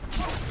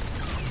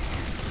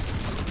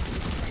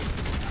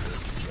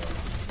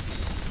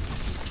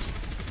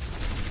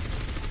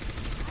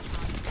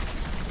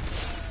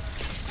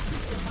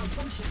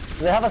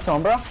 Do they have a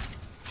Sombra?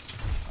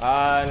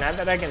 Not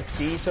that I can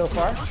see so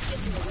far.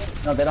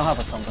 No, they don't have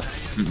a Sombra.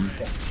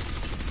 Okay.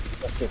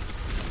 That's good.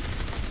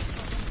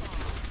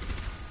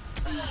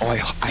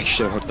 Oh, I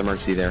should have hooked the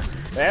Mercy there.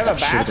 They have a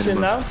That should've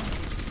been Bastion,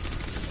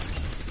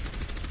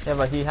 the though. Yeah,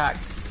 but he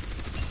hacked.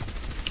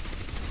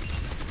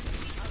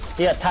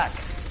 He attack.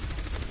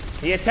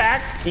 He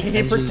attacked, he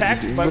And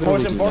protect, he but most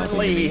literally did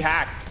importantly, nothing to he me.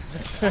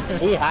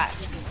 hacked. He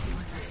hacked.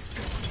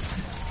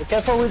 Be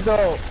careful with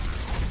the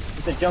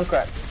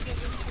Junkrat.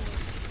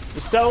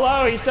 He's so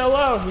low, he's so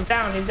low. He's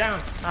down, he's down.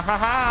 Ha ha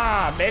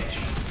ha, bitch.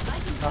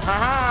 Ha ha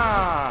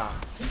ha.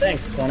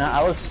 Thanks, Kona.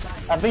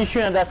 I've been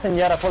shooting that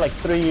Senora for like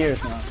 3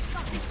 years now.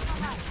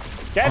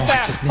 Get Oh, I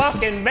that just missed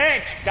him. fucking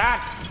bitch. God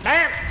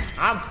damn,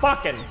 I'm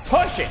fucking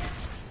pushing.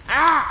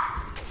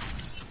 Ah.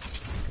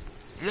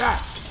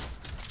 Yes.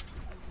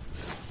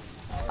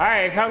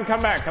 Alright,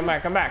 come back.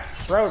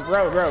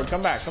 Road,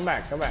 come back.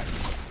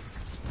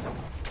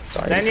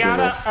 Sorry,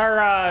 Zenyatta,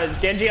 or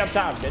Genji up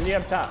top.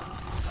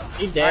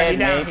 He dead,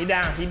 mate. He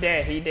down.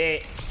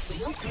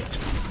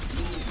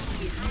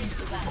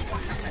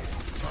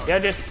 Yeah,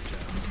 just...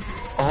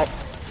 Oh.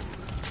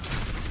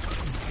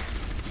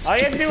 All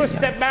you have to do is Stupid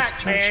step Zenyatta. back,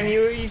 Just man.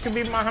 charge You could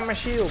be behind my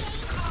shield.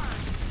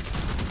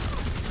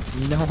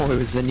 No, it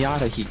was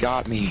Zenyatta. He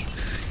got me.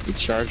 He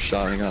charge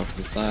shotting off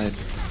the side.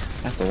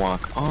 I have to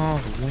walk all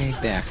the way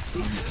back.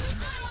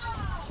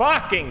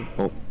 Fucking!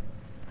 Oh,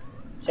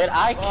 Shit,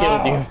 I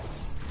killed you.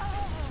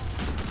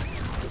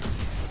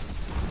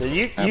 Did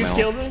you Mel.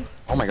 killed me?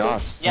 oh my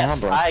gosh, Yes,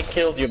 Sombra. I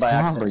killed you by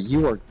Sombra, accident.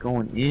 you are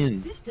going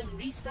in. System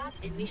restart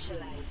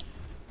initialized.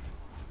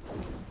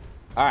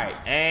 Alright,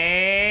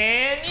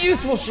 and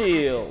useful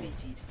shield.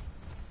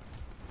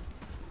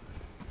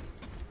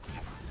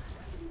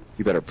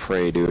 You better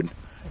pray, dude.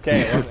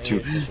 Okay, You were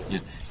too.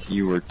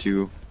 You were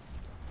too.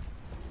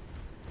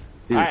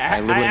 Dude, I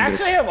literally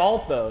actually have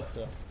ult though,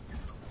 so.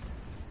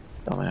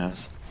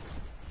 dumbass.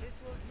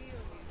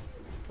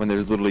 When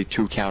there's literally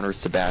 2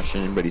 counters to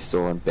Bastion, but he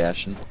still runs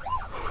Bastion.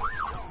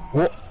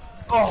 Whoa.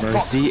 Oh,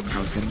 Mercy, I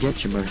was gonna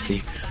get you,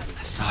 Mercy.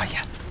 I saw ya.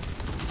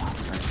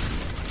 Mercy.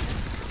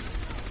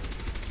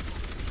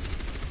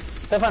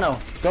 Stefano,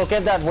 go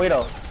get that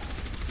Widow.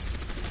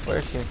 Where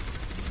is she?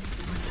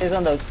 She's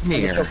on the...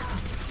 Here.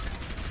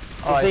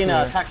 Oh, I She's see being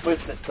her. attack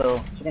boosted,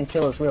 so she can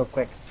kill us real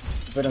quick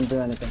if we don't do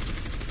anything.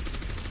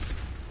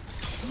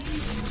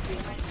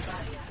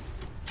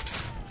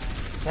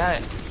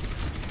 Got it.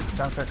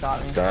 Junker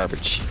caught me.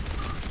 Garbage.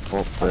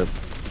 Oh, flip.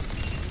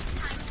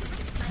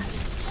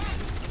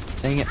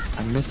 Dang it,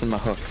 I'm missing my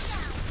hooks.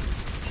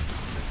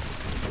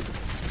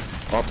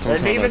 Oh, someone's Their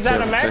on the demon's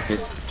out of mech.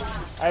 staircase.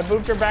 I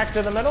booped her back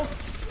to the middle.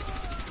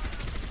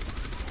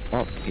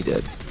 Oh, he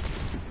did.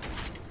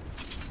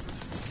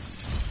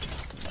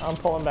 I'm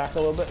pulling back a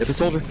little bit. Get the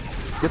soldier.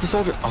 Get the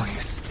soldier. Oh,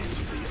 yes.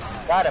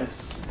 Got him.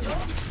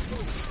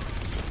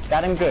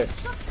 Got him good.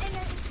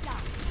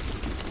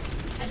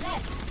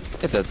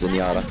 If that's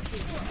Zenyatta.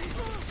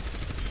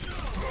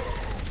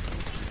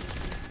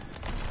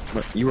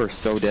 But you are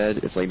so dead,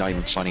 it's like not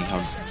even funny how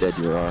dead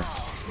you are.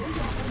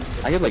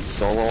 I could like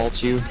solo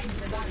ult you.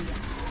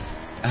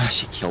 Ah,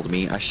 she killed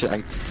me. I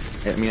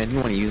mean, I didn't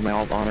want to use my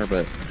ult on her,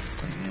 but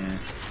it's like, eh.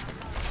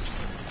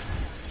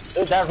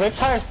 Dude, that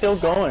Riptire is still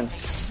going.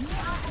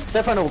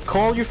 Stefano,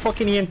 call your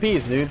fucking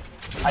EMPs, dude.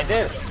 I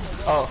did.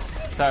 Oh,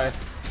 sorry.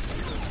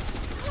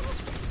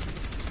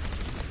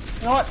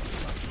 You know what?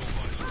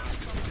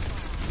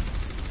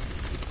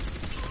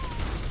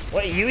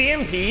 Wait, you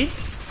EMP?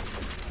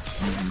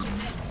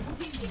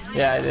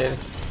 Yeah, I did.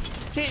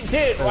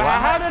 Dude,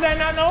 how did I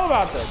not know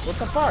about this? What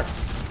the fuck?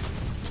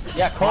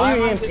 Yeah, call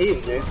your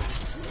EMPs, dude.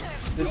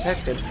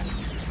 Detected.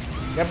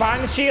 Get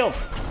behind the shield.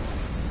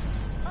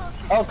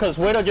 Oh, cause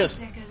Widow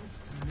just...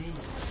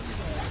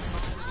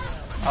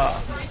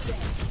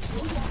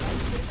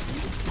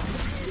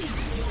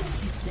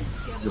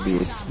 You'll be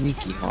a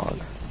sneaky hog.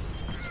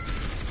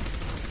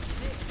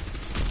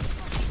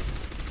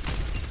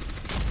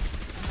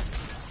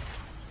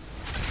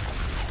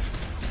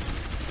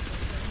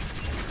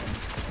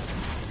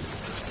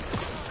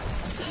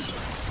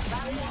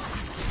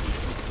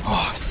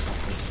 Oh, so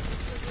close.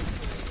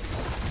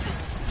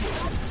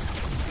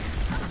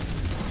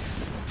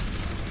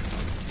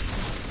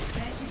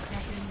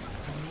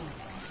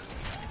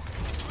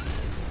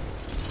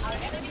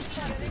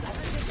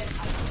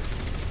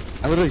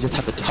 I literally just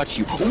have to touch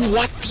you.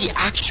 What the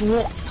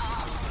actual?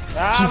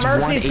 He's one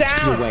Mercy's HP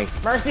down. away.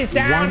 Mercy's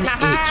down. One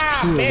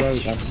Haha, HP away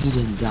bitch. and he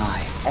didn't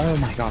die. Oh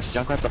my gosh,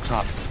 Junkrat's up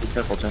top. Be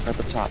careful, Junkrat's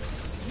up top.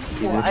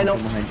 He's I know.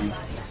 behind you.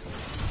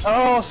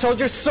 Oh,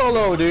 Soldier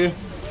solo, dude.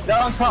 They're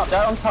on top,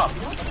 Watch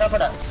out for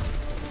that.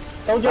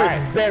 Soldier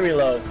Alright. is very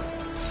low.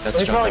 That's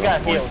He's probably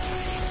got Junkrat on point.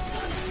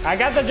 healed. I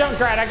got the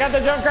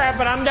Junkrat,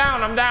 but I'm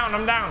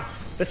down.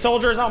 The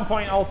soldier's on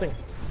point ulting.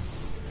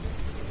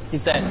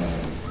 He's dead.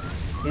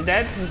 He's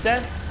dead?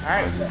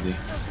 Alright. Easy.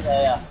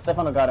 Yeah,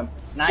 Stefano got him.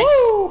 Nice.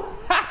 Woo!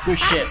 Good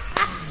shit.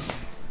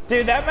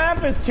 Dude, that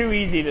map is too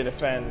easy to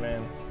defend,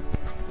 man.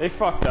 They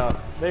fucked up.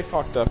 They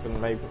fucked up in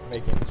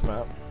making this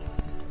map.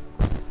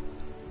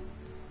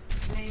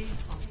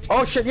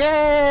 Oh shit,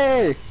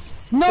 yay!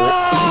 No!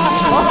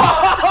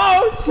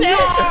 Oh shit!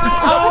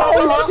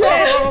 Oh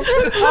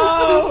shit!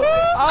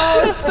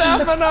 Oh,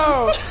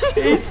 Stefano!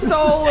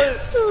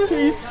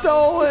 He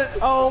stole it!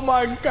 Oh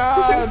my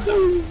god!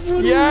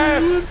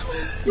 Yes!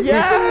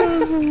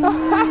 Yes!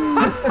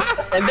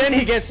 And then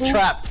he gets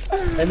trapped.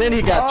 And then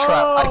he got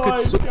trapped.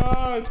 Oh my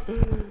god!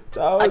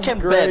 That was I can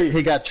great. bet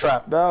he got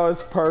trapped. That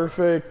was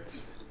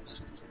perfect.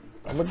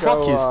 I'm gonna Fuck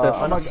go. you,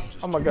 Stefano.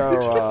 I'm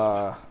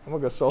gonna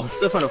go solo.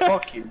 Stefano,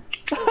 fuck you.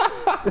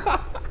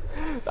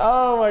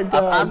 Oh my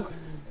god!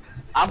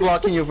 I'm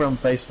blocking you from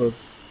Facebook.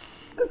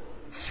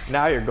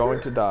 Now you're going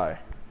to die.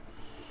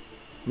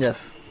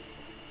 Yes.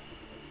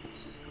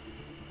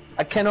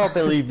 I cannot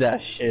believe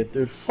that shit,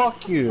 dude.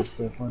 Fuck you,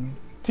 Stefano.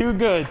 Too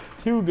good.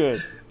 Too good.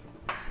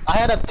 I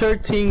had a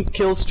 13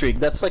 kill streak.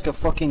 That's like a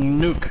fucking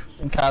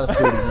nuke in Call of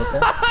Duty.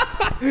 Okay?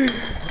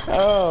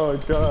 Oh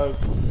god.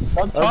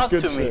 Don't That's talk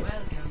good to me.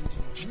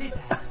 shit.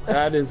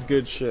 That is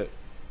good shit.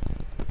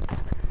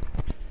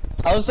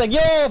 I was like,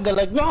 yeah. They're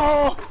like,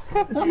 no.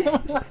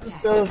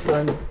 So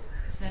funny.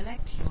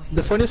 Select your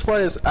The funniest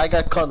part is I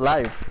got caught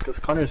live because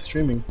Connor's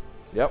streaming.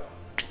 Yep.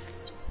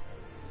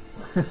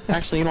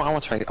 Actually, you know, I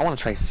want to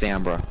try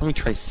Sambra. Let me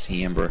try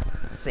Sambra.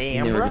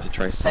 You never get to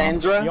try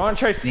Sandra. You want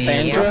to try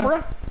Sandra?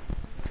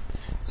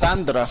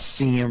 Sandra? Sandra.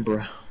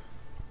 Sambra.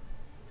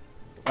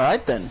 All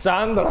right then.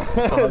 Sandra.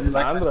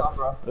 Sandra.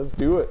 Sandra. Let's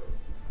do it.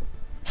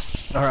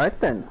 All right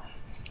then.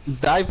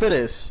 Dive it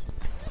is.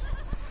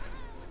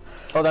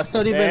 Oh, that's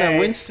not even a Thanks.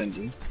 Winston,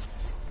 dude.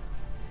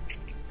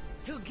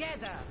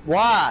 together.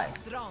 Why?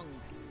 Strong.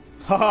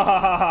 Ha ha ha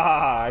ha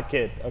ha! I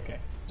kid. Okay.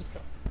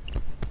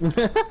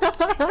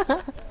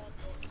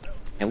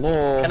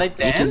 Hello. Can I It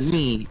dance? is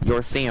me,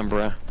 your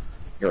Sambra.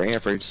 Your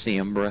average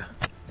Sambra.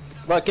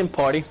 Fucking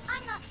party.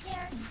 I'm not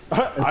scared.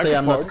 And say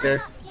I'm not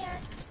scared.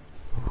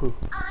 I'm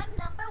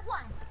number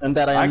one. And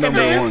that I I am can number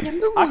dance.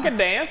 one. I can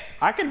dance.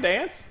 I can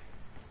dance.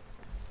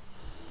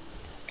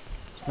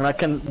 And I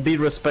can be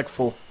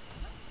respectful.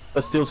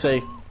 But still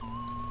say,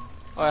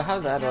 Oh, I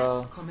have that.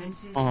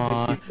 Commences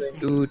Aw,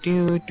 do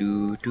do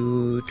do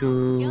do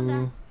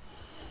do.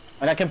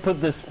 And I can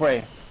put this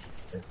spray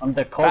on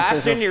the corpses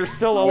Bastion, of... you're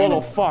still a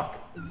little fuck.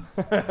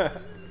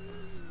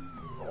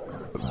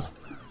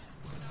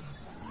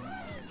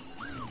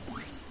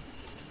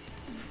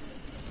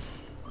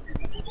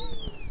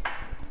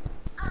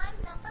 I'm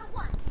number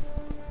one.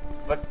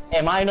 But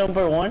am I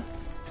number one?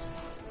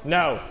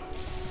 No.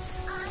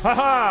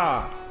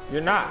 Haha!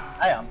 You're not.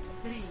 I am.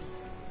 3,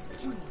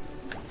 2,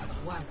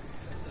 1.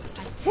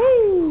 Attack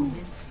Woo!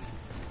 commences.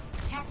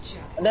 Capture.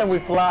 And then we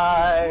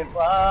fly.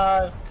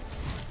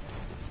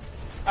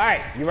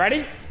 Alright, you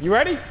ready? You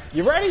ready?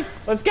 You ready?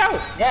 Let's go!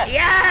 Yes.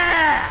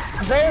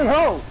 Yeah! There you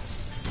go.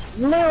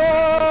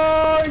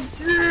 Leroy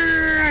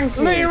Jenkins.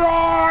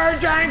 Leroy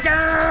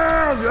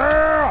Jenkins!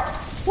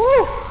 Yeah!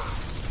 Woo!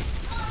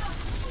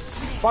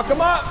 Fuck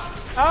him up!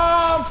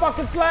 Oh, I'm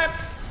fucking slept!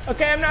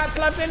 Okay, I'm not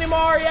slept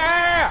anymore,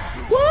 yeah!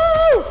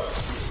 Woo!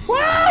 Woo!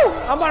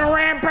 I'm on a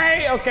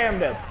rampage! Okay, I'm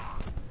dead.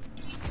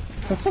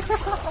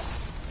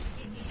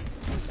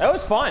 That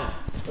was fun.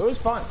 It was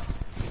fun.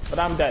 But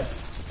I'm dead.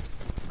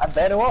 I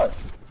bet it was.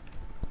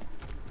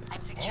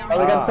 Oh,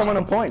 we got someone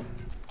on point.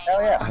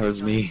 Hell yeah. That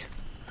was me.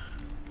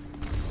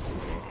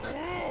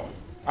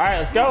 Alright,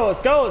 let's go,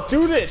 let's go, let's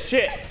do this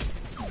shit!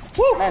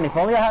 Woo! Man, if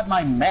only I had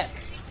my mech.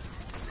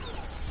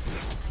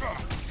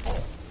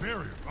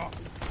 Barrier up.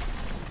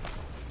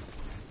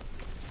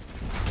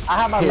 I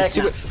have my Hey, mech.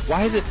 see what,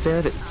 why is it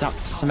fair that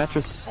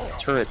Symmetra's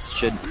turrets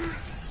should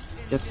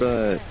get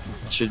the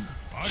should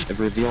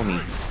reveal me?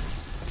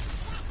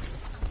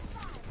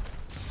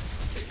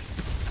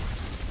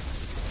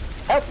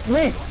 Help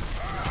me!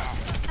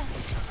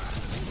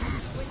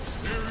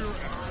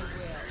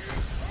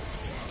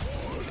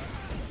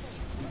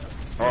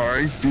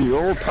 I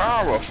feel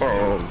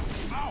powerful.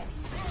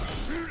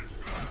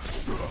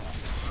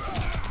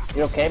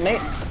 You okay,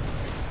 mate?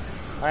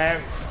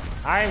 I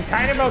am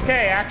kind of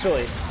okay,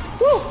 actually.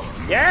 Woo!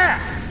 Yeah!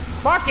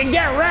 Fucking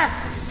get wrecked!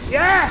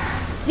 Yes!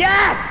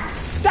 Yes!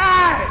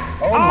 Die!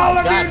 Oh All my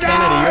of God, you Kennedy,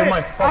 die! you're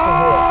my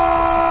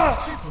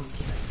fucking hero.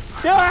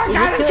 Dude, I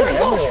got a kidding me,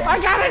 triple! everywhere.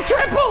 I got a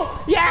triple!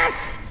 Yes!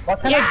 What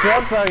kind of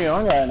drugs are you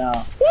on right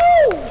now?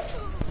 Woo!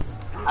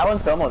 I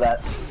want some of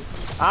that.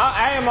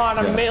 I am on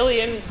a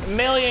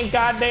million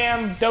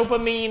goddamn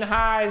dopamine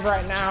highs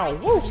right now.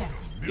 Woo!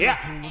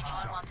 Yeah!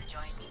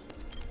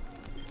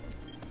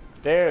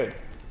 Dude.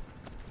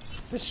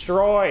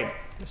 Destroyed.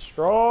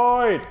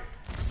 Destroyed.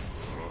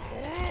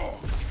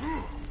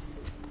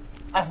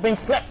 I've been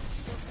slept.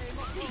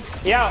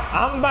 Yo,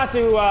 I'm about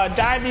to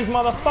dive these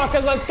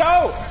motherfuckers. Let's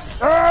go!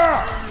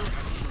 Urgh!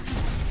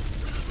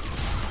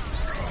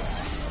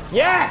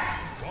 Yes!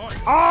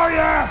 Oh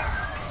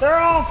yes! They're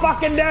all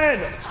fucking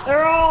dead!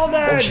 They're all Oh,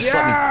 dead! she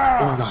slept me. Yeah!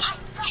 Oh my gosh,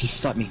 she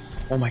slept me.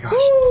 Oh my gosh.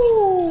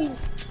 Woo!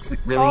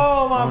 Really?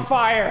 Oh, I'm on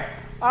fire!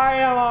 I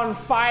am on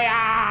fire!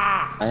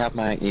 I have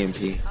my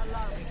EMP.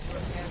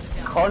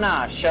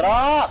 Kona, shut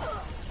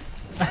up!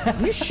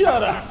 You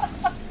shut up!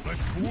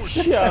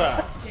 Shut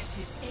up!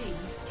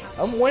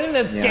 I'm winning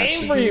this Yeah,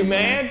 game she for you, did,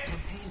 man!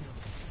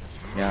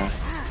 Yeah.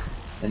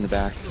 In the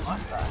back. Oh,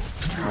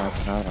 I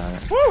forgot about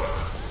it. Woo!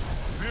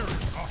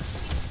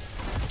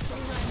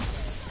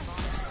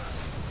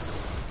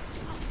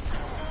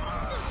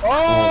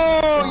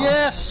 oh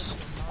yes!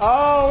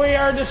 Oh, we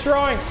are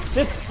destroying!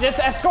 Just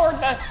escort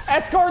that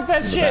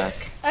In the shit!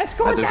 back.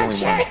 Escort There's that only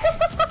shit!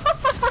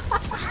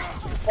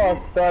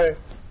 Oh, sorry.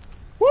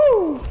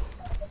 Woo!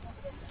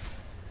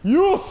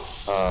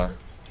 Yes!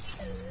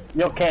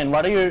 Yo, Ken,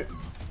 what are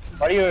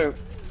you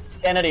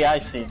Kennedy I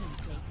see?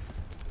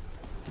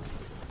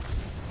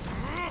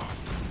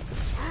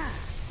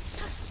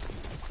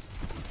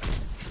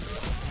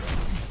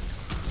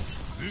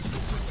 This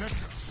will protect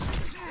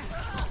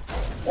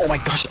us. Oh my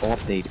gosh,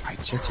 update. I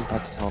just was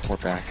about to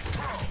teleport back.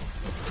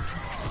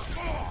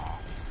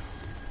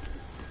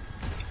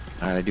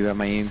 Alright, I do have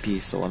my EMP,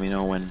 so let me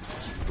know when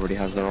everybody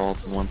has their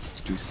ult and wants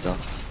to do stuff.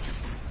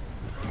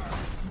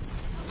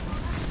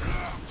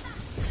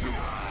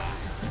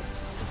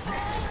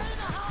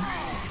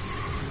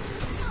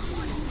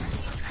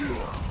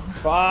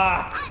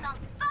 Fuck!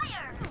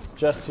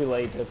 Just too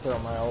late to throw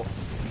my ult.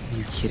 Are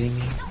you kidding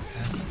me?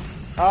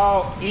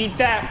 Oh, eat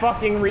that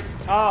fucking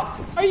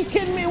oh, are you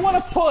kidding me? What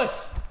a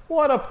puss!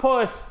 What a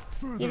puss!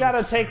 You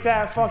gotta take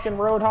that fucking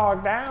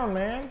Roadhog down,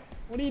 man.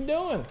 What are you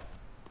doing?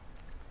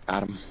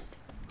 Got him.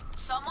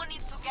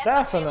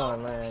 Stefano,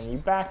 man, you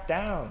back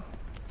down.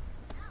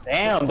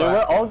 Damn, dude,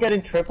 we're all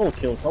getting triple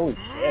kills. Holy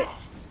shit.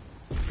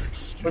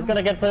 Who's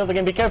gonna get played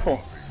again? Be careful.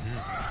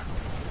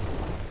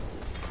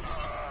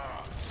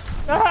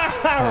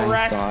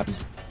 Right. God.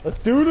 Let's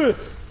do this.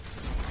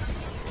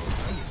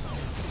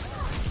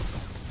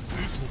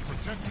 This will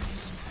protect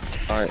us.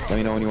 Alright, let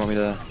me know when you want me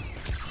to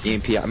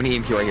EMP. I'm gonna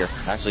EMP right here.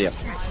 Actually, yeah.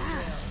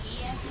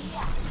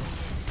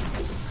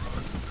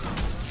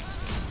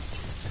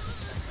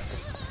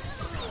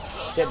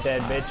 Get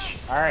dead, bitch.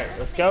 Alright,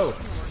 let's go.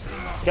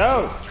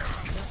 Go!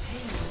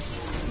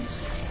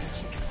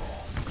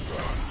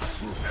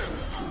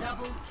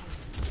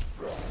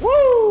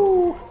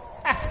 Woo!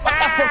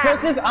 What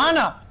is this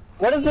Ana?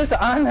 What is this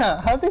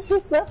Ana? How did she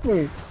slap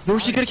me? No,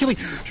 she's gonna kill me!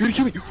 She's gonna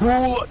kill me!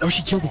 Whoa! No,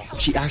 she killed me!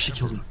 She actually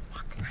killed me.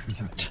 Fuck,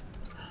 damn it.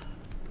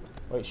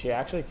 Wait, she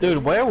actually...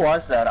 Dude, where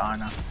was that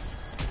Ana?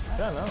 I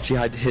don't know. She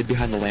hid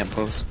behind the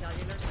lamppost.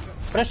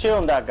 Put a shield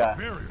on that guy.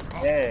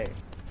 Hey.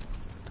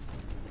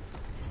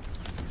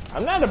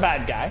 I'm not a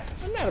bad guy.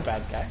 I'm not a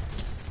bad guy.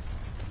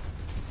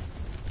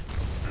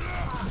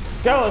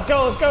 Let's go, let's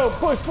go, let's go!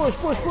 Push, push,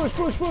 push, push,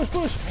 push, push,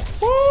 push!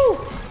 Woo!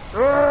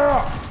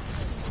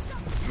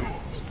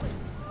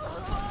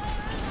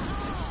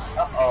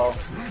 Uh-oh.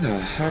 What the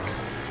heck?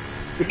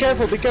 Be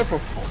careful, be careful.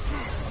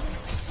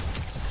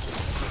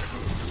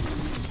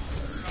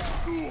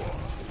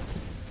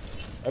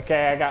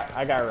 Okay,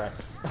 I got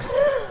wrecked.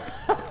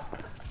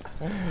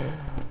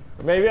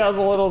 Maybe I was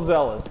a little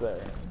zealous there.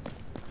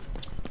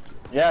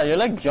 Yeah, you're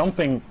like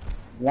jumping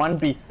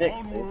 1v6.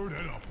 Onward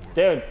and upward.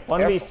 Dude,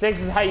 1v6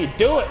 is how you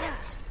do it!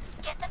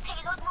 Get the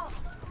payload moving.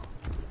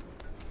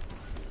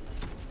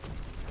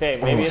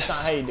 Okay, maybe it's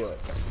not how you do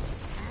it.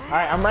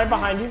 Alright, I'm right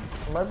behind you.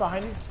 I'm right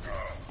behind you.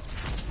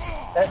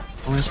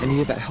 Oh, I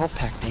needed that health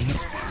pack, dang it.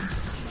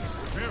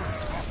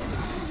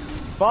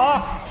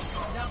 Fuck!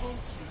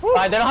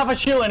 They don't have a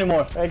shield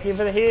anymore. Thank you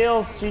for the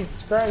heals,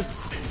 Jesus Christ.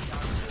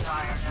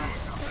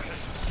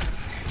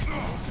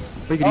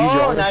 We can use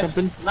your ult or nice.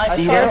 something. Nice. I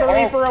scared the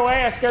Reaper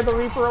away, I scared the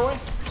Reaper away.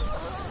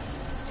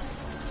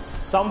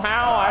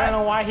 Somehow, I don't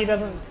know why he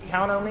doesn't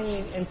counter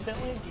me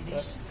instantly.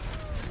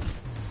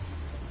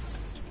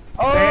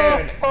 But...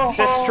 Dude,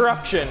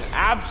 destruction.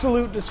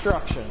 Absolute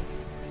destruction.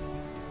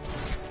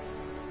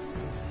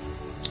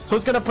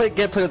 Who's gonna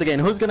get played again?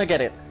 Who's gonna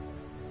get it?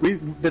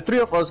 The three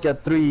of us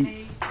get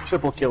 3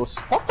 triple kills.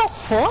 What the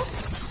fuck?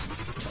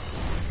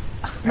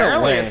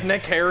 Apparently way. it's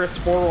Nick Harris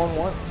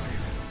 411.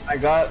 I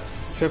got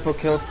triple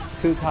kills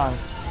 2 times.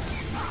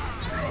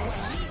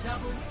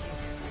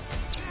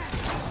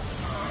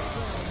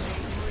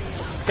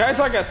 This guy's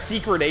like a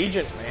secret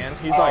agent, man.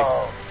 He's like,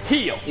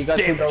 heal, You got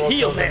 2 damage, double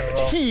heal kills in a row.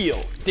 damage,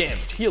 heal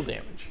damage, heal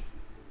damage.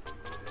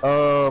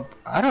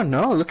 I don't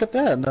know. Look at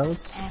that. That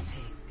was.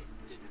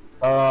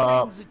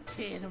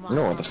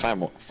 No,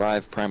 the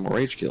 5 primal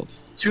rage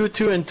kills. 2,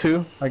 2, and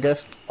 2, I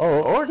guess.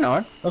 Oh, or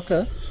not.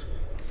 Okay.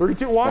 3,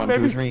 2, 1, 1,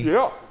 baby. 2, 3.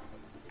 Yeah.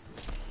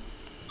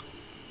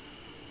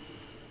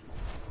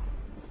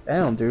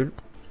 Damn, dude.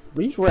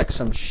 We wrecked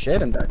some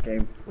shit in that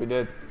game. We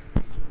did.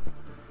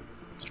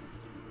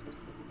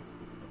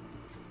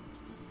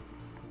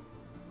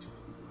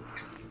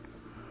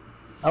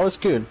 That was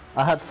good.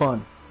 I had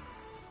fun.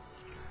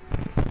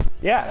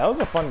 Yeah, that was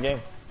a fun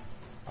game.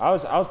 I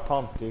was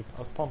pumped, dude. I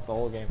was pumped the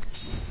whole game.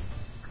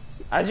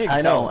 As you can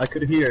I tell. know. I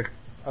could hear.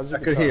 As you I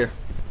can could tell. hear.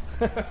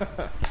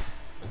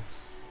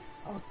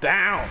 I was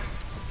down.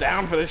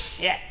 Down for this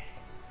shit.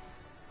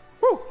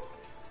 Woo.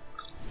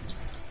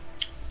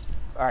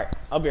 Alright,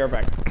 I'll be right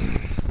back.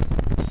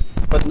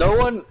 But no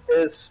one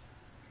is.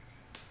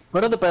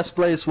 One of the best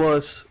plays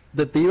was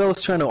the D.Va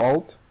was trying to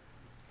ult,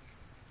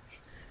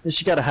 and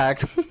she got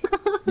hacked.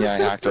 Yeah, I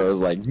hacked her. I was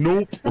like,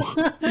 nope.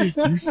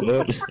 You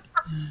said.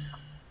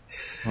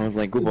 I was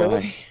like,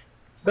 goodbye.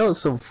 That was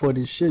some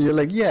funny shit. You're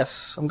like,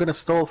 yes, I'm gonna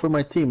stall for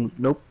my team.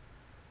 Nope.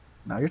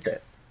 Now you're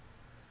dead.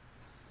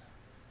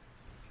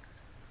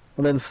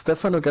 And then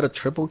Stefano got a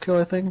triple kill,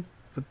 I think,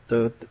 with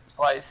the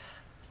Twice.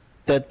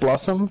 Dead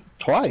Blossom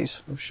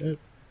twice. Oh shit.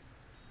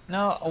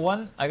 No,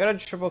 one. I got a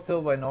triple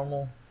kill by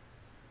normal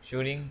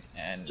shooting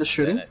and. Just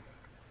shooting? then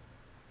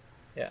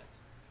yeah.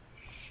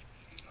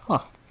 Huh.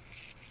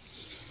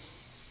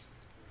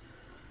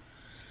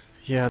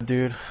 Yeah,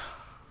 dude.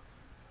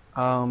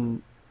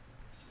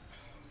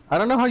 I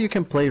don't know how you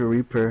can play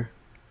Reaper,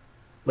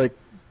 like,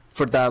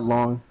 for that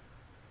long.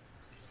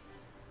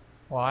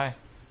 Why?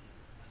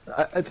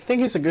 I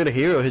think he's a good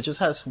hero. He just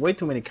has way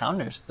too many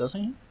counters,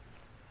 doesn't he?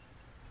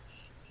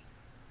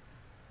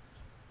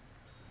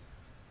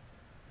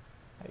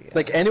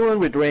 Like anyone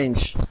with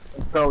range,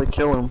 would probably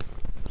kill him.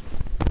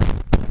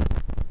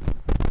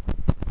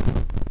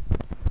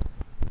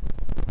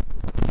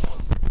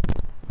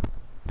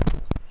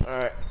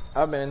 Alright,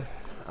 I'm in.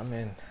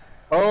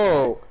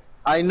 Oh,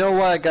 I know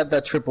why I got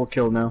that triple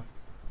kill now.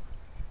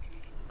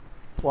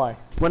 Why?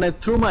 When I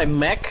threw my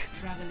mech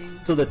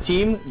to the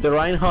team, the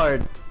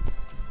Reinhardt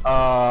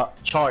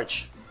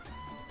charge.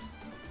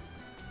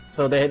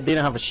 So they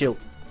didn't have a shield.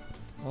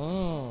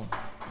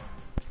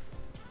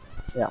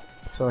 Yeah,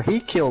 so he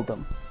killed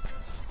them.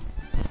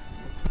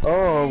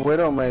 Oh,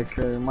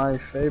 Widowmaker, my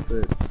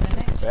favorite.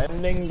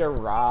 Bending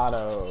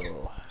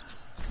Dorado.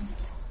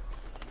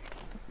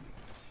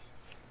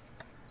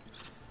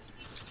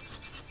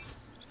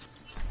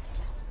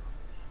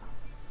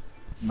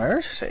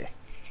 Mercy.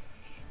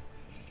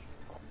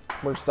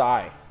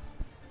 Versailles.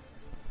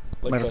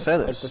 Like Mercedes.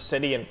 like the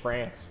city in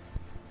France.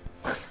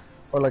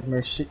 Or like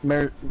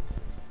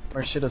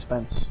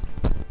Mercedes-Benz.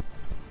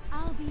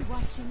 I'll be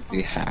watching.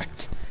 We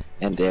hacked,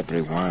 and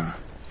everyone.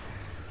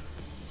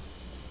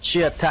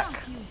 She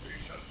attack.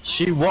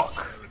 She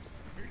walk.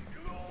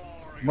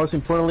 Most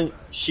importantly,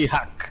 she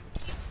hack.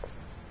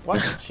 What?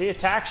 She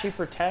attack, she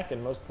protect,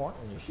 and most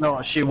importantly, she...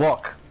 No, she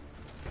walk.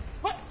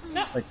 What?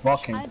 No. Like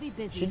walking. I'll be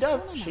busy. She does.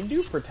 She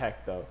do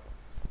protect though.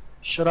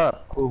 Shut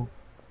up. Ooh.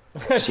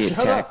 She Shut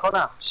attack.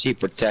 Kona. She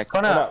protect.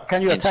 Kona,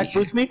 can you And attack she-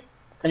 boost me?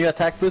 Can you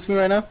attack boost me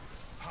right now?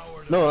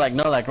 No, like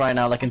not like right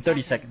now, like in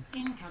 30 seconds.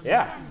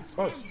 Yeah. Of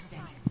course.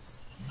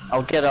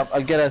 I'll get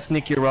a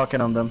sneaky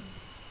rocket on them.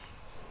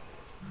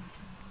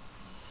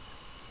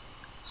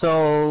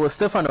 So,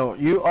 Stefano,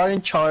 you are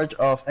in charge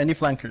of any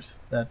flankers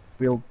that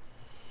will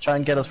try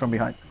and get us from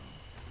behind.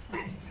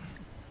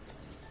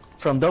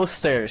 From those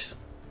stairs.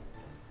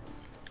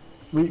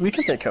 We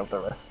can take care of the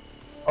rest.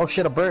 Oh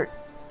shit, a bird.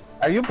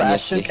 Are you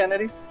Bastion, see.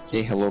 Kennedy?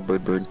 Say hello,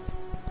 bird.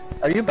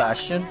 Are you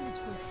Bastion?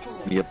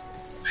 Yep.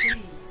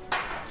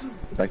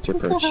 Back to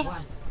your perch.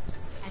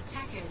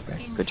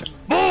 Okay, good job.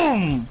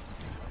 Boom!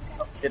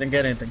 Didn't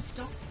get anything.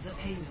 Stop the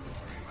payload.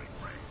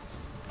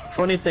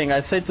 Funny thing,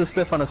 I say to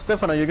Stefano,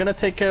 Stefano, you're gonna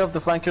take care of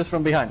the flankers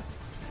from behind.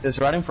 It's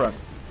right in front.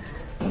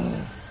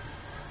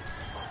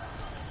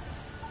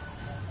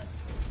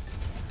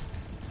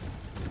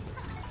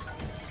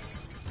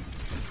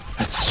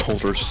 That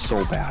soldier's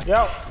so bad.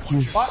 Yo.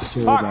 He's What?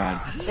 so Fuck.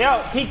 bad.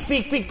 Yo.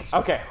 Peek.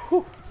 Okay.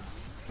 Whew.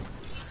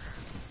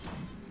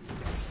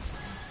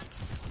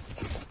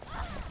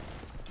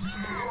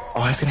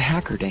 Oh, I was gonna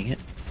hack her, dang it.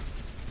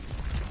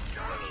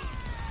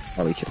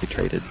 Oh, we can't be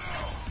traded.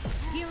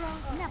 Heroes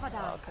never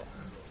die.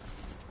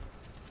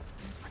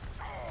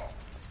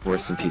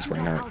 Rest in peace,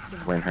 Reinhardt.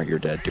 Reinhardt, you're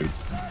dead, dude.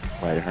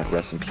 Reinhardt,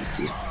 rest in peace,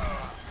 dude.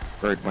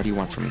 Bird, what do you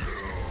want from me?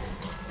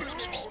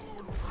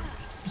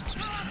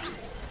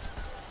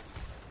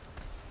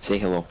 Say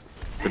hello.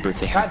 Bird,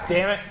 say hi. God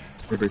damn it.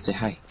 Bird, say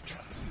hi.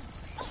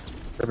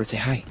 Bird, say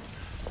hi.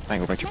 Fine,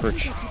 go back to your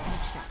perch.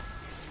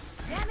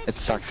 It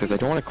sucks because I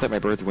don't want to clip my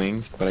bird's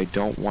wings, but I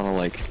don't want to,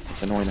 like,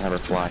 it's annoying to have her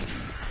fly.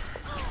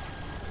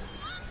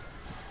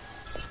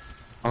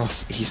 Oh,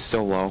 he's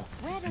so low.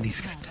 And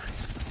he's gonna die.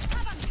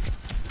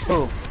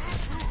 Oh.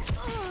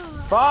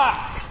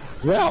 Fuck.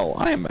 Well,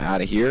 I'm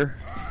out of here.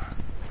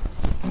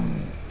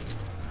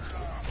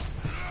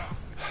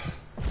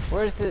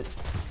 Where's it?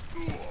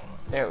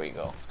 There we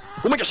go.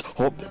 Oh my gosh!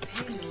 Oh.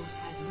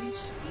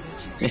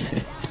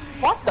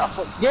 What the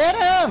fuck? Get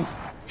him!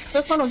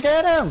 Stefano,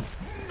 get him!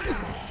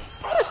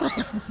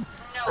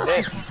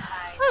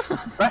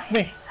 Rest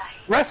me!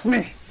 Rest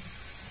me!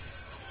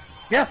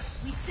 Yes!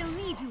 We still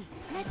need you.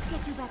 Let's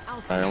get you back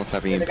out. I almost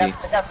have They EMP.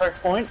 got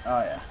first point? Oh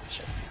yeah.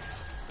 Shit.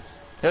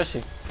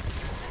 Yoshi.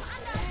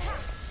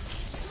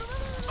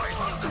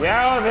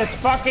 Yo, this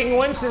fucking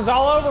Winston's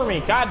all over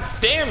me. God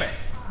damn it.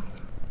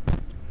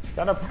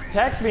 Gotta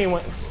protect me,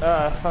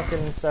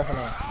 fucking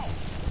Stefano.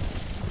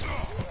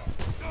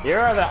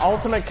 You're the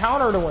ultimate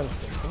counter to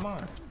Winston. Come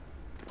on.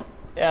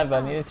 Yeah,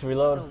 but I needed to The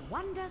reload.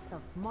 wonders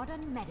of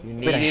modern You medicine.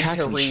 Wait, I needed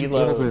hacked to him. Should be able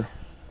reload. to.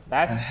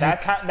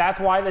 That's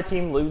why the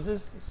team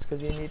loses. It's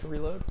because you need to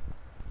reload.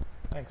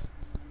 Thanks.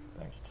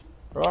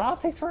 Bro, how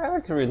it takes forever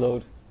to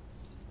reload?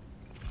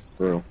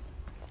 Bro.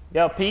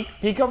 Yo,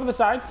 peek over the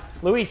side,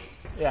 Luis.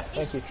 Yeah,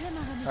 thank you.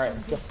 All right,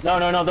 let's go. No,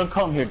 don't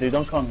come here, dude.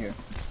 Don't come here.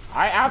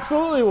 I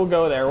absolutely will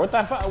go there. What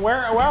the fuck?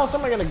 Where else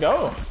am I gonna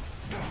go?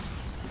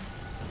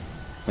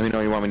 Let me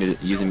know you want me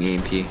to use an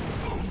EMP.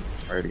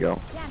 Ready to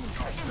go.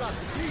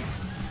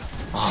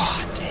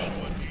 Oh, dang.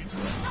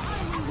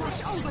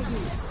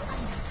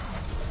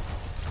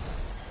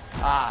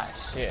 Ah,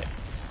 shit.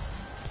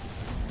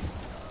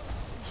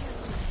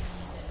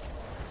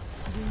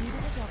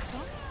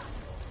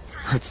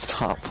 Bird,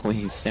 stop,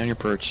 please. Stay on your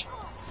perch.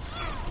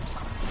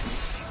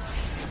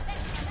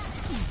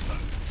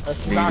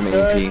 That's I'm not using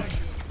good. the EMP.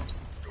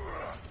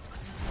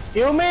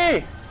 Heal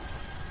me!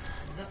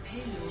 The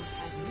payload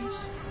has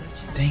reached the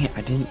channel. Dang it,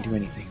 I didn't do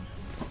anything.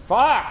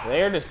 Fuck!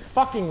 They're just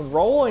fucking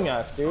rolling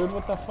us, dude.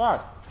 What the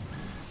fuck?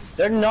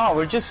 They're not.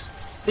 We're just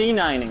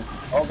C9ing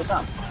all the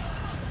time.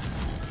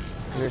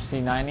 You're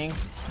C9ing?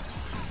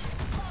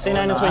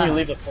 C9 is when you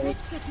leave the point.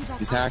 Let's get you back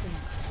He's out hacked. there.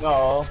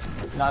 No,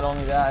 not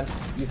only that,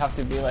 you have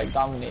to be like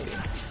dominating.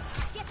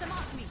 Get them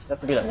off me. You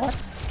have to be like, what?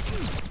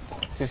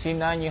 To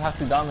C9, you have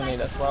to dominate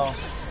as well.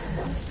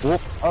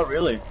 Whoop. Oh,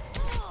 really?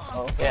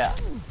 Yeah.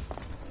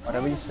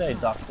 Whatever you say,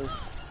 doctor.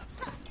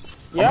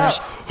 Yeah.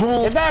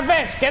 Get that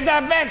bitch. Get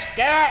that bitch.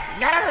 Get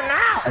her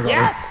now.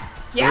 Yes.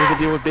 What was the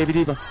deal with Baby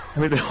Diva?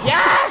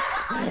 Yes.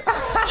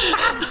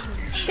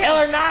 Kill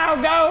her now.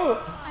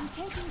 Go. I'm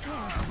taking care.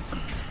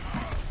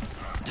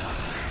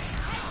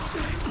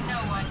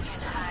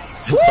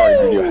 Sorry,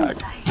 video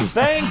hacked.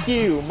 Thank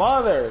you,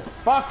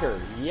 motherfucker.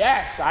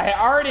 Yes, I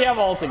already have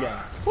ult again.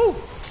 Woo.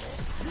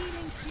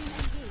 Healing stream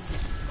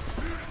engaged.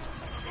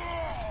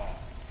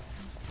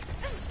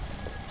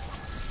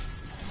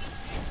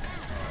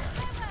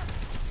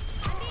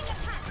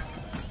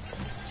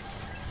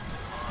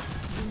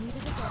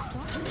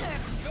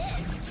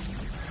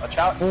 Watch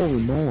out.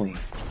 Holy moly.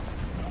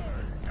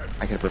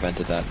 I could have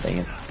prevented that, dang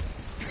it.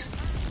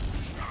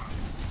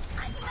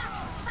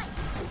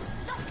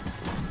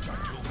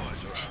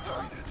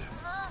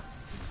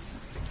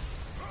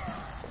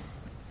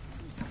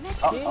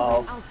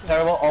 Uh-oh.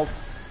 Terrible ult.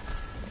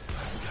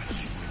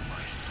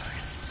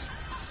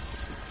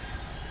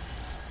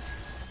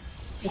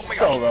 He's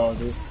so low,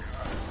 dude.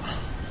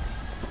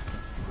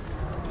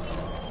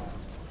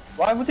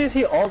 Why would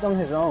he ult on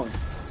his own?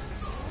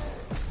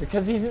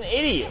 Because he's an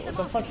idiot. What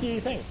the fuck do you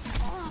think?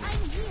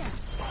 I'm here.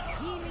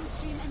 Healing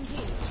stream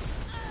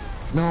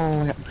engaged.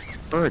 No,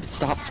 Bird,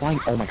 stop flying.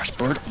 Oh my gosh,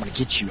 Bird, I'm gonna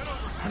get you.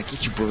 I'm gonna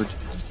get you, Bird.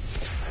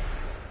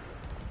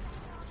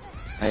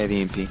 I have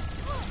EMP.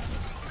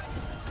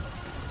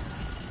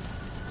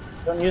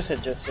 Don't use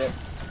it just yet.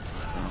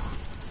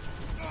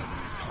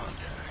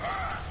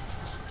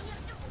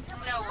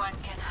 No one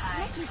can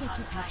hide.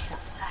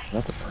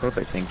 That's a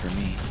perfect thing for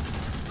me.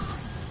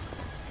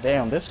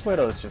 Damn, this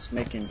Widow is just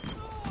making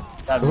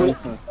that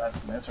Winston's life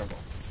miserable.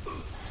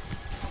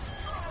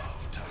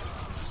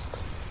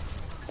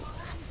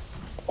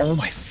 Oh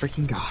my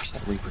freaking gosh,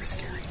 that Reaper's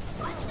scary.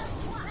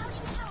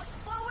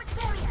 Forward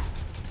barrier.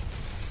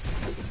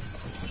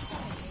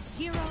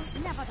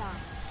 Heroes never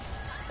die.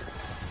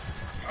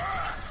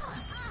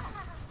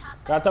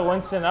 Got the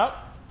Winston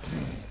up.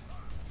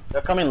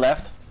 They're coming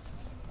left.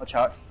 Watch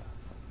out.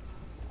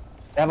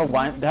 They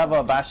have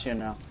a Bastion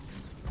now.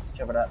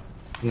 Cover that.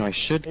 You know, I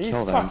should Are you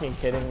kill them. fucking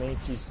kidding me?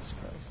 Jesus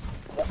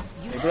Christ.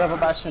 They do have a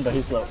Bastion, but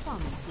he's low.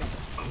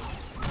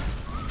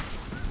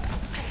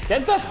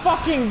 Get the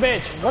fucking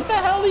bitch! What the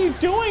hell are you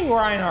doing,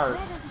 Reinhardt?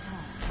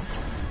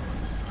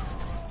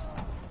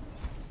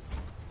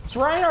 This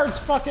Reinhardt's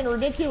fucking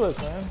ridiculous,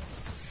 man.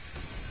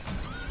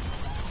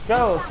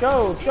 Go, let's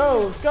go, let's go,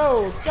 let's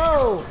go, let's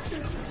go!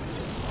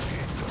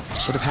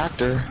 Should have hacked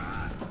her.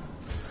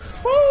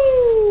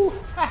 Woo!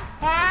 Ha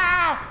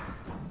ha!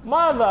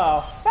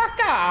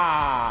 Motherfucker!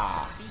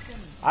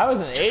 I was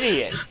an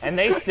idiot, and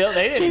they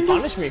didn't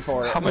punish me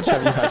for it. How much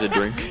have you had to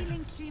drink?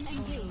 Healing stream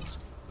engaged.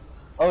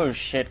 Oh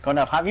shit,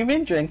 Konaf, have you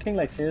been drinking,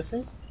 like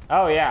seriously?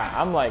 Oh yeah,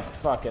 I'm like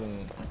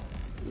fucking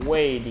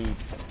way deep.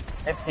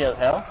 Tipsy as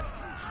hell?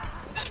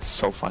 That's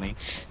so funny.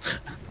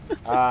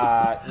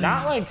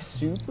 Not like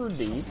super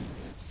deep.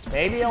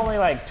 Maybe only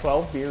like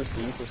 12 beers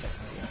deep or something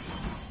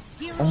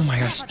like that. Oh my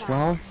gosh,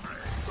 12?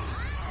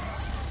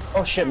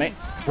 Oh shit, mate.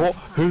 Well,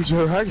 who's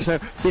your hack?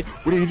 See,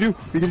 what are you gonna do?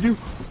 What are you gonna do?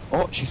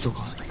 Oh, she's so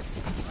close.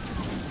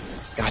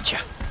 Gotcha.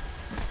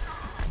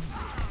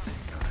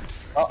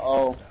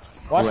 Uh-oh.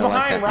 Watch Ooh, I like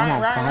behind, that. Ryan, I'm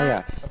on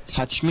Ryan, fire.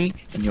 Touch me,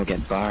 and you'll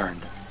get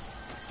burned.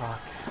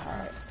 Fuck,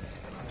 alright.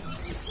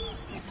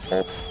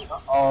 Oh.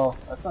 Uh-oh,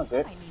 that's not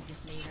good. I need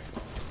this later.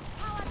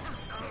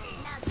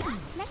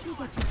 Let me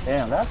get you.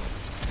 Damn, that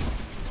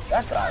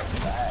guy's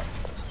bad.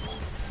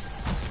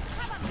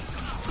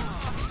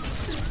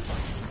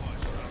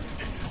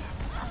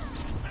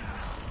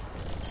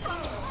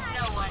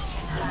 No one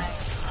can hide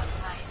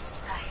from my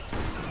sight.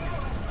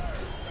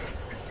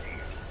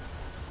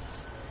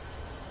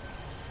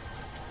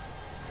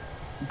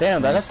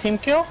 Damn, that a team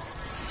kill?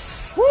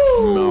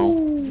 Woo!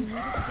 No.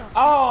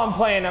 Oh, I'm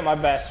playing at my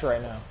best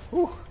right now.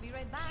 Woo. Be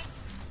right back.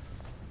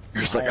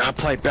 You're just like, I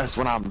play best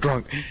when I'm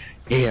drunk.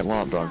 Yeah,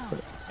 well, I'm drunk,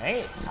 but...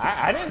 Hey,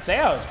 I didn't say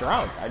I was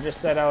drunk. I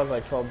just said I was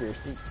like 12 beers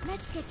deep.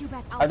 Let's get you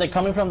back out. Are they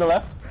coming from the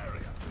left?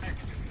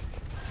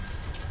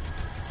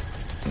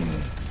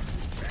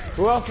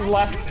 Who else is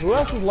left? Who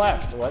else is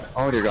left? What?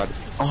 Oh dear God.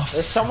 Oh,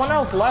 There's someone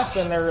else left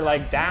and they're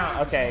like down.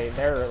 Okay,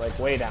 they're like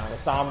way down.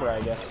 It's Sombra,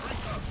 I guess.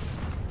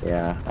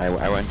 yeah,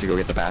 I went to go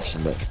get the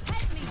Bastion, but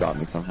he got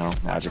me somehow,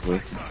 magically.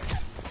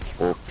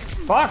 Oh,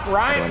 Fuck,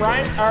 Ryan,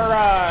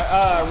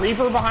 or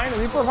Reaper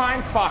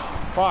behind,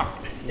 fuck.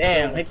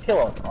 Damn, they kill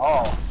us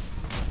all.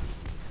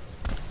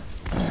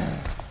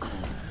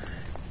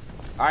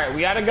 Alright,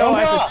 we gotta go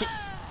as a team.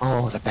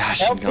 oh, the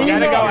Bastion We got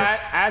gotta me. go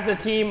as a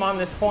team on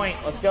this point.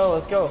 Let's go,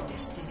 let's go.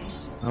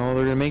 Oh,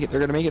 they're gonna make it, they're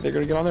gonna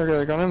get on there,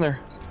 they're going in there.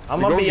 I'm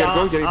gonna be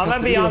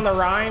on the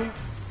Rhine.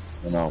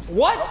 No.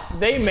 What?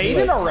 They made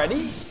it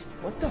already?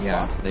 What the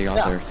Yeah, fuck? they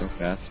got there so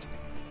fast.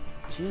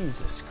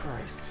 Jesus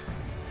Christ.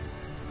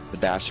 The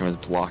Bastion was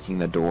blocking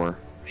the door.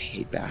 I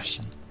hate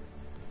Bastion.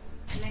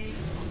 Play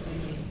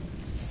of the game.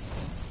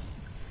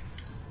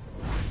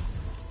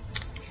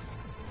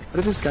 What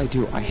did this guy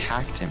do? I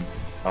hacked him.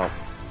 Oh.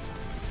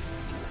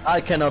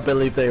 I cannot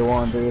believe they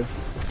won, dude.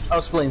 I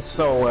was playing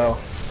so well.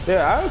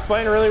 Yeah, I was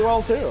playing really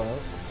well too. I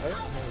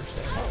don't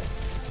understand.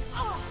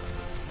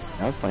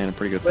 I was playing a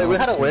pretty good Wait, we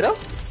song. had a widow?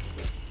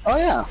 Oh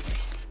yeah.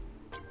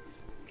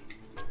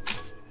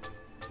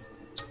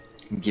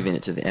 I'm giving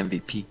it to the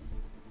MVP.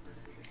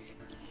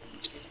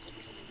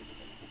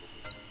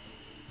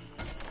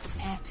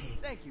 Epic.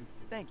 Thank you.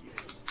 Thank you.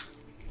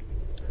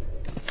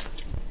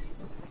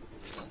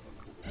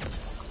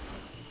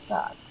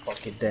 Ah,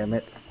 fuck it, damn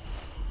it.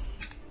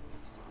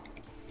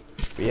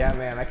 But yeah,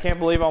 man, I can't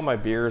believe all my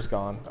beer is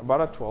gone. I bought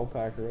a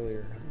 12-pack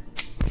earlier.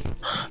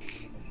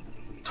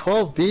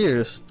 12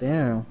 beers,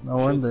 damn, no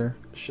wonder.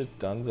 Shit's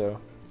donezo.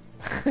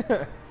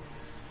 I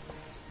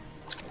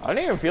don't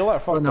even feel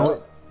that fucked no.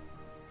 up.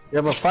 You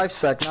have a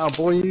 5-sack now,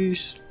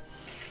 boys.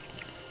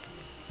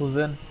 Who's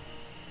in?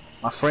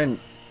 My friend.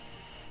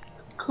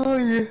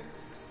 Chloe.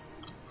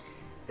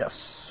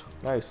 Yes.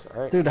 Nice,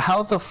 alright. Dude,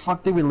 how the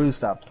fuck did we lose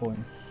that point?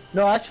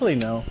 No, actually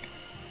no.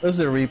 It was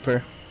the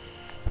Reaper.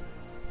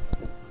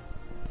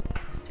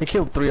 He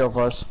killed 3 of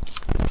us.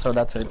 So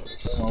that's it.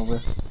 Game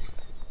over.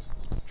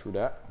 True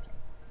that.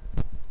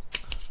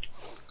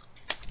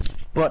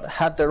 But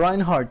had the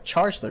Reinhardt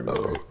charged the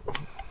Reaper,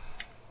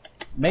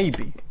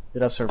 maybe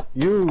it have served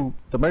you.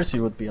 The Mercy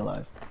would be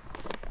alive.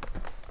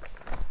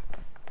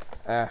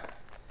 I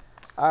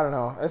don't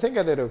know. I think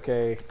I did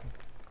okay.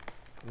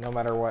 No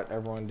matter what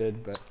everyone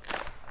did, but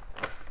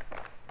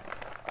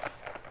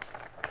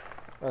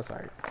that's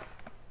alright.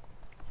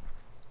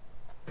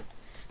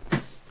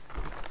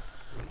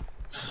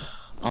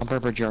 I'll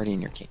Berber Jardy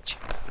in your cage.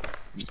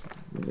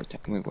 We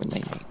win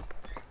 9-8.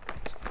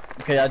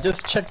 Okay, I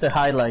just checked the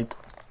highlight.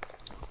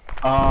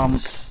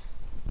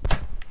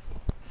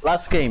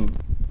 Last game,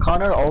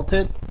 Connor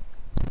ulted.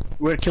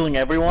 We were killing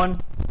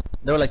everyone.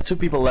 There were like 2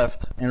 people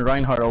left, and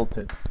Reinhardt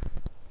ulted.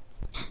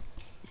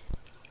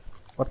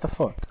 What the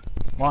fuck?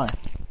 Why?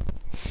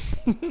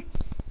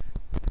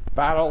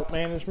 Battle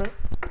management?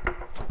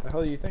 The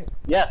hell do you think?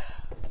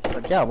 Yes.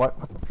 Like yeah, what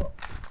the fuck?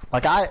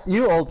 Like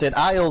you ulted,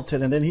 I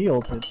ulted, and then he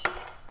ulted.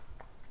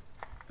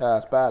 Yeah,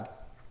 it's bad.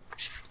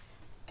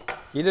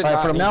 You did Alright,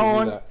 not from need now to do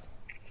on, that.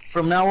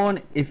 From now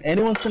on, if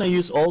anyone's gonna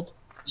use ult,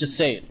 just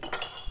say it.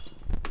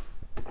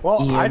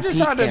 Well, I just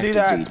had to do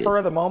that activated. spur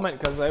of the moment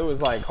because it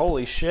was like,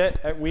 holy shit,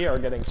 we are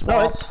getting No,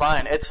 swamped. it's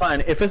fine. It's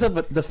fine. If it's a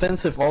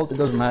defensive ult, it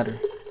doesn't matter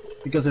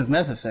because it's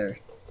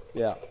necessary.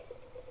 Yeah.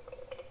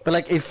 But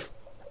like, if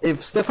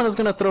Stefano's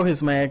gonna throw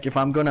his mag, if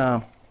I'm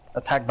gonna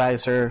attack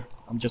Visor,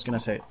 I'm just gonna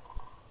say it.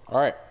 All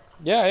right.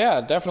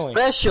 Yeah, definitely.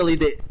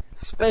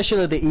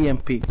 Especially the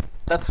EMP.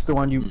 That's the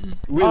one you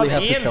really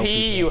have to tell EMP,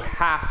 people. you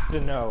have to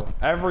know.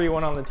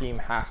 Everyone on the team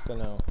has to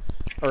know,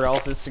 or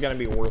else it's gonna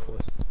be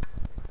worthless.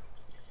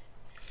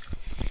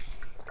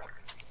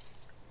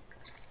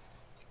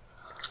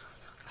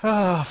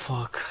 Ah,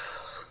 fuck.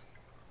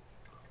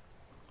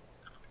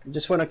 I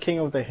just want a King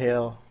of the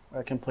Hill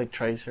where I can play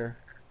Tracer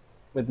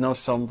with no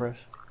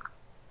Sombras.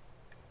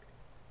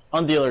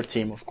 On the other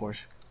team, of course.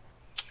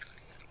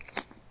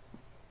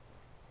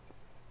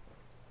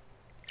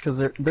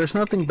 Because there's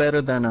nothing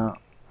better than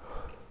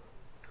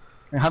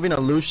having a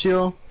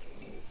Lucio,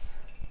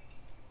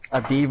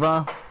 a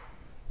Diva,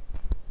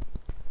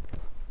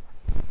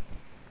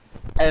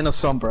 and a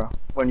Sombra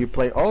when you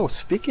play. Oh,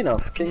 speaking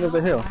of King of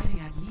the Hill.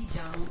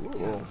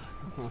 Ooh.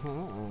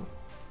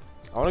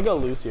 I want to go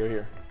Lucio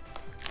here.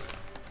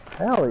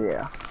 Hell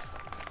yeah.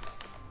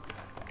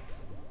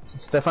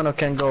 Stefano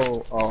can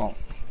go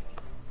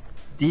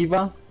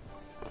Diva.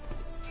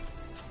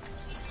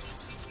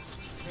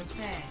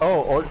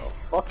 Oh, or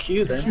fuck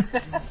you then.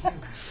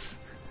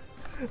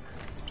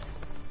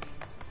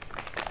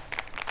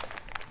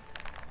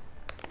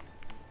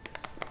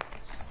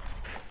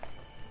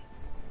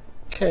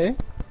 Okay,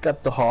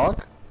 got the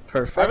hog.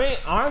 Perfect. I mean,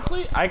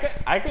 honestly,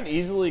 I could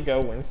easily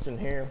go Winston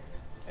here,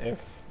 if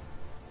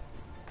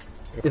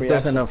if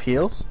there's enough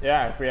heals.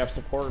 Yeah, if we have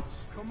supports.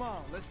 Come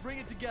on, let's bring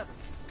it together.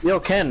 Yo,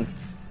 Ken,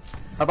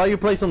 how about you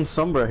play some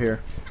Sombra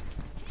here?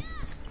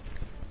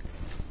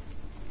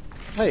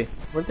 Hey,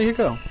 where did he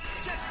go?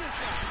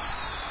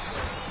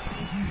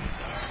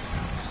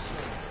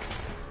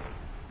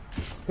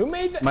 Who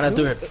made that? Might not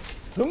do it.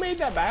 Who made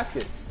that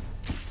basket?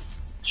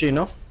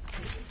 Chino.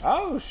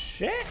 Oh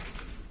shit!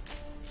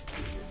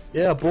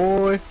 Yeah,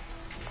 boy.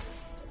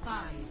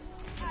 5,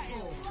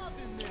 4,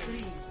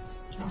 3,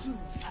 2,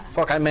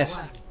 Fuck, I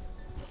missed.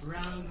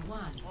 round 1.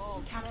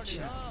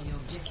 Capture the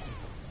objective.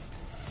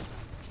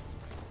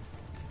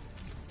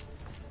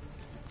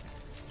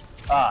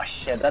 Ah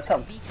shit, that's a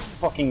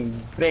fucking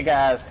big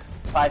ass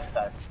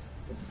 5-star.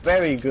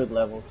 Very good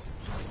levels.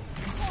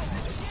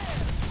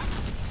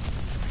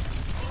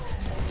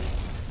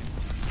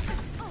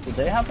 Do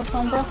they have a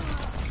Sombra?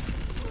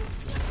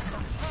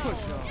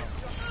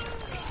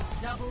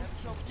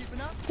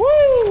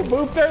 Woo!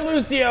 Boop there,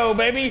 Lucio,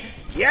 baby!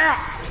 Yeah!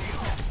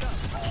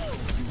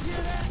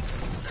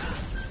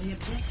 The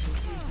objective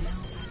is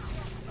now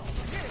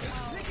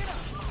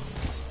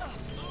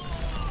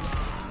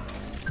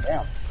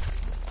Damn.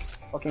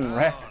 Fucking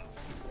wreck.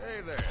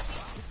 Hey there.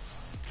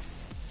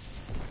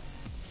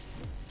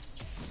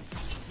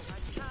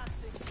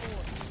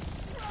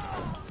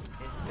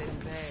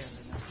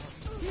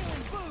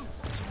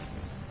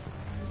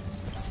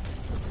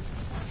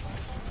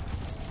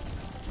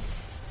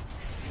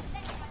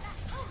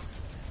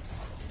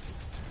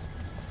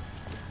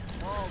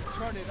 Oh,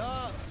 turn it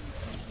up.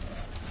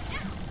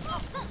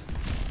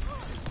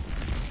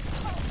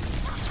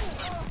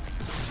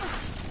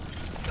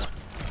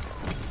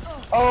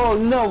 Oh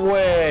no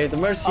way! The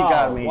Mercy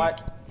got me.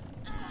 What?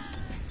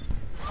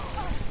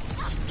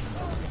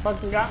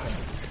 Fucking got me.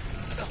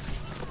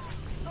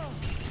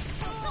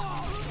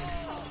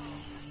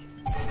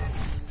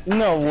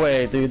 No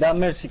way, dude. That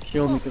Mercy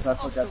killed me because I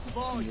forgot to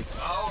Oh, use it.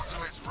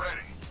 Ultimate's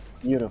ready.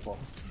 Beautiful.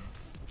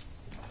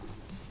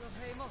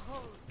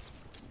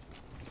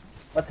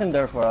 What's in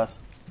there for us?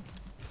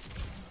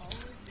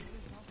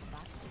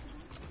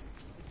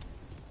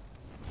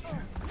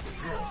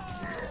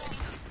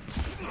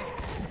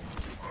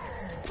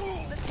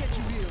 let's get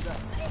you healed up.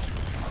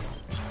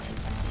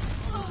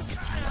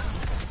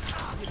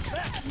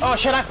 Oh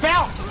shit! I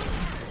fell.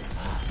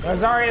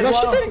 Zarya No, is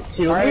she low. didn't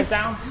kill me. Zarya's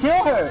down.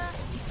 Kill her.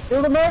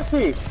 Kill the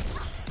Mercy.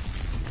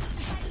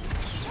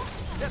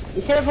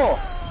 Be careful.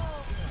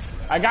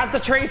 I got the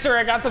Tracer.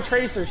 I got the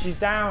Tracer. She's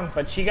down,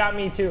 but she got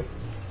me too.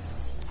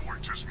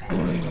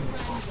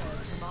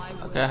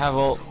 Okay, I have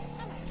ult.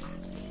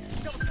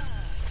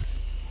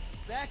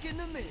 Back in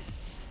the mix.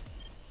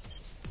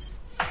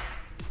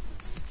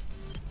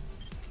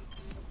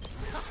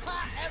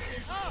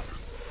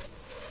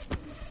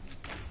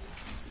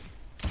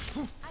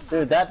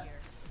 Dude, that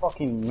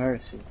fucking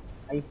Mercy.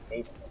 I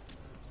hate it.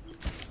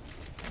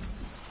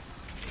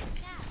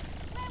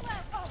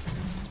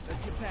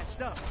 Let's get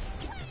patched up.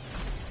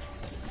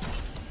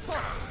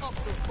 Pump up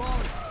the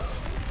volume.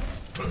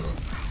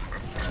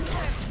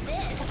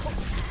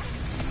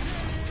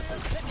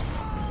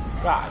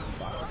 God.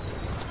 Fuck.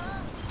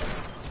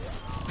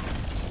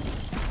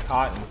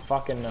 Caught in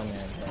fucking no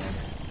man's land.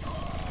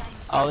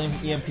 I'll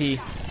EMP.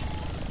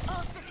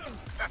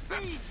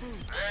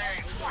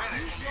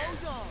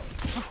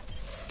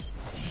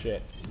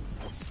 Shit.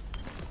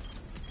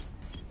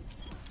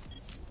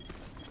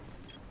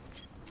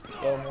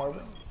 Go more.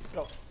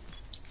 Go.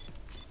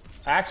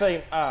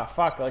 Actually,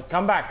 fuck. Like,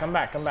 come back. Come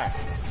back. Come back.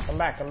 Come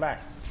back. Come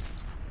back.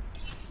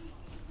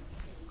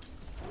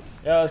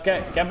 Yo, let's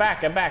get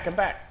back. Get back. Get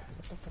back.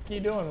 What the fuck are you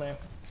doing, man?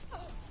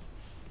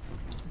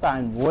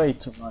 Dying way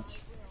too much.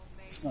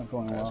 It's not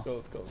going well. Let's go.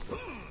 Let's go. Let's go.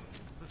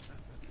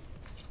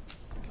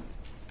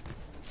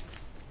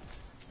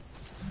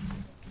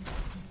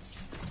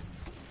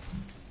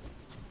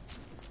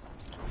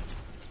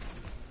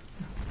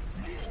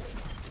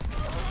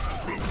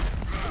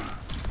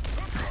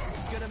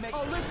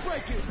 Oh, let's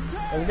break it.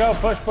 Let's go.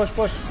 Push. Push.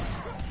 Push.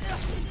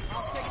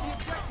 I'll take the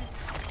objective.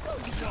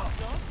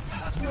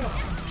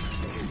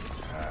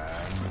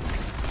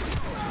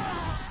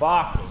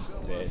 Fuck,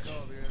 bitch.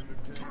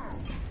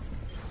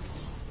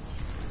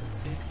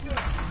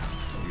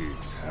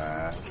 It's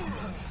hot.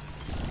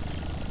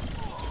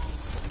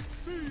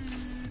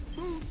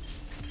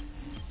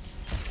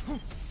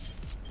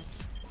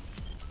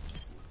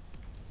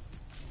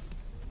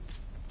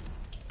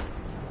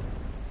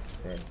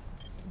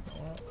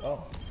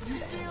 Oh. You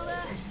feel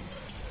that?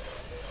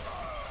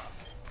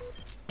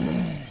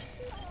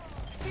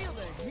 Feel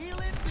the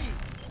healing beat.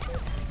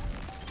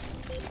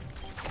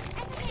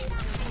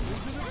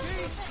 Move to the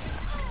beat.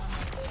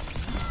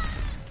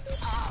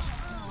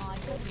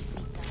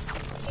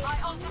 My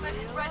ultimate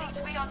is ready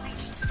to be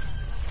unleashed.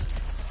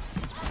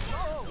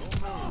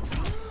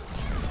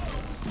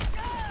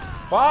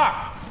 Fuck!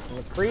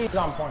 The freeze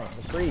on point.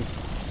 The freeze.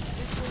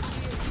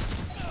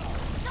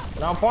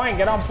 Get on point.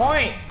 Get on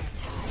point.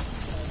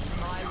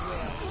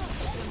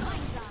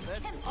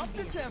 Let's up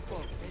the tempo,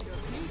 and your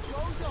beat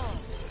goes on.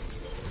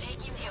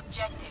 Taking the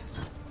objective.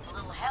 A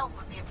little help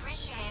would be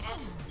appreciated.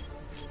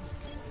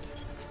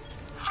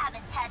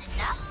 Haven't had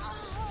enough?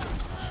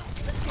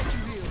 Let's get you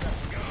healed up.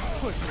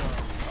 Push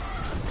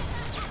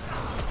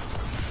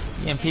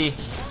one. EMP.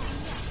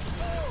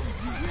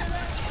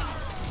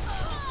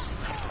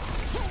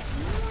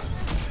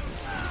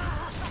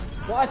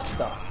 What the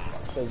fuck?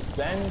 The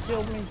Zen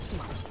killed me?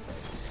 Jesus.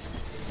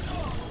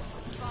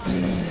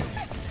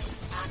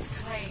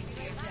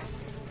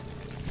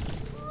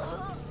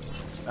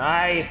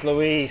 Nice,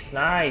 Luis.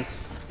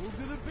 Nice. Move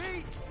to the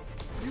beat.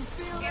 You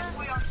feel that? If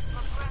we are to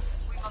progress,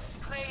 we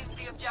must claim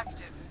the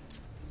objective.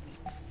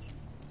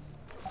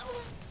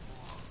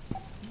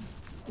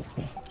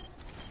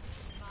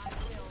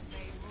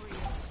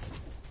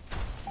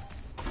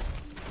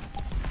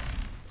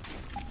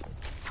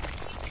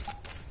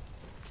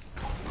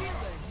 Feel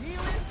the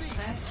healing beat.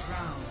 Best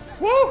round.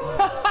 Woo!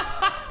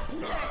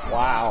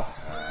 Wow.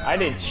 I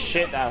did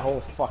shit that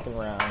whole fucking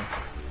round.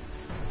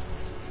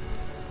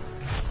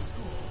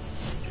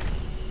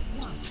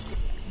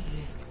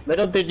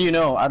 Little did you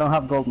know, I don't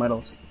have gold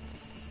medals.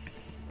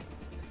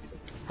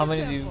 How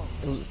many do you?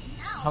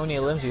 How many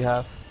limbs do you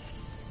have?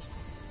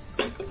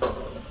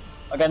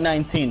 I got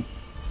 19.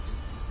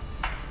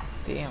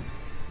 Damn.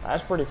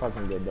 That's pretty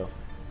fucking good though.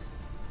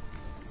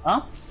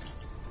 Huh?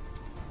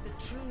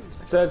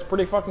 I said it's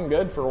pretty fucking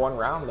good for one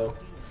round though.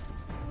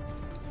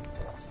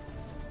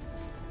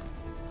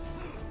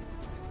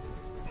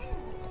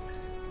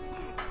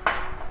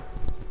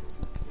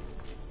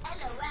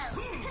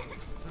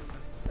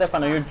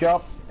 Stefano, your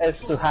job is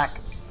to hack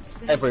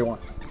everyone.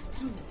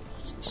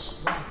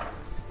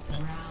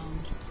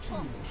 Round 2.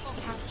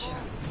 Capture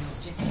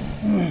the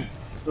objective.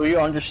 Do you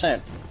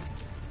understand?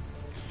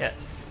 Yes.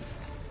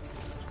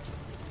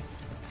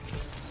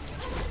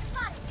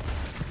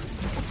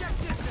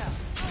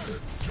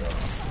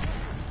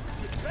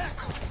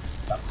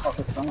 That fuck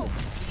is wrong?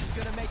 It's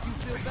gonna make you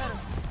feel better.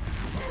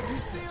 You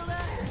feel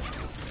that?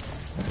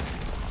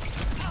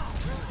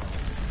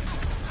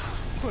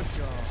 Push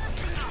on.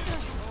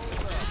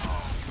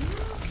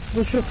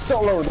 We should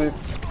solo, dude.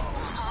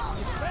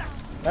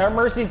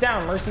 Mercy's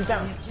down, Mercy's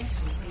down.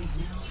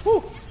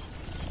 Woo!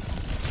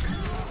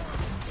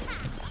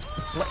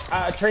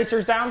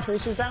 Tracer's down,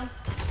 Tracer's down.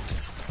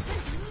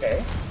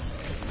 Okay.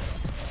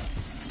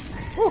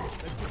 Woo!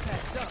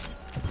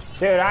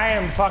 Dude, I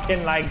am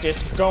fucking like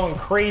just going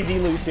crazy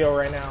Lucio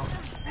right now.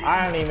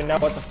 I don't even know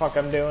what the fuck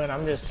I'm doing.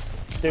 I'm just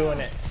doing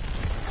it.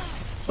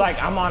 It's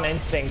like I'm on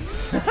instinct.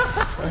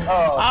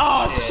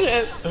 Oh,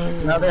 shit.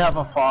 Now they have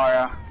a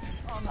fire.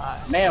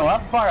 Man,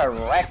 what fire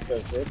wrecked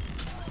us, dude?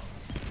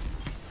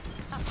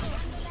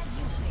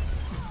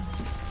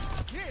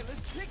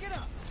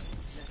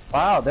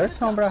 Wow, their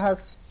Sombra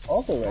has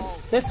ult already.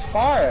 This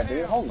fire,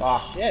 dude. Holy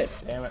shit.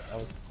 Damn it.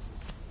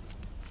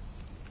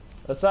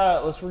 Let's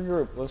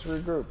regroup. Let's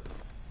regroup.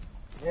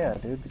 Yeah,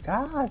 dude.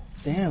 God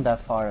damn, that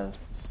fire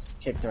has just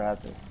kicked their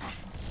asses.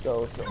 Let's go,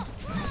 let's go.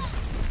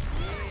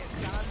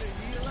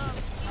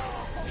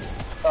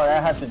 Sorry,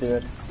 I had to do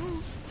it.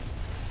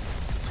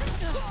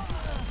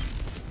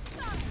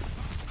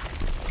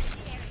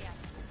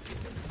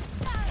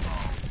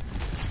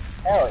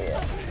 Hell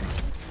yeah.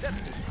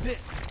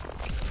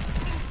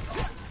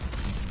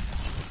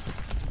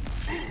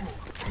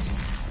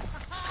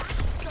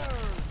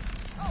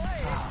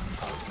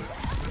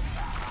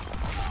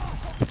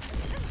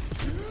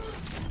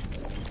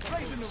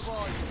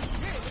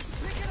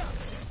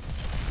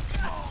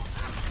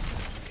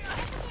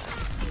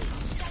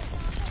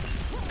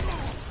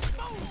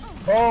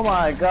 Oh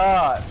my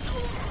god.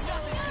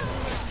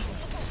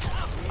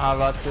 I'm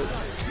about to.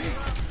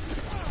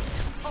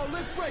 Oh,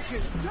 let's break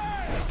it.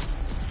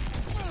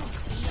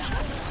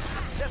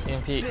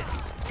 EMP.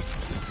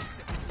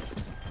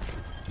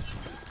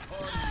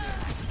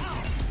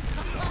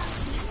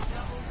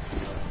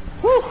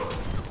 Woo!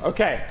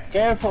 Okay.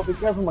 Careful, be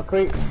careful,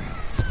 McCree.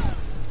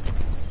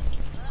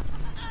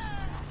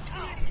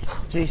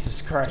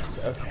 Jesus Christ.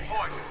 Okay.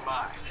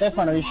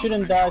 Stefano, you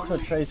shouldn't die to a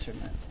tracer,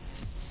 man.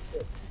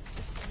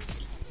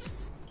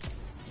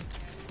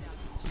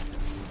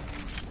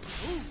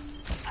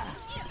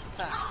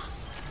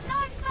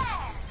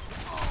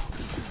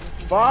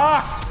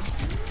 Fuck!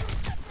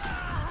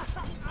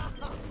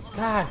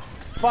 God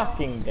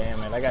fucking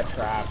damn it, I got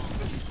trapped.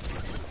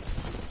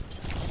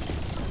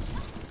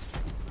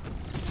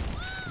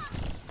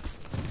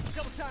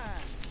 Double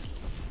time.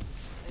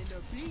 And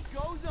the beat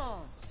goes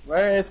on.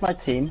 Where is my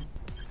team?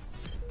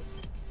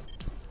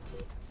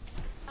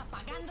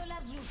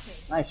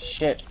 Nice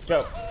shit. Let's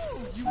go.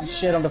 Nice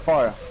shit on the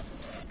fire.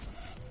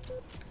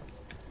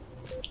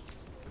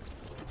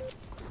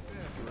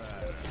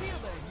 Feel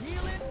the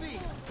healing beat.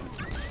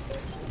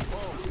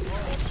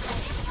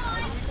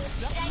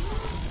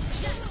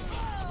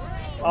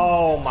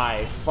 Oh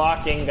my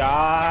fucking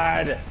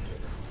god.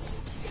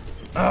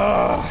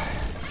 Ugh.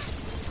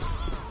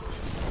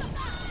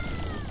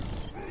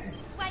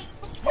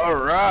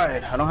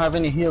 Alright, I don't have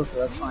any heals, so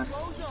that's fine.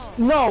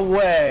 No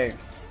way!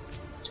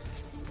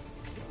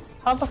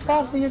 How the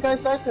fuck do you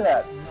guys die to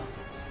that?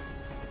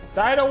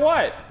 Die to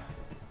what?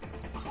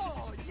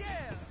 Oh,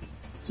 yeah.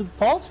 To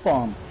pulse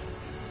bomb.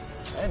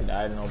 I didn't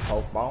die to no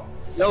poke bomb.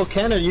 Yo,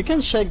 Kenneth, you can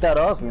shake that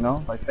up, you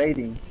know, by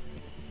fading.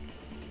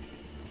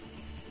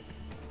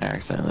 I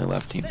accidentally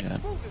left team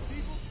chat.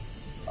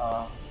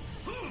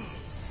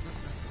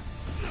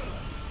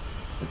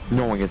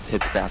 No one gets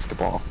hits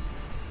basketball.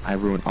 I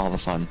ruined all the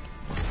fun.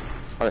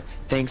 Alright,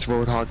 thanks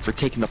Roadhog for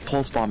taking the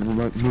pulse bomb and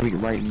moving it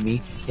right in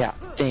me. Yeah,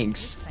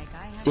 thanks.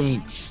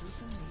 Thanks.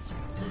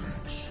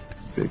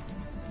 Shit,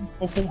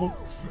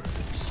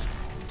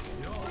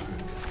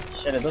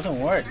 it doesn't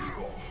work.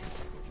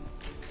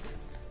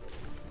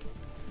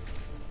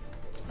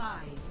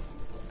 5,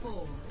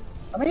 4,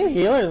 How many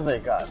healers they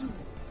got?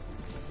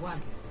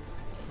 1.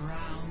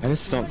 Round. I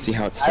just don't see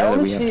how it's fair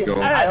that we have to go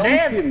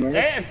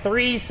They had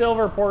 3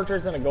 silver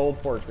portraits and a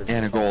gold portrait.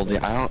 and a gold.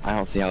 Yeah, I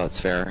don't see how that's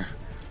fair.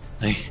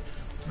 Like,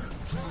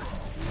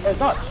 It's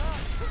not.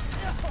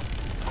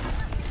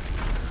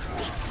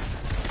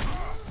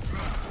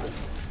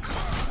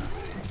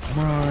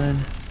 come on.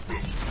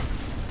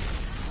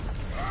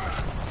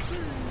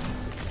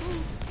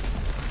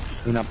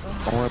 Clean up.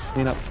 Or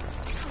clean up.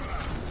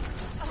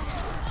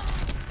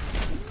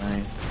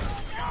 Nice.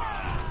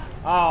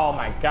 Oh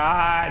my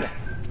god.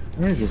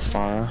 Where is this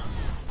Farah?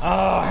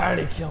 Oh, how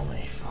did he kill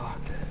me? Fuck.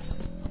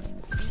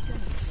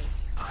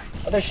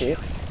 Oh, there she is.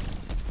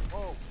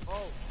 Oh,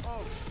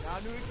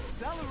 time to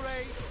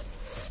accelerate.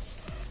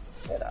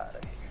 Get out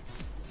of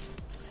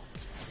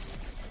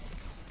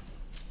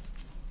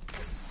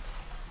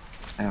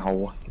here.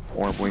 Ow. Get the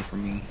orb away from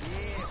me.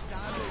 Yeah,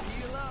 time to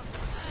heal up.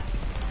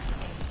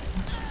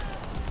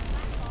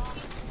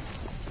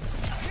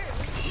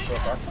 Shit,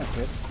 that's not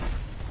good.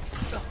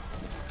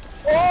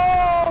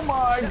 Oh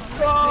my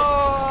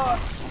god!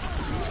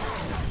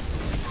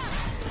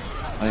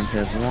 I didn't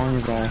care as long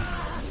as I...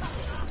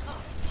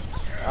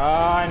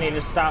 Oh, I need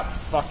to stop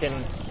fucking...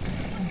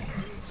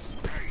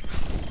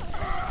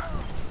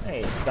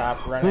 Hey,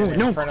 stop running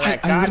in front of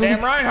that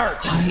goddamn Reinhardt!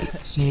 I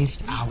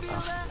phased out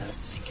of that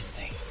sinking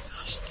thing.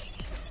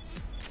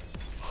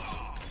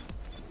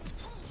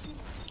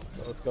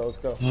 Let's go, let's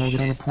go. Oh,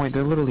 get on the point.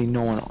 There's literally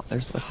no one on.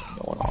 There's like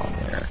no one on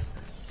there.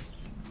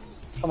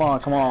 Come on,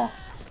 come on.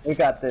 We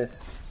got this.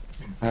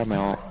 I have my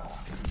ult.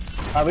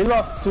 We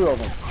lost 2 of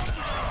them.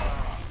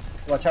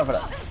 Watch out for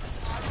that.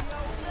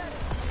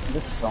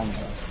 This is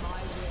something.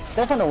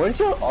 Stefano, where's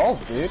your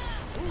ult, dude?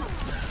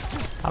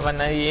 I'm at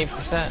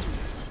 98%.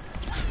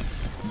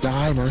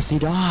 Die, Mercy,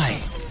 die!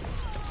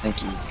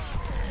 Thank you. I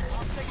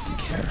don't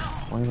care.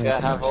 Why am I Yeah,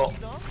 looking have at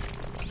Mercy? ult.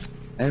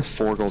 I have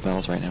 4 gold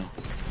medals right now.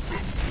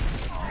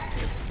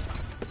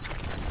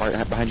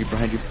 Right, behind you,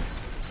 behind you.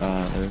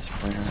 There's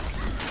right now.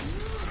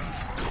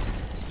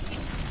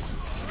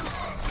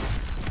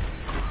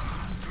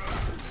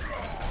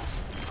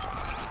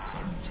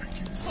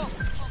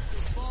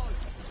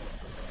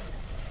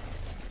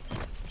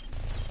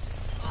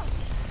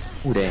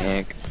 Who the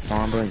heck?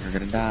 Sombra, you're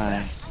gonna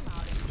die.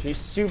 She's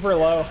super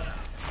low.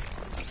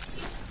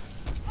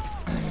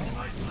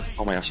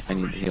 Oh my gosh, I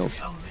need the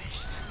heals. I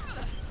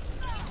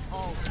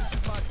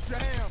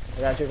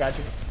got you, got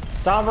you.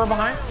 Sombra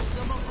behind.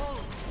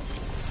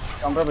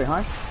 Sombra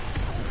behind?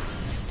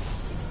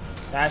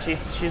 Nah,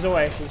 she's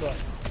away, she's away.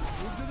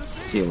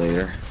 See you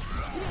later.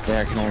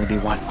 There can only be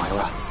one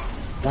Myra.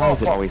 Why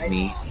is it always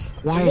me?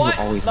 Why is it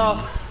always me? What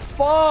the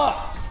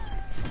fuck?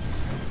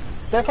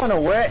 Stefano,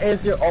 where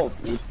is your ult,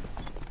 dude?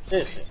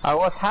 Seriously. I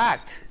was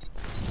hacked.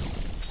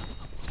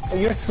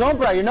 You're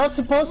Sombra, you're not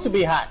supposed to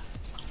be hacked.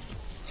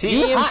 She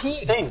You hack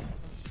EMP. things.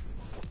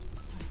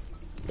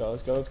 Let's go,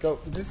 let's go, let's go.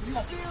 This is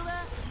such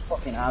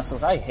fucking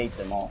assholes. I hate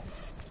them all.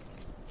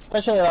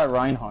 Especially that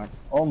Reinhardt.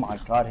 Oh my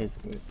god, he's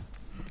good.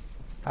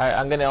 Alright,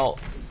 I'm gonna ult.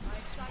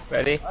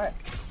 Ready? Alright.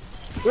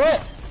 Do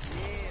it!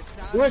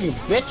 Do it, you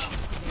bitch!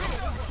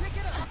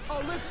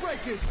 Oh, let's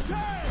break it.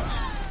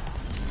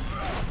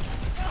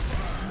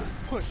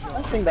 I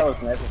don't think that was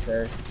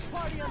necessary.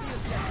 Why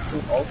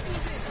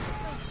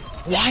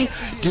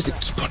does it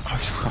keep on? I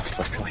was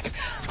like,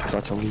 I was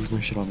about to lose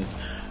my shit on this.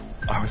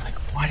 I was like,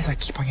 why does I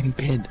keep on getting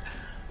pinned?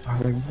 I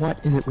was like,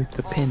 what is it with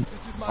the pin?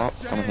 Oh,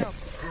 someone hit.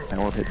 My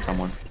orb hit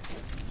someone.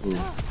 Ooh.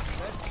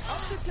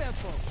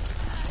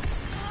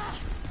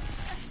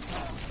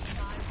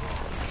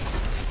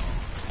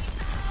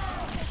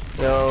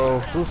 Yo,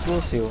 who's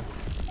Lucio?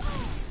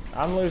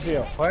 I'm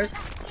Lucio. What?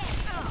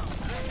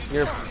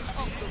 You're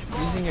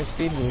using your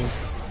speed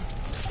boost.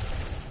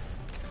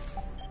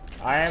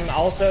 I am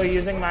also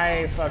using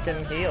my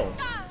fucking heal.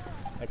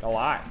 Like a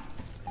lot.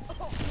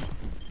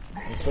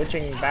 I'm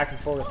switching back and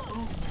forth.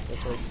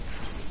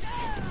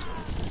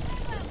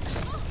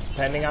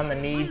 Depending on the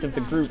needs of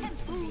the group.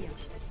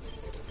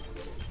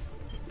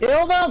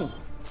 Kill them!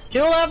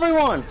 Kill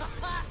everyone!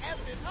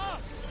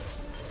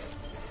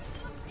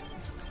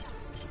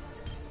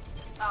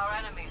 Our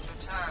enemies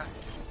return.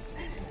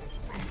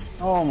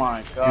 Oh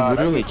my god. You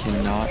literally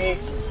cannot.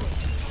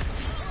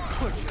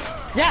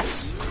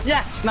 Yes!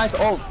 Yes! Nice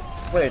ult!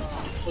 Wait.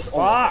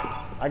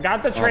 Fuck! I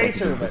got the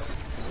tracer, but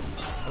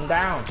I'm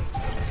down.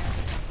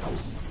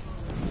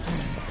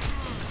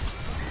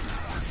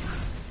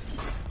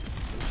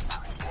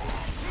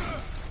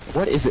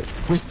 What is it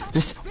with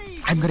this?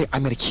 I'm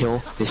gonna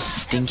kill this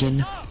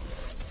stinking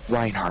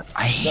Reinhardt.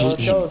 I hate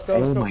him. Let's go.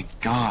 Oh my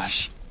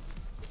gosh.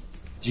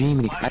 Gee,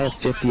 I have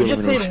 50 We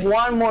just need eliminations.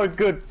 one more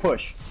good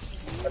push.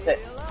 That's it.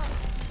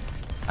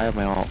 I have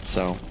my ult,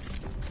 so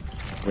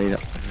wait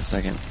up a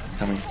second.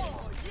 Coming.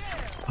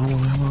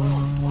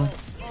 Oh.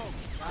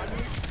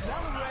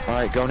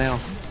 Alright, go now.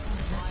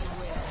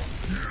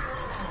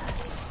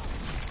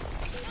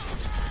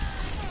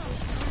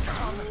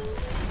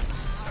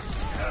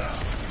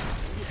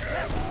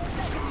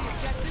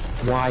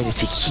 Why does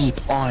he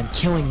keep on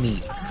killing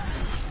me?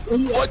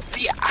 What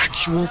the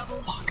actual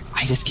fuck?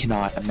 I just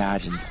cannot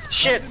imagine.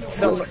 Shit!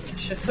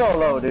 She's so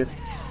low, dude.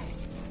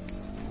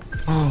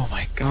 Oh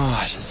my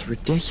gosh, that's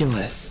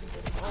ridiculous.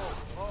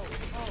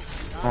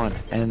 Come on,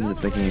 end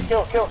the game.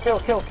 Kill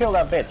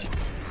that bitch.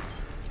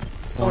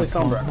 It's only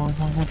Sombra.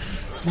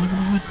 Come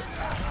on.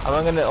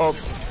 I'm gonna ult.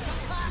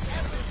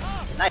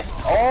 Nice.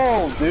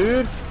 Oh,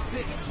 dude.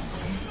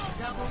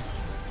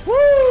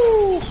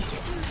 Woo!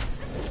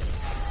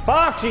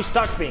 Fuck! She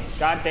stuck me.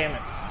 God damn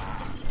it.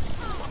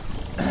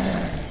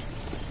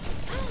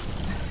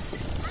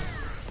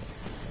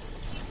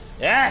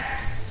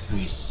 Yes!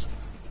 Nice.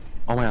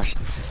 Oh my gosh.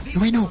 No,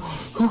 wait, no.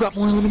 Who got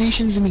more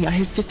eliminations than me? I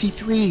had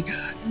 53.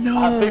 No.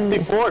 I have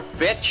 54,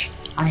 bitch.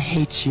 I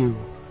hate you.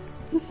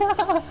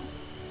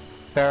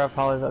 Farah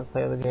probably about to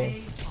play the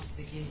game.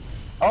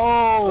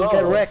 Oh,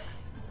 get wrecked.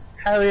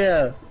 Hell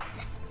yeah.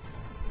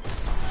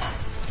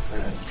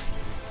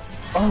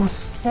 Oh,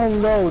 so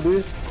low,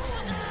 dude.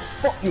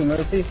 Fuck you,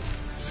 Mercy.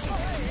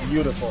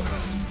 Beautiful.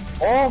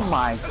 Oh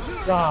my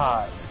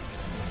god.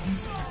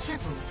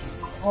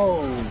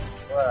 Holy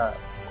crap.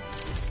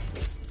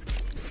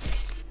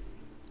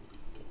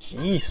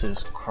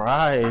 Jesus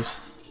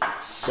Christ.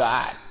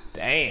 God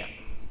damn.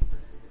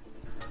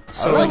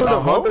 So I like don't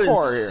know what to vote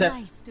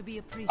for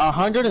here.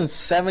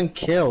 107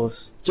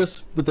 kills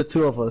just with the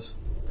two of us.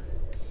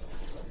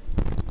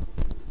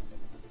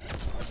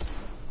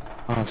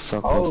 Oh,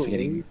 so close to Holy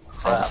getting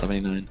crap.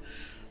 79.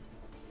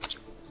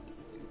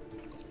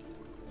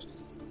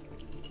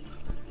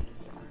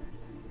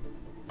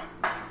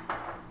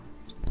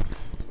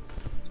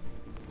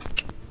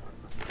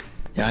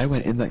 Yeah, I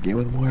went in that game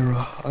with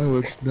Moira. I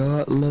was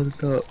not let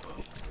it up.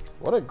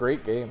 What a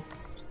great game.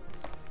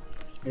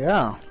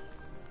 Yeah.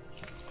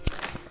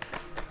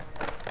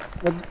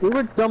 Like, we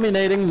were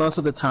dominating most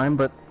of the time,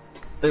 but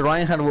the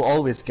Reinhardt will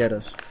always get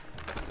us.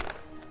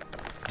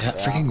 That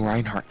freaking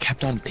Reinhardt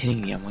kept on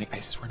pinning me. I'm like, I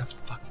swear to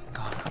fucking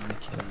god, I'm gonna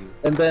kill you.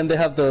 And then they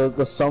have the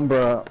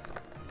Sombra.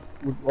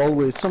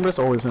 Sombra's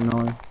always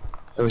annoying.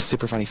 It was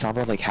super funny.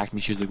 Sombra like hacked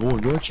me. She was like, "Oh, I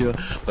gotcha,"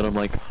 but I'm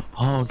like,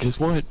 "Oh, guess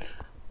what?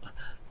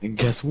 And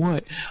guess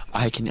what?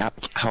 I can I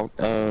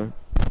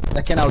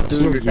can outdo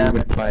heal your you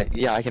damage.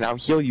 yeah, I can out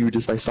heal you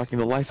just by sucking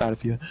the life out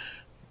of you."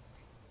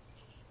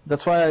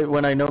 That's why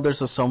when I know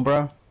there's a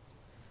Sombra,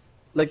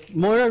 like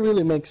Moira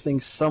really makes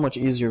things so much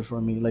easier for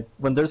me. Like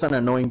when there's an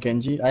annoying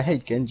Genji, I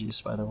hate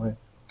Genjis by the way,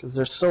 because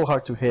they're so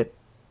hard to hit.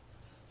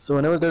 So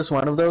whenever there's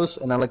one of those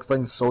and I like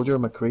playing Soldier or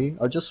McCree,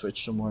 I'll just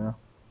switch to Moira.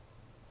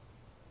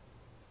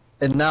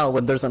 And now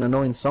when there's an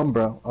annoying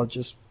Sombra, I'll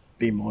just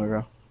be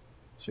Moira.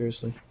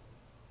 Seriously.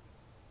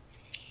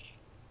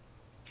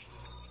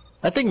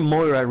 I think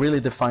Moira really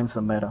defines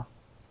the meta.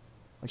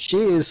 Like she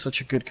is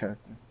such a good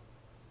character.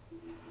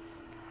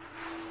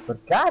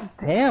 But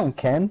goddamn,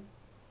 Ken.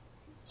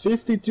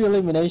 52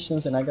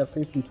 eliminations and I got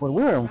 54.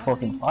 We were on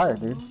fucking fire,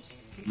 dude.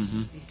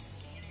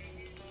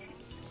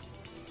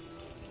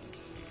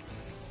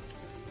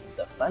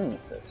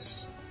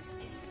 Defenses.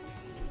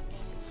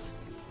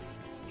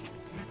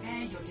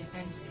 Prepare your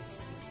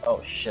defenses.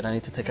 Oh shit, I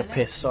need to take a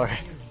piss, sorry.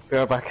 Be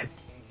right back.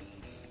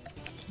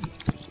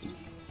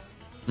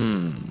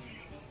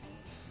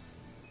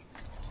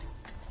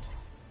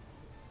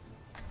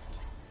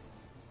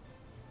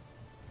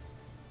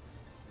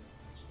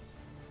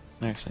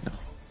 Actually, no.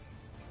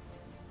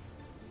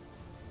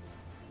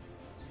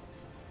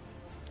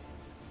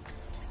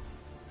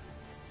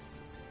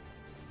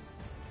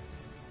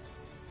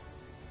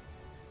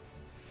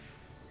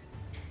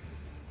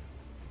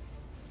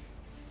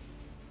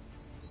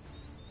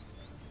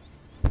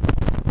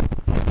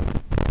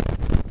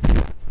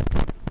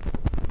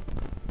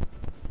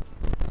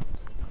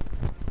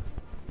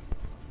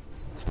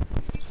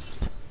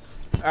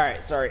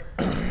 Alright, sorry.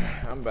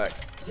 I'm back.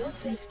 Your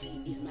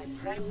safety is my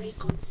primary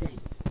concern.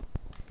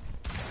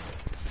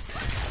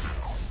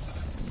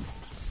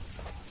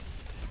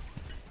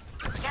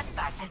 Get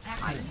back.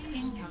 Attacker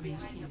incoming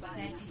in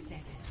 30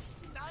 seconds.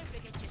 Don't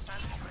forget your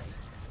sunscreen.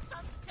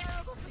 Sun's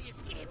terrible for your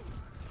skin.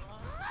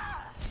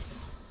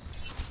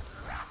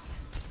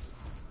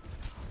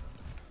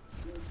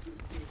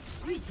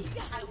 Greetings.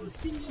 I will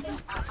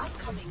simulate our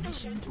upcoming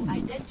mission to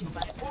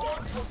identify all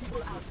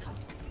possible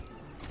outcomes.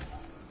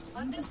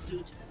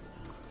 Understood.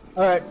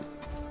 Alright.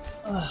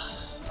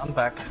 I'm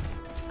back.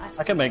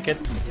 I can make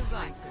it.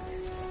 Divide.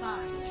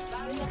 5,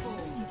 barrier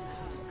formed.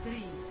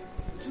 3,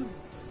 2,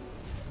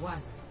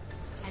 1.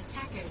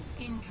 Attackers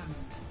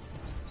incoming.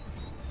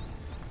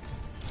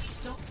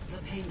 Stop the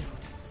payload.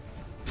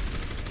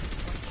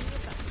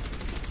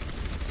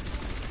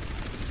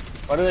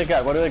 What do they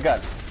got? What do they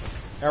got?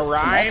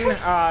 Ryan, They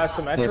have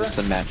Symmetra.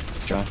 some match,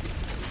 John.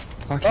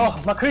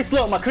 Oh, McCree's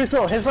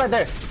low, he's right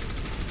there.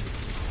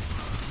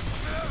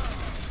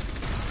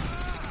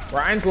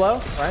 Ryan's low.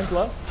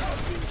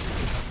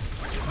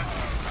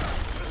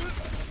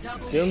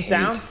 Doom's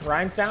down.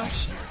 Ryan's down.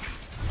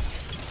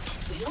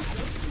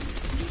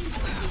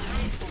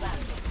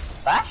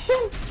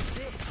 Bastion?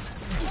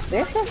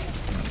 Bastion?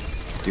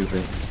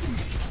 Stupid.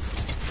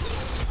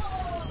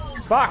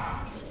 Fuck.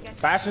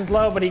 Bastion's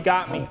low, but he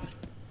got me.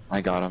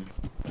 I got him.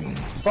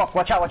 Fuck,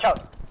 watch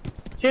out.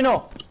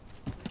 Chino!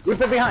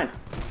 Whip it behind.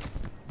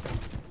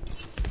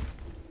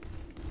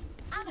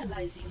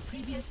 Analyzing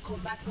previous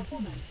combat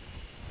performance.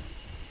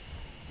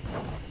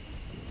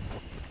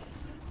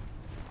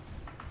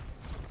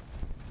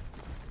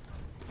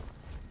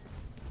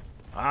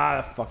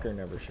 Ah, that fucker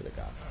never should have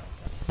got me.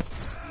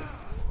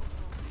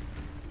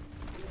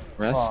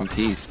 Rest in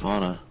peace,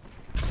 Ana.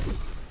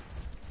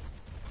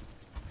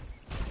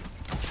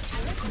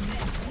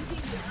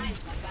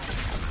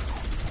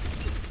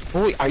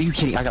 Wait, are you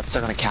kidding? I got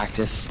stuck on a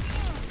cactus.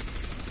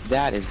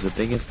 That is the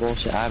biggest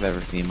bullshit I've ever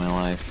seen in my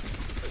life.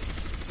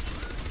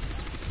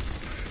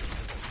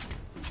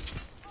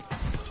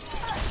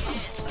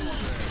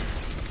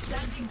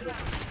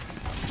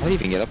 How do you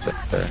even get up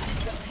there?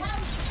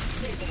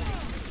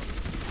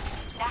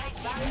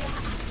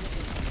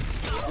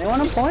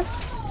 Anyone on point?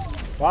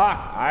 Fuck,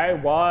 I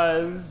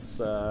was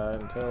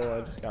until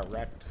I just got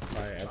wrecked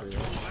by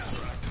everyone.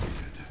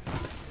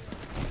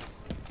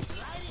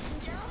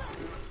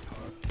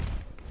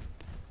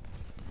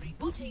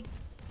 Rebooting.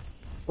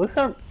 Looks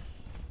are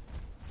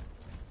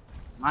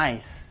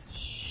nice.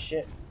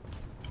 Shit.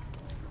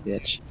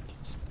 Bitch.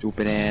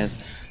 Stupid ass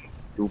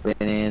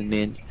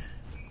man.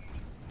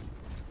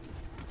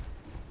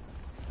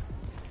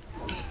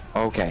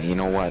 Okay, you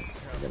know what?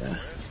 I'm gonna...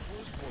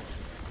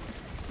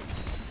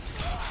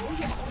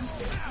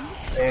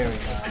 Very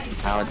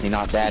nice. How is he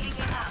not dead?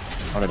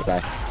 I'm gonna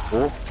die.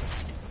 Oh.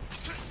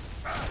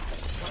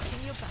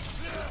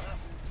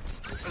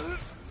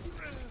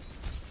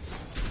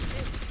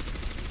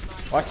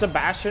 Watch the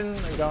Bastion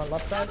and go on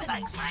left side.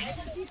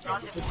 He's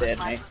dead,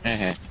 mate.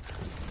 Heh.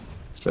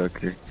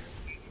 Sucker.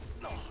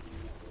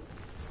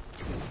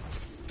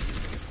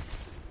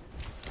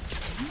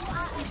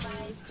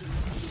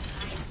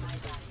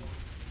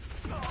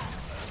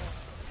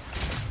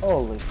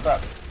 Holy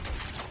crap.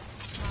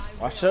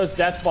 Watch those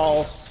death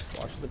balls.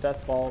 Watch the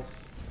death balls.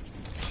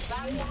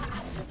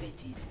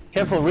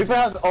 Careful, Reaper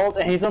has ult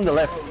and he's on the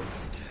left.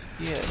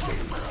 Yeah.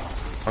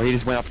 Oh, he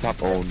just went up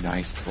top. Oh,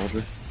 nice,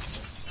 soldier.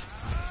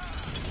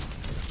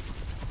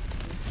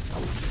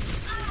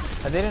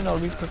 I didn't know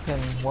Reaper can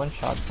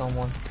one-shot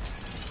someone.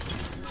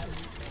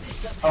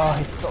 Oh,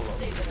 he's so low.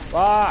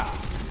 Ah!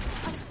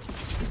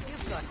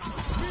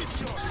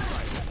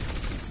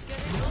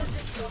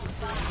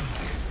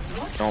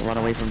 Don't run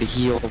away from the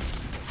heals.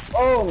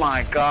 Oh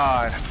my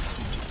god.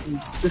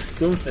 This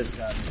Doomfist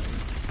got me.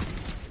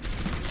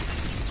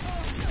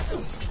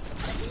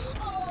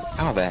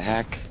 How the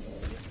heck?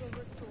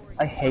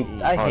 I hate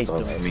it's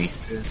over me.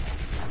 Doomfist too.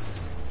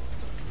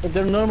 But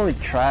they're normally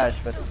trash,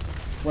 but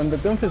when the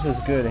Doomfist is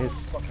good,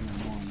 he's fucking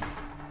annoying.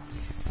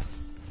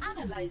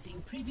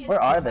 Analyzing previous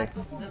Where are they?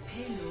 the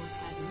payload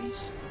has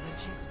reached the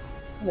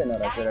checkpoint. They're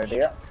not a good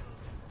idea.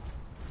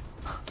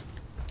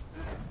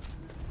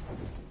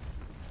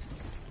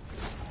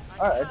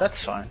 Alright,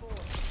 that's fine.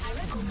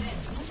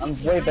 I'm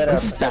way better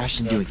What's this at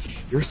Bastion doing?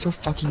 You're so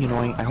fucking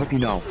annoying. I hope you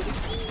know.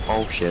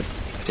 Oh shit.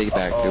 Take it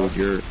back, dude.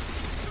 You're...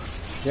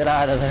 Get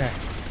out of there.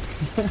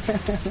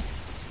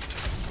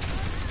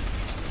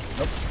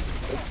 Nope.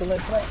 It's the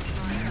left play.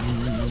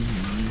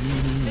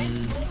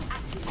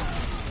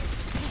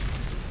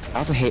 I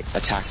also hate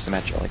attack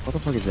Symmetra. Like, what the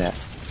fuck is that?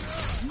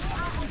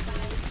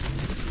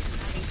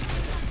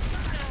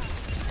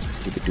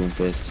 Stupid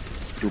Doomfist.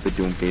 Stupid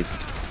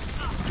Doomfist.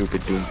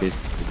 Stupid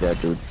Doomfist. Look at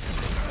that, dude.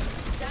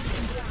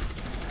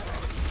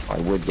 I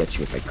would get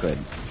you if I could.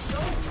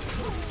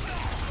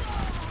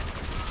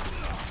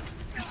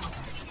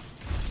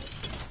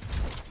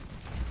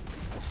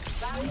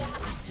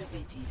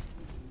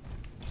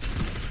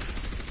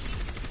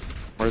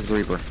 Where's the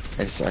Reaper?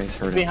 I just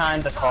heard him.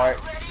 Behind the cart.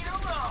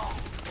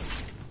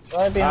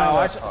 Right behind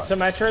Watch, the cart.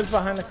 Symmetra is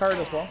behind the cart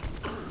as well.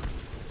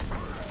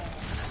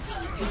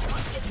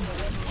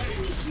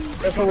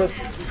 Careful with...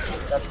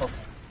 That's okay.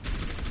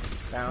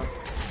 Down.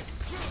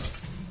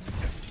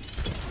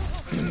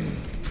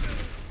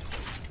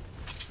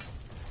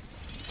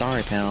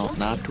 Sorry, pal.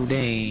 Not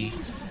today.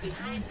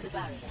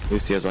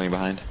 Lucio's running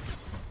behind.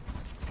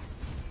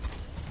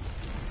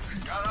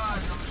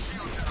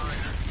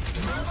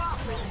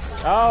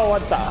 Oh,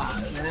 what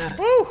the?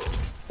 Woo!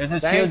 There's a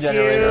Thank shield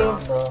generator you.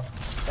 on the...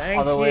 Thank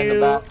all the way in the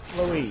you, back.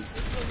 Luis.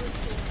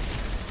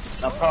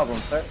 No problem,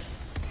 sir.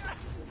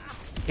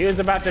 He was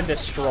about to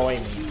destroy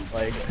me.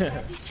 Like,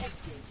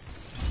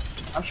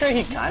 I'm sure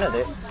he kinda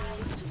did.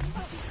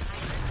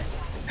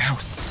 Ow,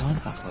 son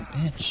of a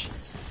bitch.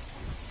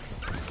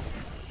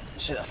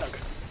 Shit, that's not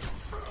good.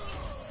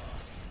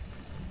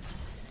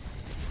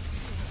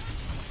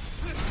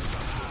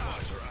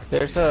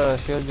 There's a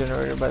shield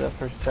generator by the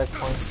first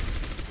checkpoint.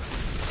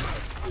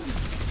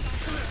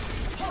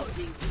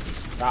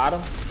 got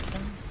him.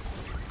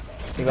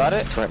 You got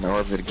it? That's right, my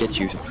orb's gonna get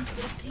you.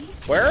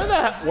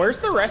 Where's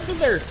the rest of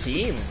their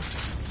team?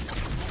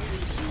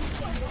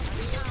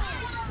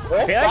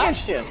 Where's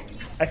Bastion?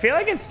 I feel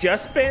like it's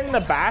just been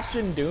the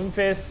Bastion,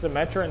 Doomfist,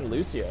 Symmetra, and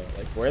Lucio.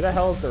 Like, where the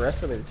hell is the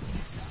rest of their team?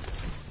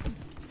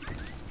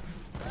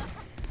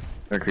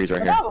 McCree's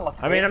right here.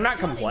 I mean, I'm not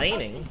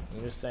complaining.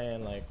 I'm just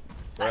saying, like,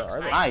 where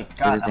are they? My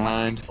god, Reaper's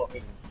behind.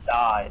 fucking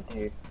died,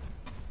 dude.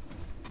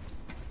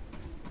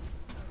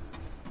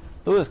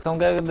 Lewis, come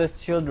get this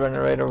shield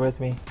generator with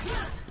me.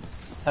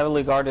 It's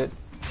heavily guarded.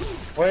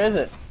 Where is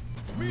it?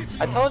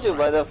 I told you,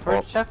 by the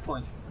first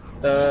checkpoint.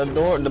 The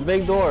door, the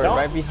big door,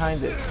 right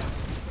behind it.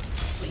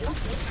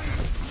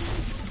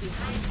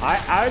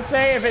 I would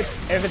say if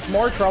it's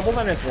more trouble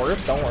than it's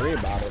worth, don't worry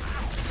about it.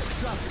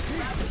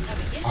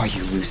 Oh,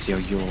 you Lucio,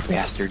 you little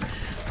bastard.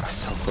 I was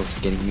so close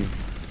to getting you.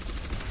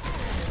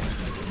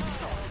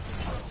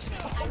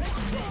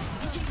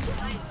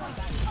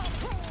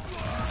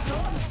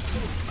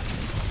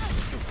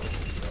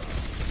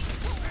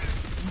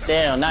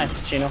 Damn,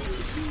 nice, Chino.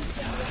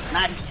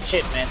 Nice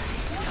shit, man.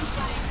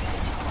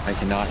 I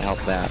cannot help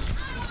that.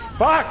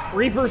 Fuck!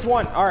 Reaper's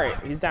one. Alright,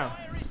 he's down.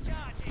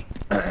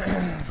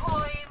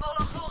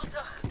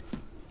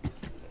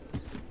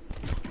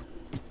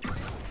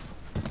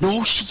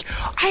 No,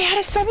 I had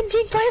a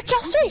 17 player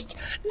kill streak!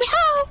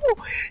 No!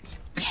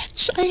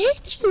 Bitch, I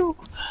hate you!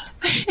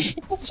 I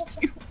hate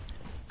you!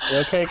 You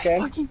okay,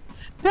 Ken?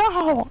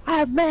 No!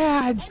 I'm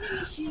mad!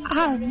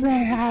 I'm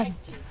mad!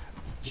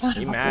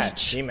 He mad.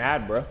 He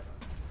mad, bro.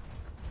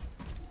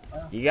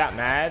 He got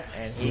mad,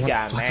 and he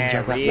got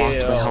mad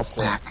real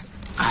quick. Back.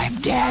 I'm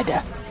dead!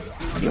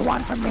 What do you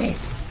want from me?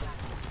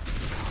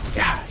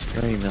 Yeah, it's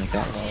not even like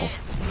that low.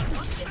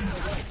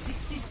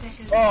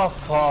 Oh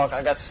fuck,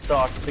 I got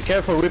stuck. Be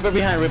careful, Reaper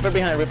behind, Reaper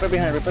behind, Reaper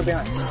behind, Reaper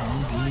behind.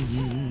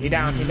 He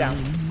down, he down.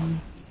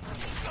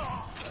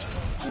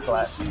 I'm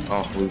flat.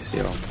 Oh,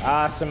 Lucio.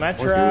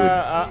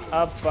 Symmetra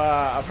up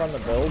on the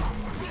build.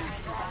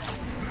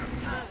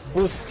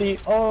 Boosty,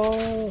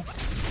 oh!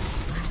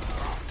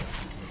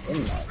 Oh my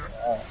god.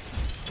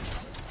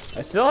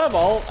 I still have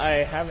ult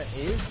I haven't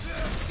used.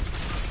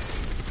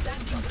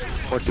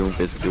 Poor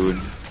Doomfist, dude.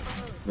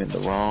 I'm in the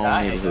wrong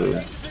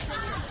neighborhood.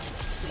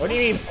 What do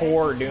you mean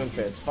poor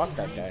Doomfist? Fuck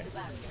that guy.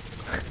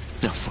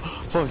 No,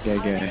 fuck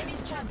that guy.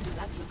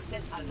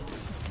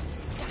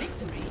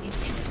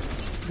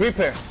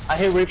 Reaper, I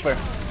hit Reaper.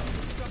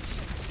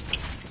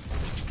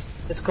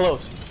 It's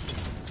close.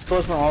 It's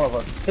close from all of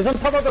us. He's on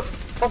top of the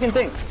fucking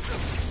thing.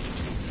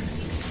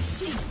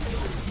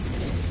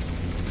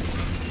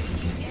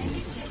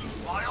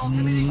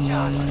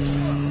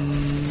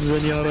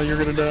 Zenyatta, you're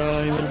gonna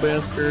die, you little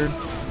bastard.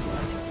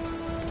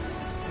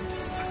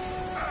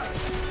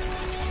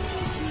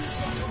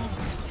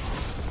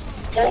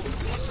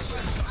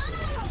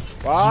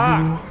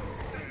 Fuck!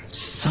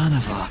 Son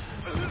of a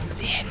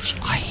bitch.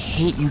 I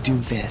hate you,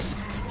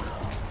 Doomfist.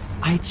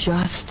 I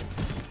just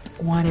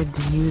wanted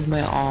to use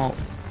my ult,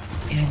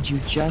 and you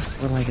just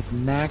were like at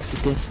max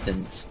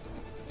distance.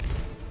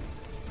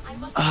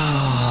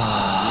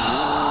 Ah.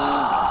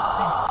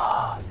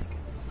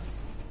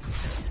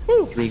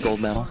 3 gold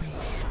medals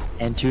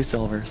and 2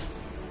 silvers.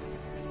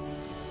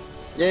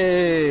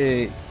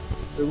 Yay!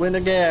 We win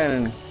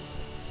again.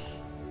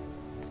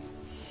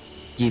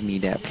 Give me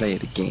that play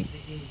of the game.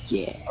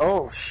 Yeah.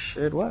 Oh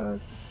shit, what?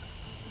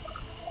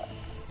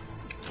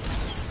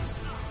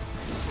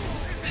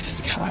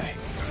 This guy.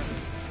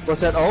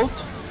 Was that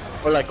ult?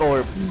 Or like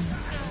orb?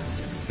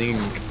 Think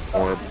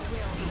orb.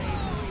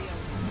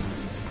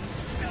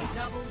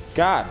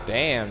 God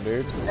damn,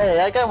 dude. Hey,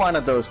 I got one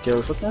of those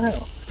kills, what the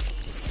hell?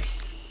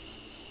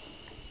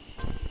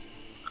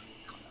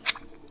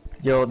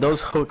 Yo, those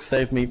hooks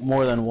saved me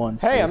more than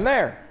once. Hey, dude. I'm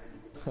there!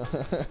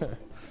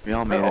 We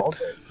all made it. Oh,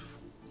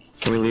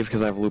 Can we leave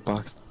because I have a loot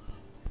box?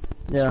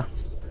 yeah.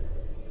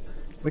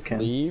 We can.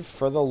 Leave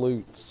for the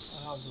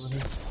loots.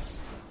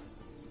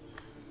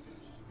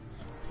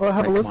 Well, I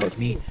have a Right, loot come on, box.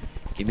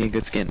 give me a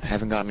good skin. I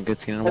haven't gotten a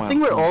good skin in a while. I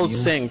think we're all You?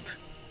 synced.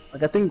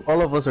 Like, I think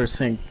all of us are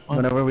synced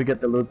whenever we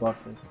get the loot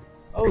boxes.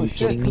 Are you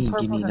kidding me?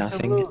 Give me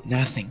nothing.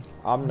 Nothing.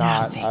 I'm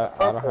not. Nothing.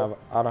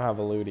 I don't have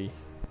a lootie.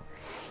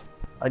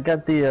 I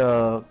got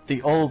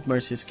the old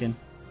Mercy skin.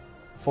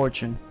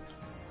 Fortune.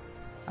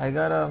 I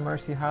got a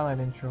Mercy highlight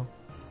intro.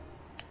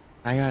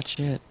 I got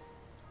shit.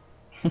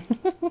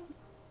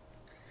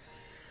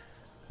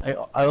 I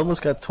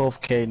almost got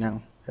 12k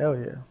now. Hell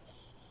yeah.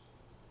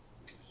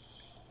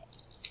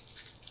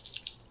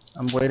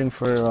 I'm waiting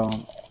for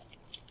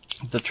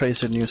the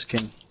Tracer new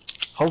skin.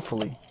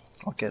 Hopefully,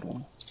 I'll get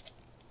one.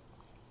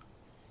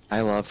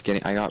 I love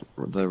getting. I got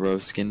the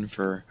rose skin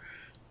for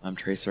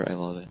Tracer. I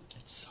love it.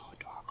 It's so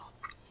adorable.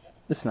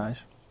 It's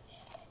nice.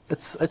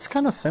 It's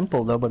kind of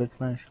simple though, but it's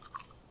nice.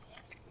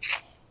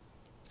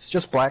 It's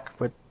just black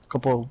with a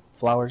couple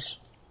flowers,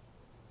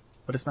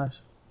 but it's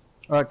nice.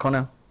 All right,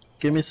 Conan,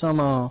 give me some.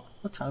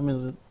 What time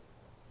is it?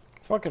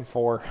 It's fucking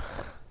 4.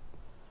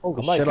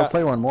 Holy like shit! I'll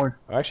play one more.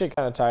 I'm actually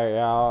kind of tired.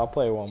 Yeah, I'll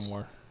play one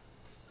more.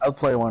 I'll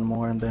play one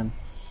more and then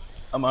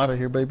I'm out of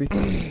here, baby.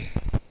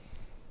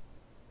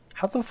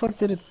 How the fuck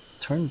did it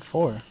turn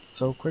 4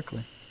 so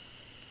quickly?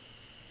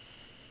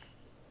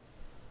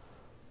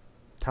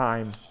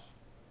 Time.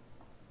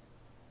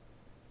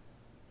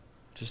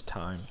 Just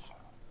time.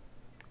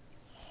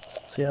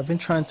 See, I've been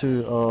trying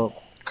to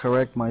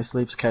correct my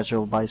sleep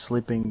schedule by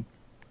sleeping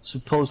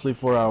supposedly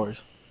 4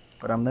 hours,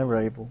 but I'm never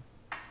able.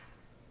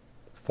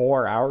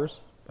 4 hours?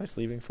 By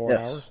sleeping 4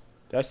 Yes. hours?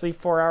 Did I sleep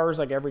 4 hours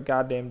like every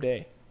goddamn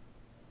day?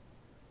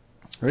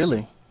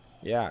 Really?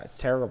 Yeah, it's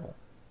terrible.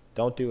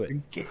 Don't do it.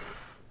 You're gay.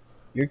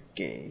 You're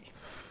gay.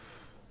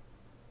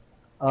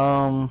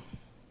 What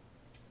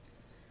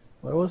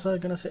was I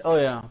gonna say? Oh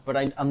yeah, but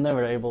I'm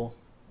never able.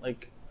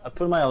 Like, I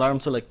put my alarm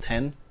to like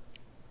 10,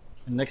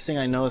 and next thing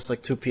I know it's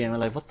like 2 p.m.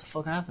 I'm like, what the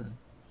fuck happened?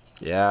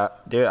 Yeah,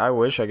 dude, I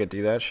wish I could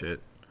do that shit.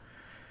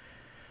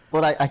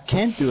 But I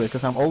can't do it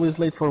because I'm always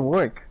late for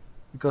work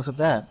because of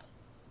that.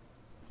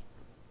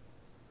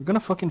 You're gonna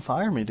fucking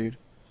fire me, dude.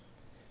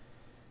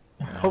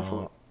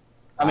 Hopefully.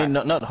 I mean,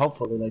 not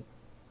hopefully, like.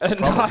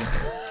 Not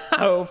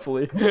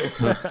hopefully.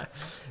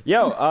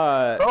 Yo,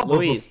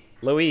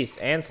 Luis,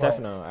 and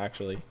Stefano,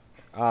 actually.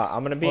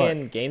 I'm gonna be What?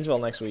 in Gainesville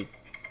next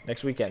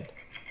weekend.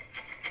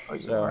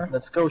 So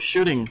Let's go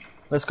shooting.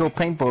 Let's go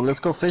paintball. Let's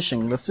go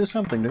fishing. Let's do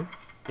something, dude.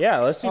 yeah,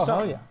 let's do hell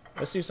something. yeah.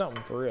 Let's do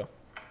something for real.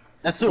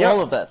 Let's do Yo.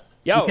 all of that.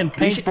 Yo, we can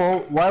we should-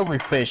 paintball while we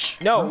fish.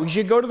 No, we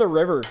should go to the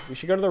river. We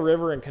should go to the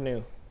river and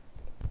canoe.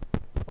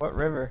 What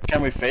river?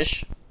 Can we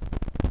fish?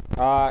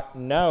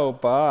 No,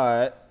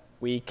 but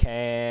we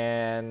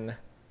can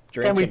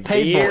drink Can we in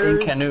paintball in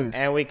beers, canoes?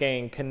 and we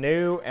can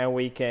canoe, and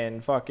we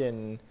can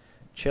fucking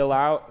chill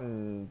out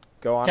and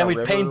go on Can a we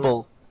river.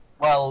 paintball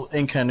while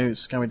in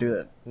canoes? Can we do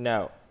that?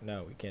 No,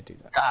 we can't do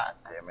that. God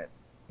damn it.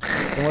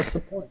 Then what's the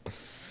point?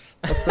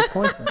 What's the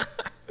point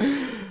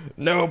then?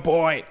 No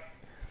point.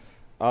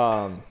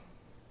 No,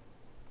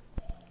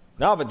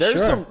 but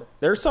there's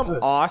Sure. some Good.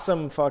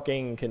 awesome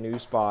fucking canoe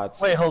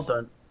spots. Wait, hold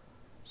on.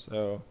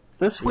 So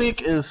This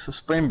week is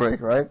spring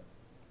break, right?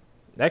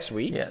 next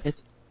week? Yes.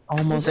 It's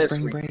almost This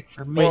spring week. break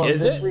for me. Wait,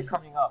 is this it? week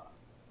coming up.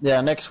 Yeah,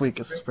 next week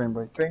is spring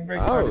break. Spring break.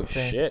 Oh started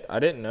today. shit, I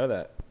didn't know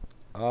that.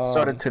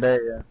 Started today,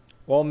 yeah.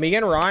 Well, me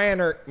and Ryan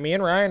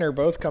are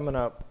both coming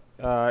up.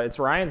 It's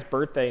Ryan's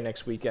birthday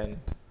next weekend,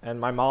 and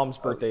my mom's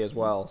birthday as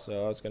well.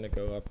 So I was gonna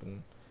go up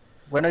and.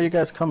 When are you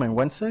guys coming?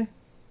 Wednesday?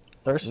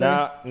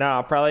 Thursday?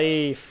 No,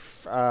 probably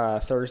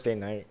Thursday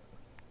night.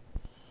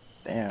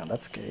 Damn,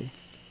 that's gay.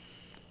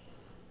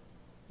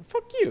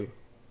 Fuck you.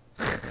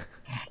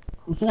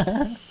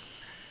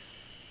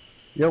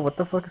 Yo, what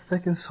the fuck is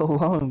taking so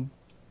long?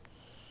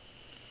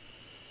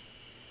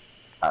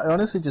 I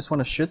honestly just want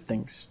to shoot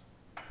things.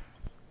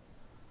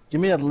 Give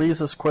me at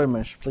least a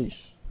skirmish,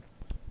 please.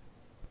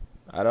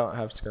 I don't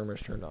have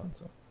skirmish turned on,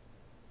 so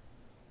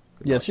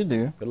Yes, you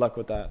do. good luck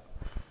with that.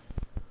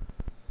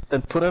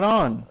 Then put it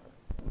on.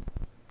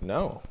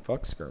 No,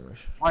 fuck skirmish.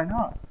 Why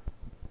not?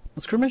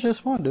 The skirmish is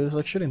fun, dude. It's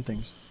like shooting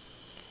things.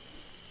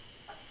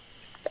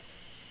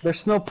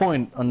 There's no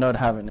point on not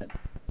having it.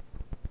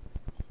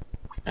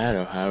 I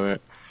don't have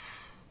it.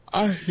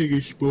 I think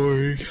it's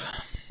boring.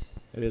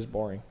 It is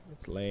boring.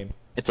 It's lame.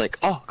 It's like,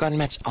 oh, got a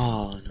match.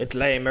 Oh, no. It's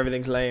lame.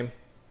 Everything's lame.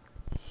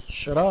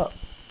 Shut up.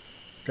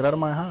 Get out of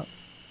my house.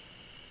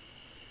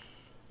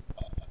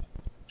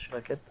 Should I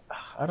get...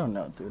 I don't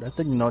know, dude. I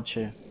think Noche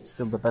is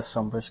still the best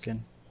Sombra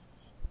skin.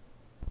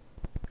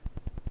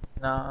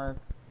 No,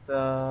 it's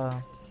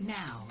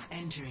Now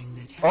entering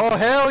the Oh,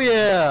 hell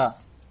yeah!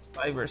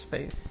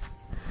 cyberspace.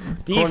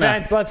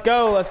 Defense. Let's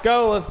go. Let's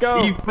go. Let's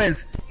go.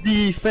 Defense!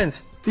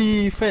 Defense!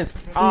 Defense!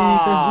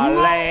 Aw,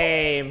 Defense!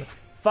 lame.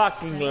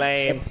 Fucking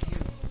lame.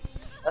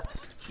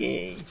 That's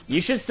gay. You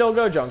should still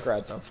go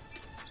Junkrat though.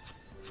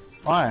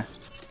 Why?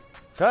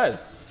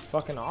 Cause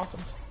fucking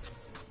awesome.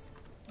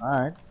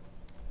 Alright.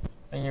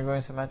 And you're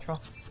going to Metro?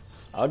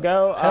 I'll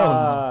go.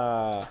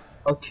 Hell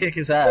I'll kick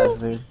his ass,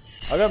 dude.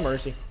 I'll go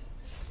Mercy.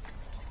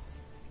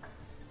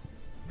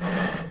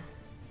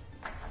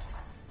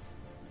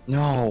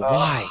 No,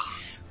 why?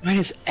 Why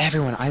does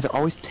everyone either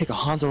always pick a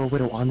Hanzo or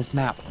Widow on this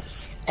map?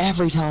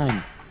 Every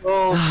time.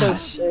 Well,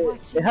 because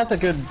it has a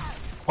good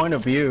point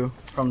of view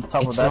from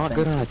top of It's that not thing.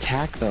 good on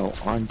attack though.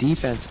 On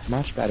defense, it's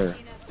much better.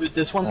 Dude,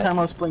 this one time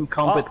I was playing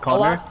comp with Oh,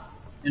 Connor, hola.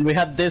 and we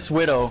had this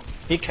Widow.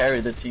 He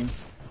carried the team.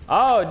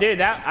 Oh, dude,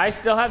 that I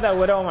still have that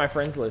Widow on my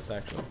friends list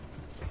actually.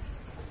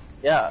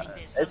 Yeah,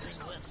 it's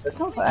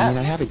not I mean,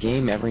 I bad. have a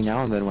game every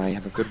now and then when I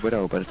have a good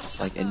Widow, but it's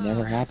like, it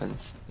never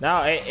happens.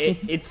 No,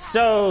 it's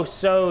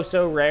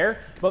so rare.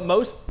 But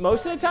most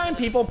of the time,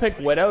 people pick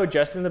Widow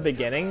just in the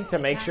beginning to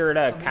make sure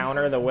to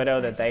counter the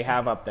Widow that they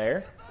have up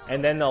there,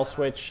 and then they'll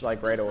switch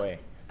like right away.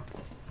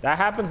 That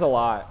happens a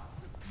lot,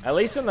 at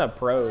least in the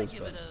pros.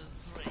 But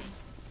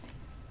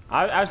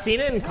I've seen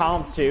it in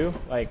comp too.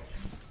 Like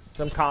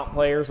some comp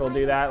players will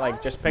do that.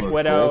 Like just pick Look,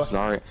 Widow. Gold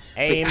Zarya.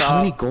 aim Wait, how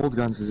many up. gold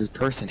guns does this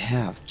person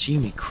have?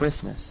 Jimmy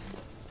Christmas.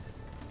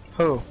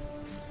 Who?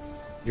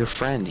 Your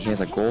friend, he has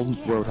a gold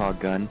Roadhog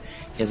gun,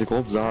 he has a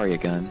gold Zarya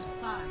gun.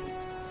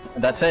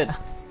 That's it.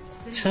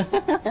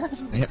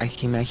 I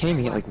can't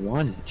even get like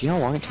one. Do you know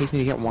how long it takes me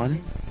to get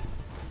one?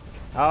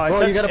 Oh,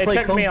 Bro, you gotta it play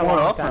took me a comp more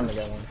long often. time to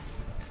get one.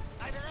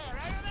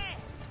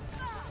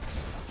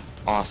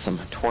 Awesome.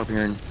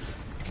 Torbjorn,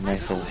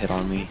 nice little hit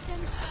on me.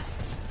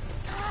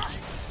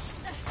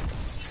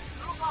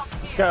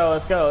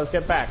 Let's go. Let's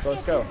get back.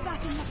 Let's go.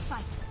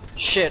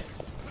 Shit.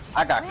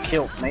 I got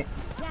killed, mate.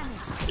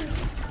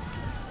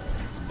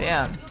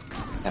 Damn.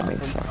 That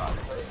made suck.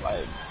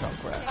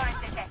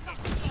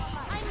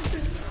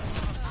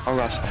 Oh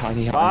gosh, I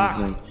need help.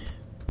 Ah.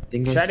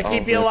 Dingus, Try to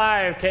keep you rip.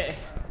 alive.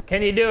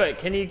 Can you do it?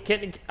 Can you?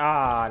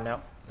 No.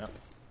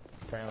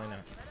 Apparently not.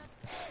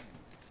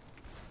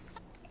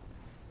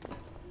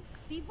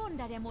 Die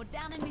Wunder der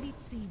modernen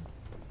Medizin.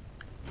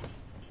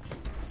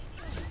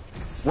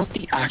 What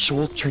the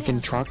actual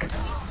chicken truck?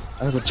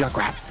 That was a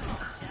Junkrat.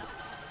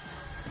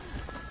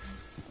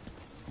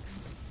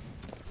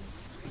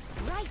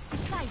 Right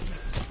beside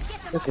you.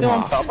 Get them It's still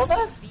on top of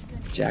that?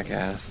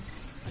 Jackass.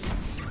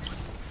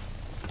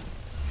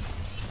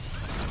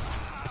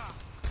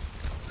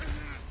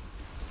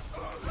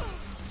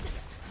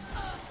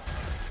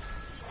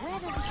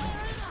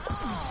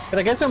 Can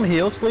I get some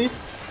heals, please?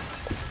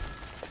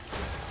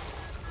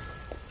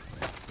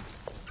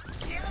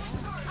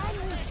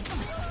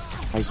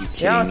 you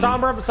kidding Yeah, me?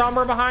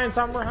 Sombra behind,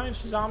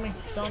 she's on me,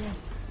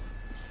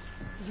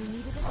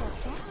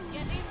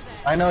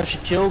 I know she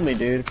killed me,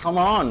 dude. Come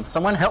on,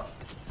 someone help.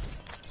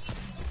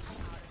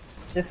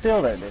 She's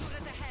still there, dude.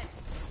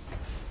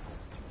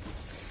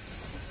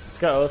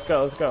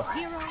 Let's go.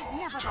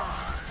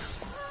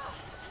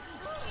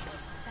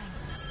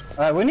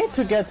 Alright, we need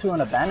to get to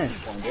an advantage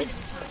point, dude.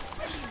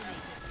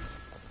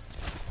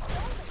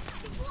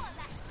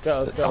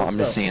 Let's go. I'm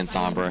just saying,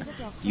 Sombra,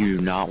 you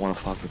do not want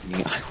to fuck with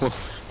me. I will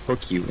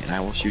hook you and I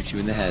will shoot you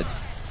in the head.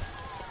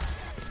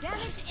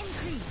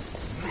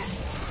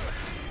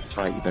 That's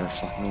right, you better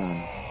fucking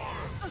run.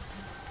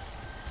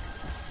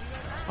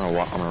 I'm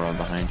gonna run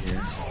behind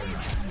here.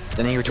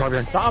 Then you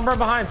Torbjorn. Sombra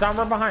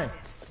behind.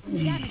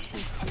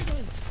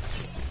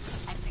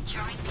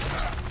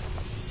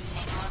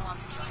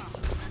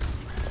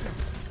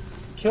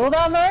 Kill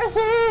that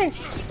Mercy!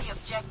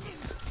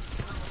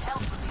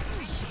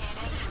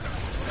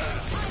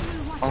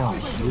 Oh,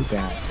 you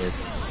bastard.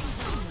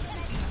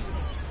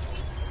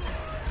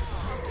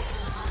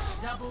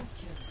 Double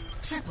kill.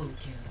 Triple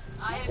kill.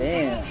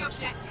 Damn.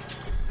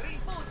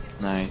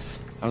 Nice.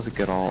 That was a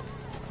good ult.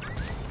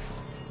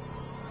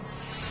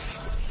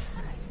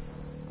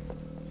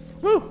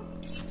 Woo!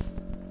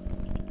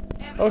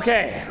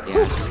 Okay. Yeah.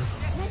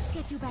 Let's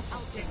get you back.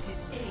 Objective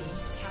A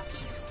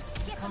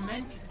captured.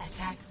 Commence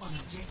attack on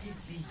objective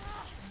B.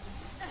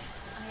 I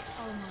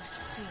almost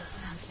feel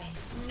something.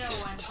 No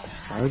one can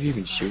So why would you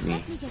even shoot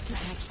me?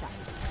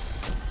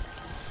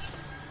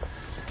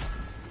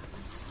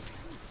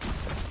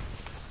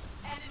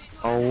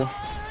 Oh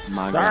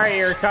my god. Sorry,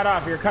 you're cut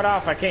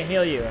off. I can't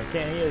heal you.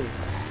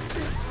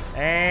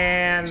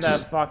 And the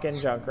fucking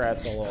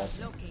Junkrat's a little.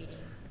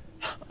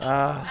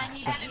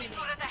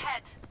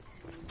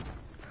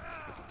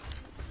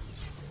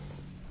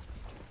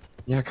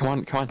 Yeah,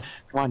 come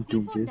on,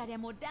 do this.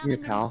 Here,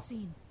 pal.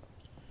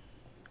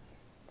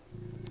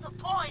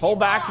 Hold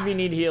back if you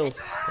need heals.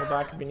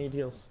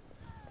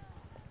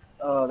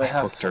 Oh, they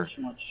have Hooked her.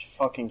 so much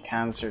fucking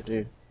cancer,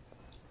 dude.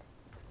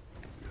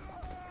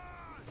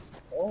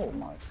 Oh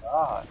my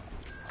god.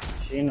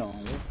 Chino,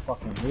 you're a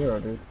fucking hero,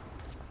 dude.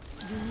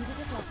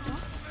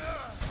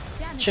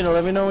 Chino,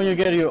 let me know when you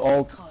get your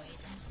ult.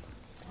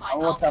 I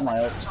want to have my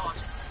ult.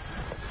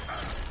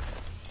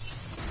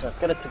 Let's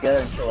get it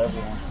together and kill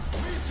everyone.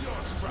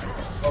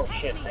 Oh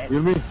shit, man.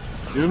 Heal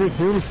me.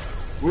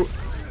 Ooh.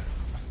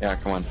 Yeah,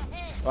 come on.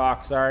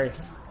 Fuck, sorry.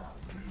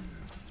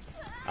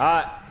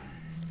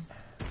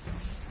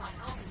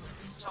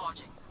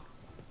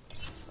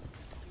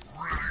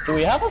 Do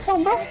we have a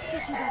Sombra?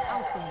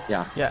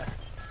 Yeah.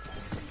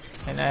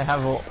 And I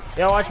have ult.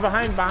 Yeah, watch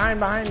behind,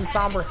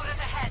 Sombra.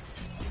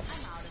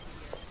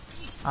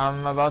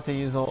 I'm about to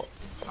use ult.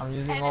 I'm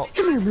using ult.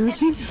 Come here,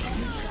 Mercy.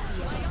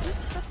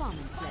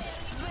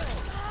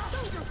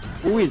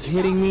 Who is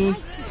hitting me?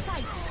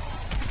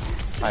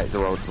 Alright, the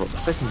road.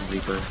 Freaking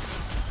Reaper.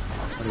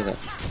 What is that?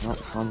 Not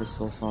Sombra,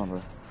 still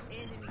Sombra.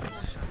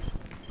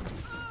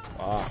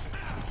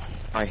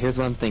 Alright, here's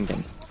what I'm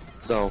thinking.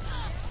 So,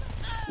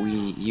 we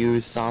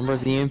use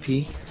Sombra's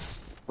EMP.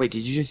 Wait, did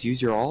you just use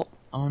your ult?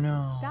 Oh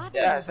no.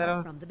 Yeah,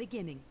 from the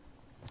beginning.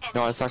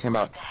 No, I was talking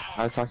about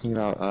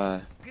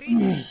the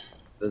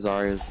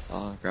Zarya's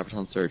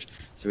Graviton Surge.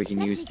 So we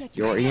can use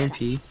your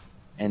EMP,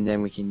 and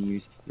then we can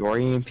use your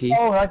EMP,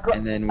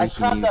 and then we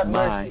can use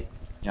mine.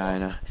 Yeah, I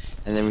know.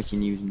 And then we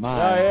can use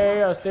mine.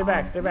 Yo, stay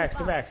back. Hi,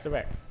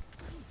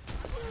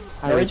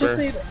 We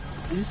Reaper.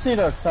 just need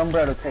our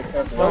Sombra to take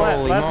care of Well, it.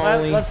 Holy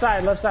moly. left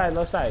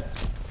side.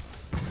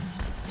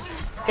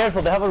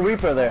 Careful, they have a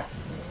Reaper there.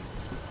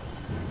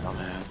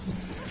 Dumbass.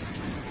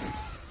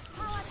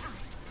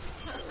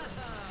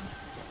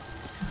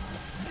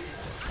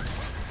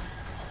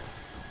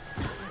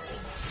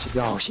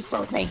 She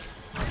broke me.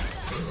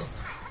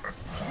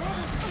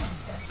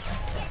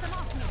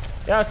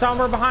 Yeah,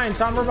 Sombra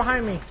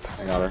behind me.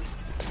 I got her.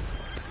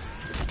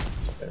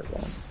 Better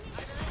run.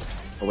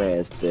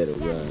 Where's better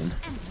run?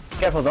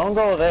 Careful, don't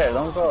go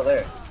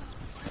there.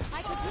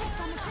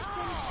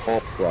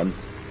 Up run.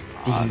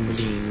 Ding,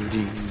 ding,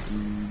 ding,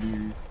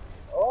 ding.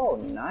 Oh,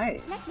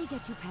 nice. Let me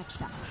get you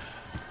patched up.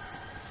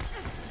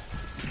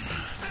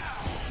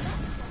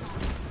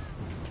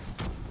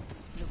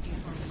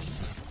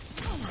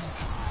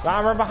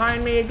 Sombra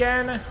behind me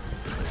again.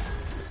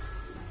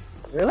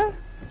 Really?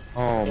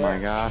 Oh my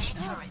gosh.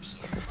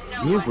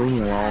 You leave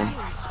me alone.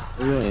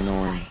 You're really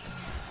annoying.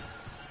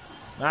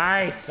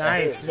 Nice.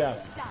 Yeah.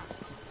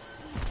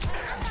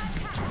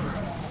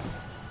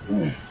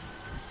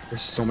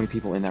 There's so many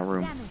people in that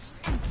room.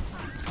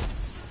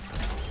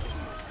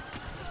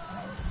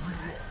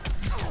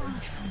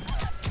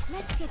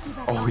 Let's get you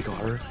back. Oh, we got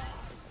her.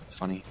 That's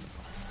funny.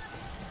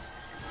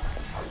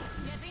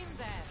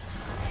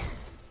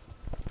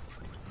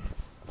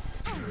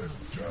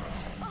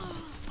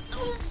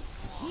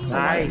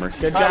 Nice.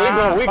 Good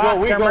Alright, job.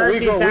 we go.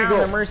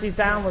 The Mercy's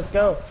down. Let's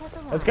go.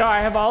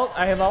 I have ult.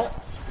 I have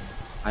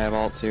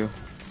ult too.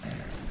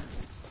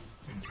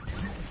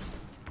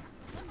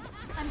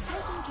 I'm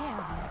taking care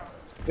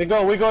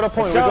of you. We go to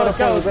point. Let's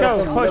go.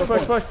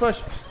 Push.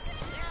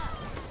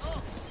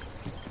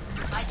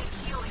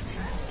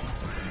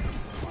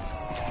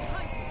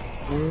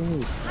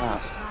 Holy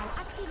crap.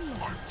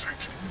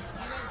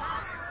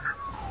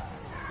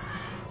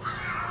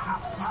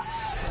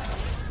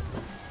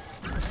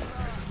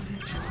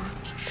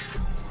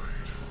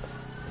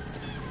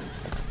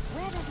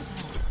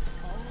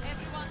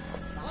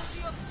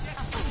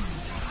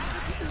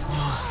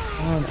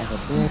 Son of a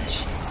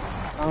bitch.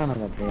 Son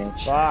of a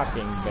bitch.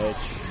 Fucking bitch.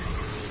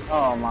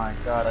 Oh my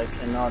god, I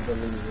cannot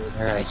believe it.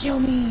 They're gonna kill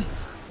me.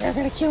 They're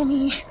gonna kill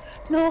me.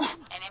 No.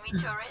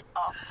 Enemy turret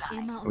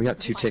offline. We got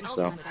 2 ticks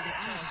though.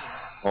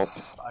 Oh.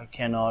 I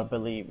cannot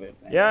believe it,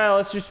 man. Yeah,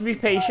 let's just be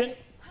patient.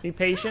 Be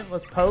patient.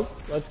 Let's poke.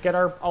 Let's get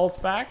our ults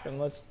back, and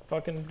let's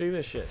fucking do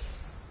this shit.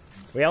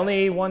 We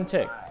only need 1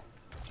 tick.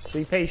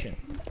 Be patient.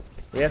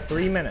 We have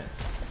 3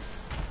 minutes.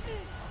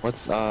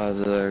 What's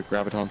the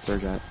Graviton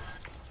Surge at?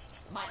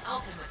 My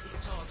ultimate is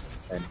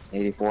charging.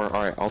 84.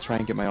 Alright, I'll try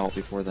and get my ult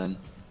before then.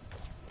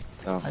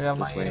 So, I got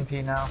my this way. EMP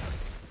now.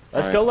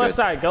 Let's Alright, go left good.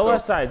 side. Go So-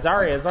 left side.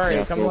 Zarya,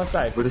 Yeah, come so left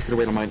side. We're just gonna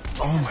wait on mine.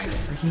 Oh my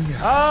freaking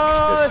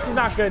god. Oh, this is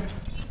not good.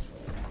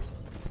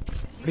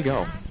 Where'd he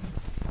go?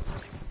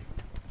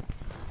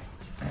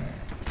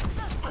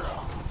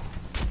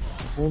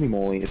 Holy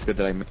moly, it's good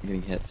that I'm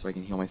getting hit so I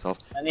can heal myself.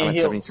 I need I'm at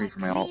heal. 73 for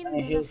my ult. And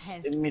he heals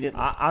immediately.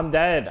 I'm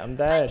dead. I'm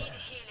dead.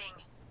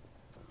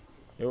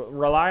 You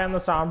rely on the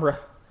Sombra.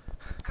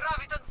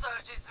 Graviton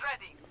surge is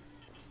ready.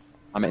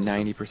 I'm at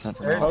 90%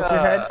 for my ult. Poke your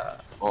head.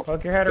 Oh,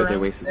 Poke your head good, they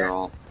around. wasted their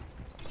ult.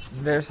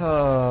 There's a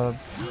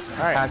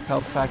Alright. pack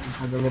health pack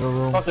for the little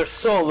room. Oh, they're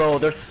so low.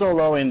 They're so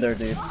low in there,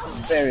 dude.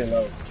 Very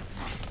low.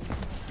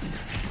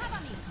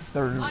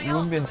 The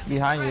room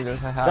behind you,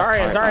 there's a half.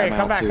 Zarya, Alright, Zarya, I'm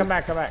come out back, too. come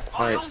back, come back.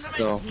 Alright,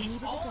 so.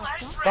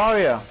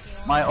 Zarya,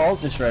 my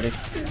ult is ready.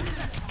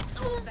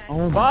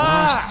 Oh my Fuck!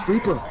 gosh,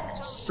 Reaper!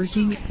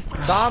 Freaking.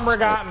 Sombra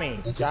got me.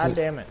 Let's just God wait.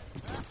 damn it.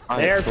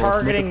 Alright, They're so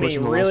let's make a targeting push me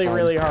on the really, left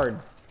side. really hard.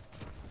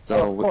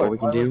 So what we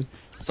can do,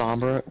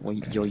 Sombra,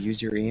 you'll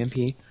use your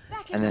EMP,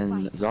 and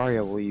then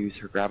Zarya will use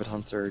her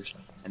Graviton Surge,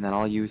 and then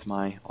I'll use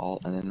my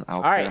ult, and then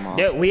I'll get him off.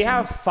 Alright, we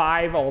have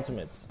 5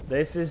 ultimates.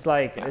 This is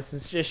like,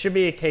 this should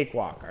be a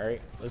cakewalk,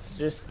 alright? Let's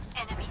just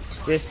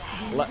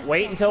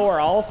wait until we're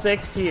all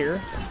 6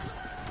 here.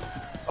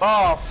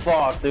 Oh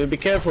fuck, dude. Be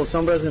careful.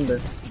 Somebody's in there.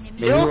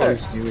 Maybe Kill what her. we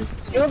should do is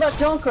Kill that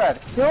Junkrat.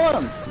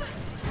 Kill him.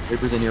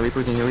 Reaper's in here,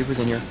 Reaper's in here, Reaper's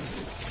in here.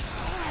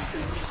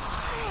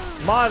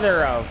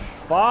 Mother of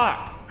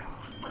fuck.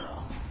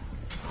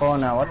 Oh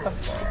no, what the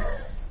fuck?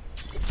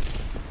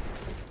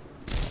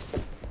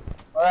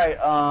 Alright,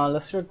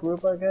 let's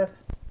regroup, I guess.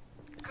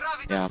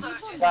 Yeah.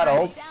 Got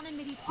ult.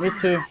 Me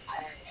too.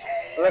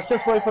 Let's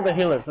just wait for the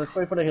healers. Let's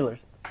wait for the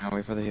healers. I'll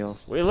wait for the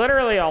heals. We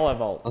literally all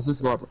have ult. Let's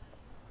just go up.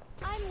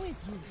 I'm with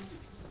you.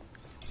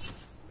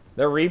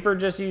 The Reaper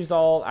just used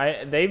ult.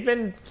 They've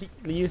been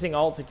using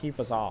ult to keep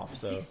us off,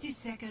 so. 60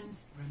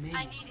 seconds remaining.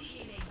 I need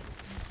healing.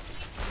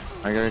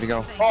 Are you ready to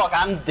go? Fuck,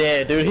 I'm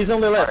dead, dude. He's on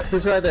the left.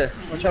 He's right there.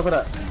 Watch out for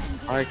that.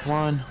 Alright, come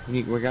on.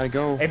 We gotta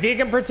go. If you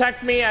can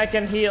protect me, I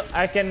can heal.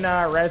 I can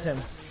res him.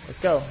 Let's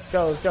go. Let's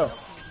go. Let's go.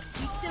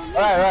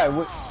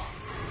 Alright.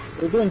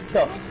 We're doing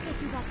so.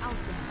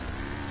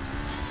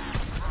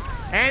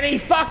 And he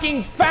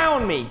fucking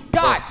found me.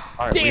 God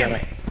Alright, damn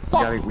it.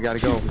 We gotta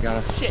go. We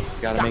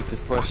gotta make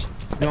this push.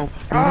 No,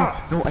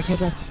 I can't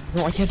die.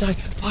 No, I can't die.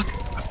 Fuck,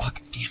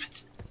 damn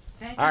it.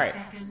 Alright.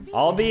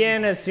 I'll be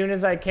in as soon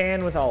as I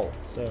can with ult.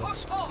 So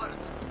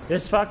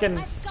just fucking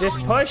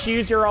push,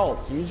 use your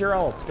ults. Use your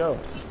ults. Go.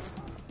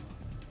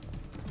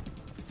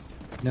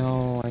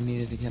 No, I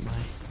needed to get my.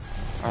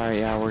 Alright,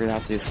 yeah, we're gonna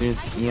have to as soon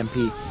as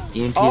EMP.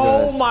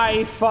 Oh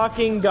my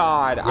fucking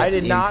god. I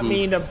did not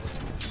mean to.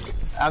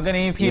 I'm gonna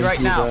EMP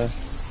right now.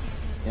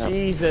 Yep.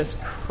 Jesus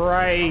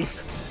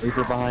Christ.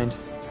 Reaper behind.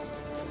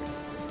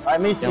 I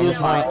miss you,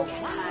 Smile.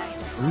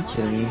 Are you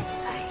kidding me?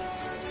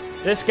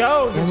 Just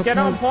go. Just get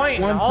on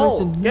point and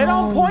ult. Get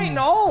on point and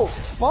ult.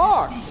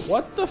 Fuck.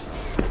 What the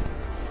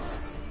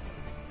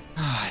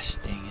Gosh,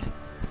 dang it.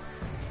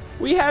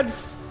 We had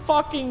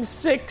fucking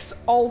 6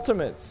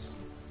 ultimates.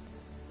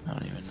 I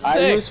don't even know. I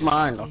used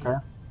mine, okay?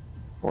 Of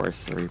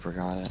course, the Reaper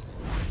got it.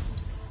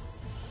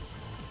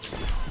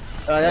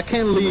 I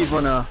can't leave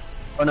on a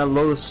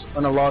loss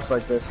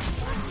like this.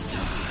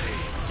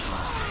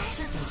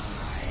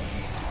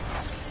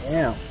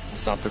 Damn.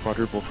 Stop the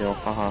quadruple kill.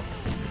 Haha.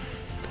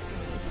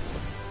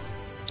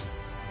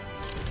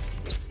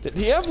 Did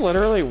he have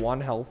literally 1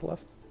 health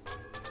left?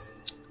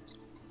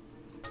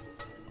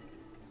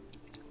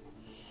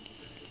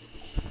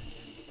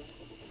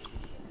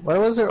 Where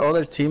was their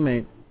other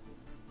teammate?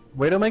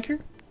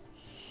 Widowmaker?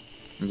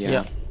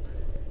 Yeah.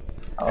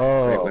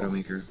 Oh. Great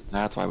Widowmaker.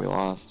 That's why we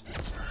lost.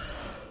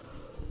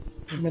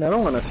 I mean, I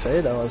don't want to say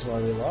that was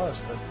why we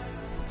lost, but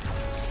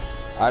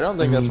I don't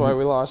think that's why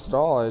we lost at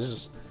all. I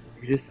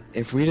just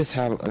if we just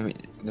have, I mean,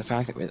 the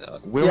fact that we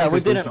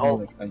didn't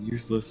ult.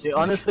 Useless. They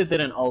honestly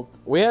didn't ult.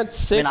 We had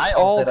 6 I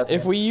ults. ulted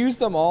If we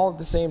used them all at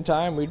the same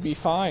time, we'd be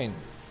fine.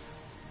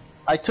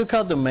 I took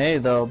out the Mei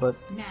though, but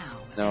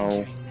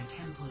No.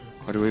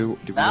 What do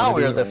we now wanna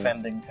we're do?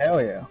 defending.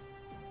 Hell yeah.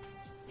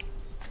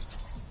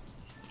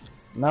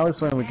 Now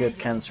is when we get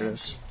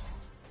cancerous.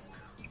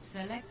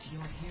 Select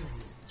your hero.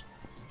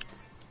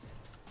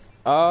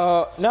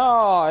 No,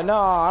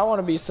 I want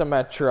to be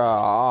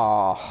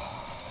Symmetra.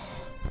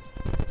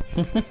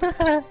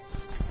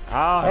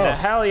 Oh,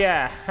 hell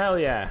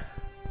yeah.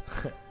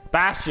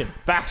 Bastion,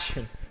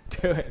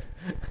 do it.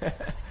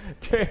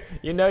 Dude,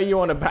 you know you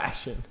want a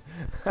Bastion.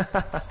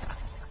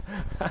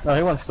 No,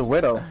 he wants the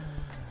Widow.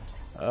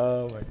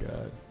 Oh my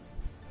god.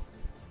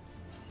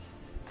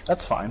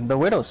 That's fine. The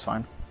Widow's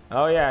fine.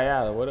 Oh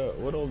yeah, the Widow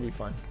will be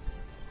fun.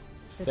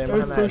 Stay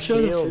behind that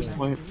shield.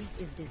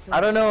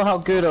 I don't know how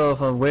good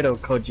of a Widow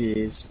Koji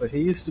is, but he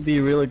used to be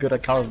really good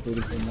at Call of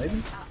Duty, so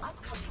maybe?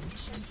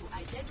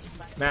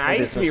 Man, I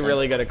used to be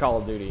really good at Call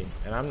of Duty,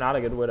 and I'm not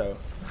a good Widow.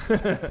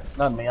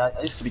 Not me,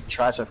 I used to be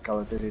trash at Call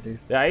of Duty, dude.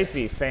 Yeah, I used to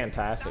be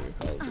fantastic at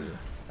Call of Duty.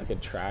 I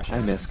could trash it. I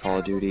miss Call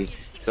of Duty,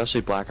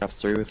 especially Black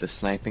Ops 3 with the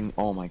sniping.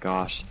 Oh my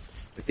gosh.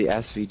 With the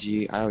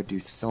SVG, I would do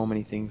so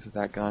many things with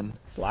that gun.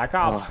 Black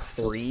Ops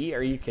 3?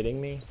 Are you kidding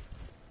me?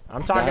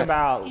 I'm talking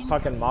about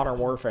fucking Modern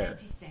Warfare.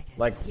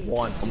 Like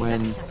 1.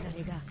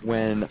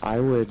 When I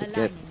would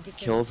get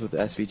kills with the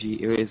SVG,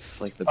 it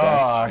was like the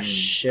best. Oh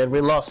shit,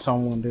 we lost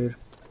someone, dude.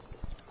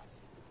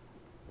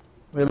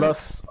 We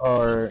lost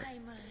our...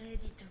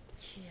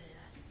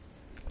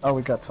 Oh,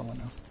 we got someone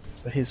now.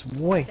 But he's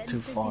way too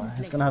far.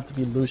 He's gonna have to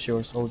be Lucio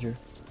or Soldier.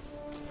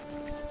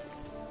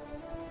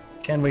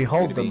 Can we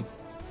hold them?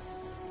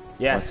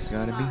 Yes. What's it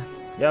gonna be?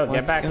 Yo,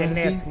 get back in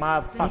this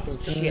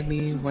motherfucking shit.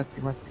 What's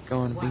it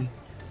gonna be?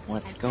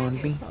 What's it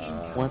gonna be?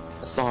 What?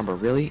 Sombra,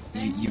 really?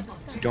 You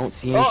don't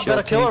see any Oh, shield got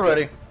a kill tank?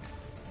 already.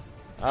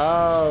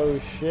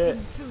 Oh shit.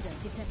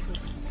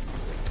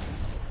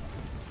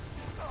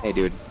 Hey,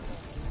 dude.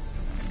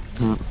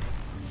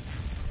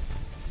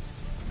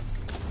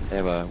 They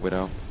have a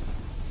Widow.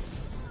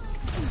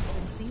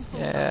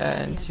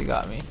 Yeah, and she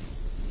got me.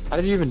 How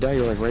did you even die?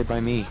 You're like right by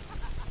me.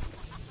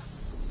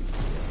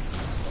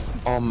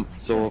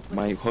 So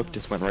my hook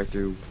just went right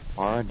through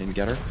Ara and didn't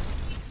get her.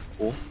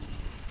 Cool.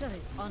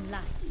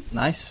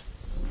 Nice.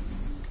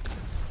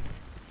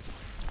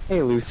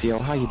 Hey Lucio,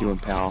 how you doing,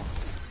 pal?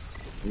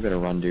 You better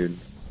run, dude.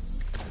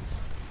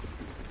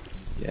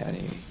 Get out of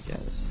here. Yeah,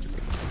 this is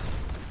stupid.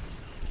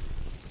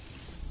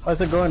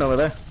 How's it going over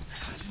there?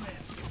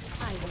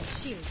 I will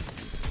shield.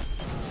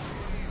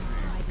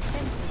 My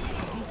defenses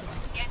are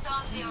weakened. Get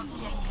on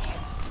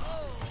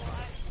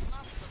the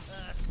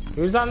objective.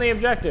 Who's on the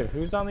objective?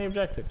 Who's on the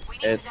objective?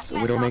 It's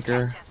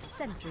Widowmaker.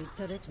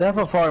 They have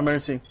a fire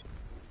mercy.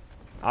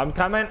 I'm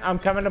coming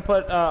to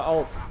put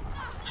ult.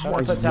 How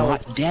are you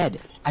not dead?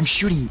 I'm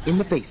shooting you in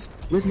the face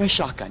with my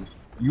shotgun.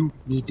 You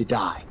need to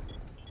die.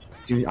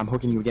 Soon, I'm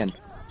hooking you again.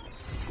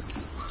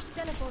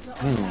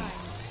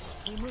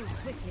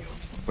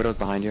 Widow's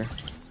behind you.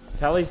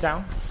 Telly's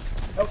down.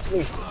 Oh,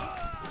 please.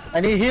 I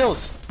need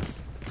heals.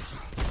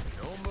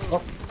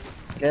 Oh,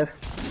 guess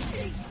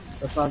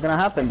that's not gonna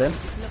happen then.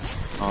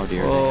 Oh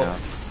dear. Oh,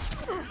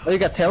 you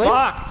got Telly?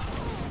 Fuck!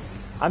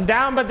 I'm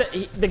down, but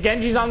the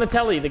Genji's on the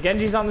Telly. The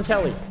Genji's on the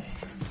Telly.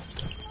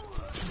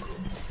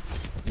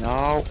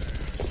 No.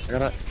 I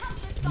gotta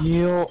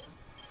heal.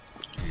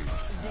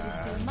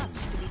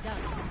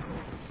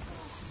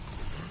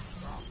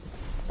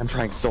 I'm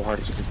trying so hard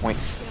to keep this point.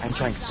 I'm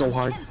trying so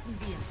hard.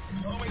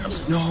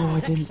 No, I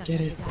didn't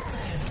get it.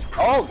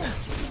 Ult!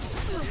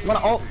 You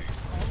wanna ult?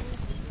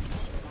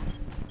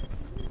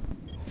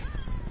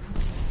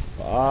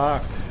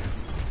 Fuck.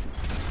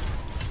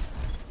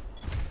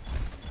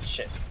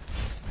 Shit.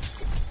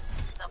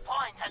 The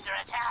point under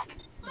attack.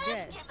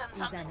 Death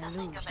is an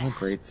illusion. Oh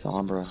great,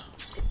 Sombra.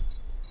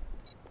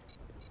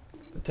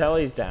 The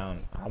Telly's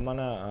down. I'm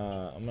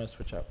gonna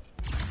switch up.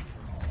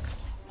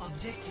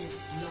 Objective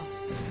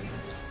lost.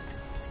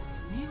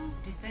 New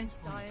defense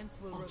science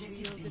will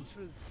reveal the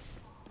truth.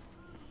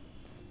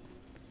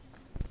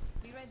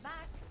 Be right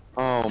back.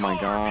 Oh my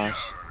gosh.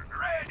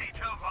 Ready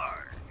to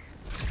work.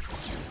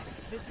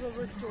 This will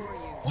restore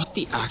you. What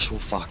the actual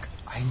fuck?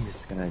 I'm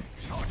just gonna...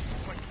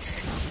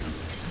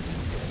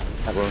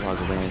 That Roadhog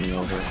ran me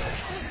over.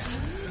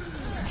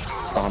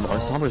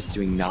 Sombra's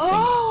doing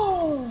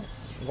nothing.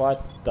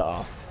 What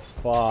the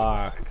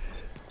fuck?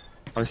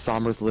 Our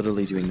Sombra's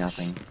literally doing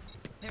nothing.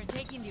 They're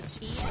taking you.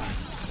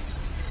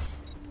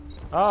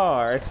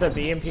 Oh, except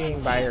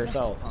EMPing by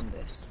yourself.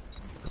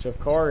 Which of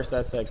course,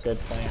 that's a good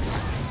plan.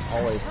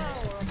 Always.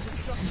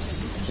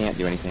 Can't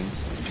do anything.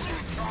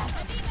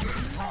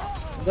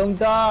 Don't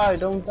die,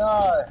 don't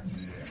die.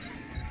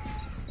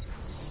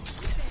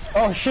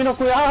 Oh, Shino,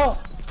 cuidado!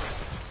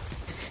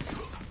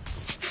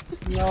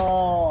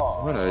 No.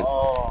 What a...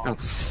 Oh.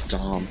 Got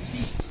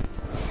stomped.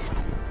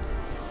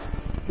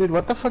 Dude,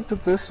 what the fuck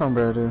did this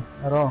Sombra do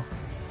at all?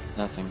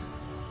 Nothing.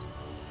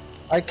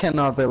 I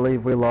cannot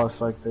believe we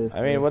lost like this.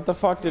 I mean, what the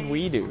fuck did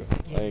we do?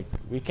 Like,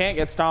 we can't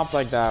get stomped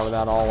like that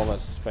without all of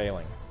us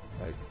failing.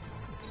 Like,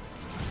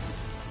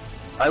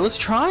 I was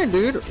trying,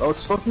 dude. I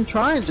was fucking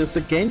trying. Just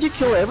to Genji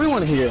kill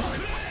everyone here.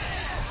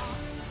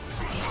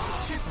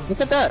 Look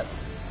at that.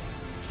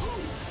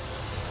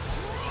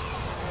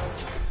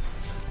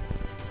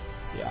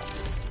 yeah.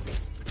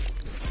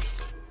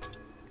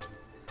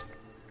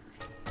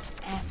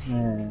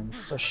 Man,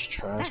 such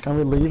trash. Can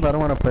we leave? I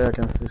don't want to play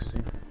against this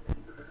team.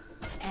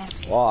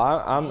 Well,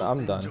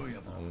 I'm done.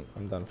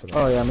 I'm done for the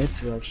Oh yeah, me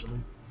too actually.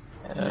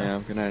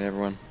 Yeah, good night,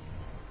 everyone.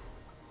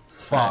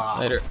 Fuck. Alright,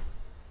 later.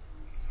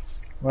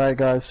 Alright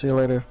guys, see you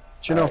later.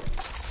 Chino,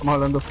 come on,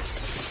 Lando.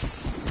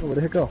 Oh, where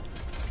the heck go?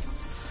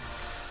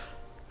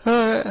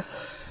 God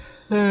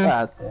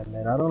damn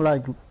it! I don't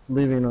like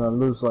leaving on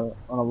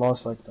a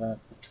loss like that.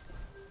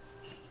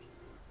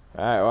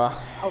 Alright,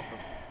 well.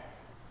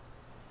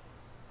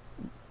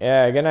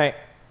 Yeah, good night.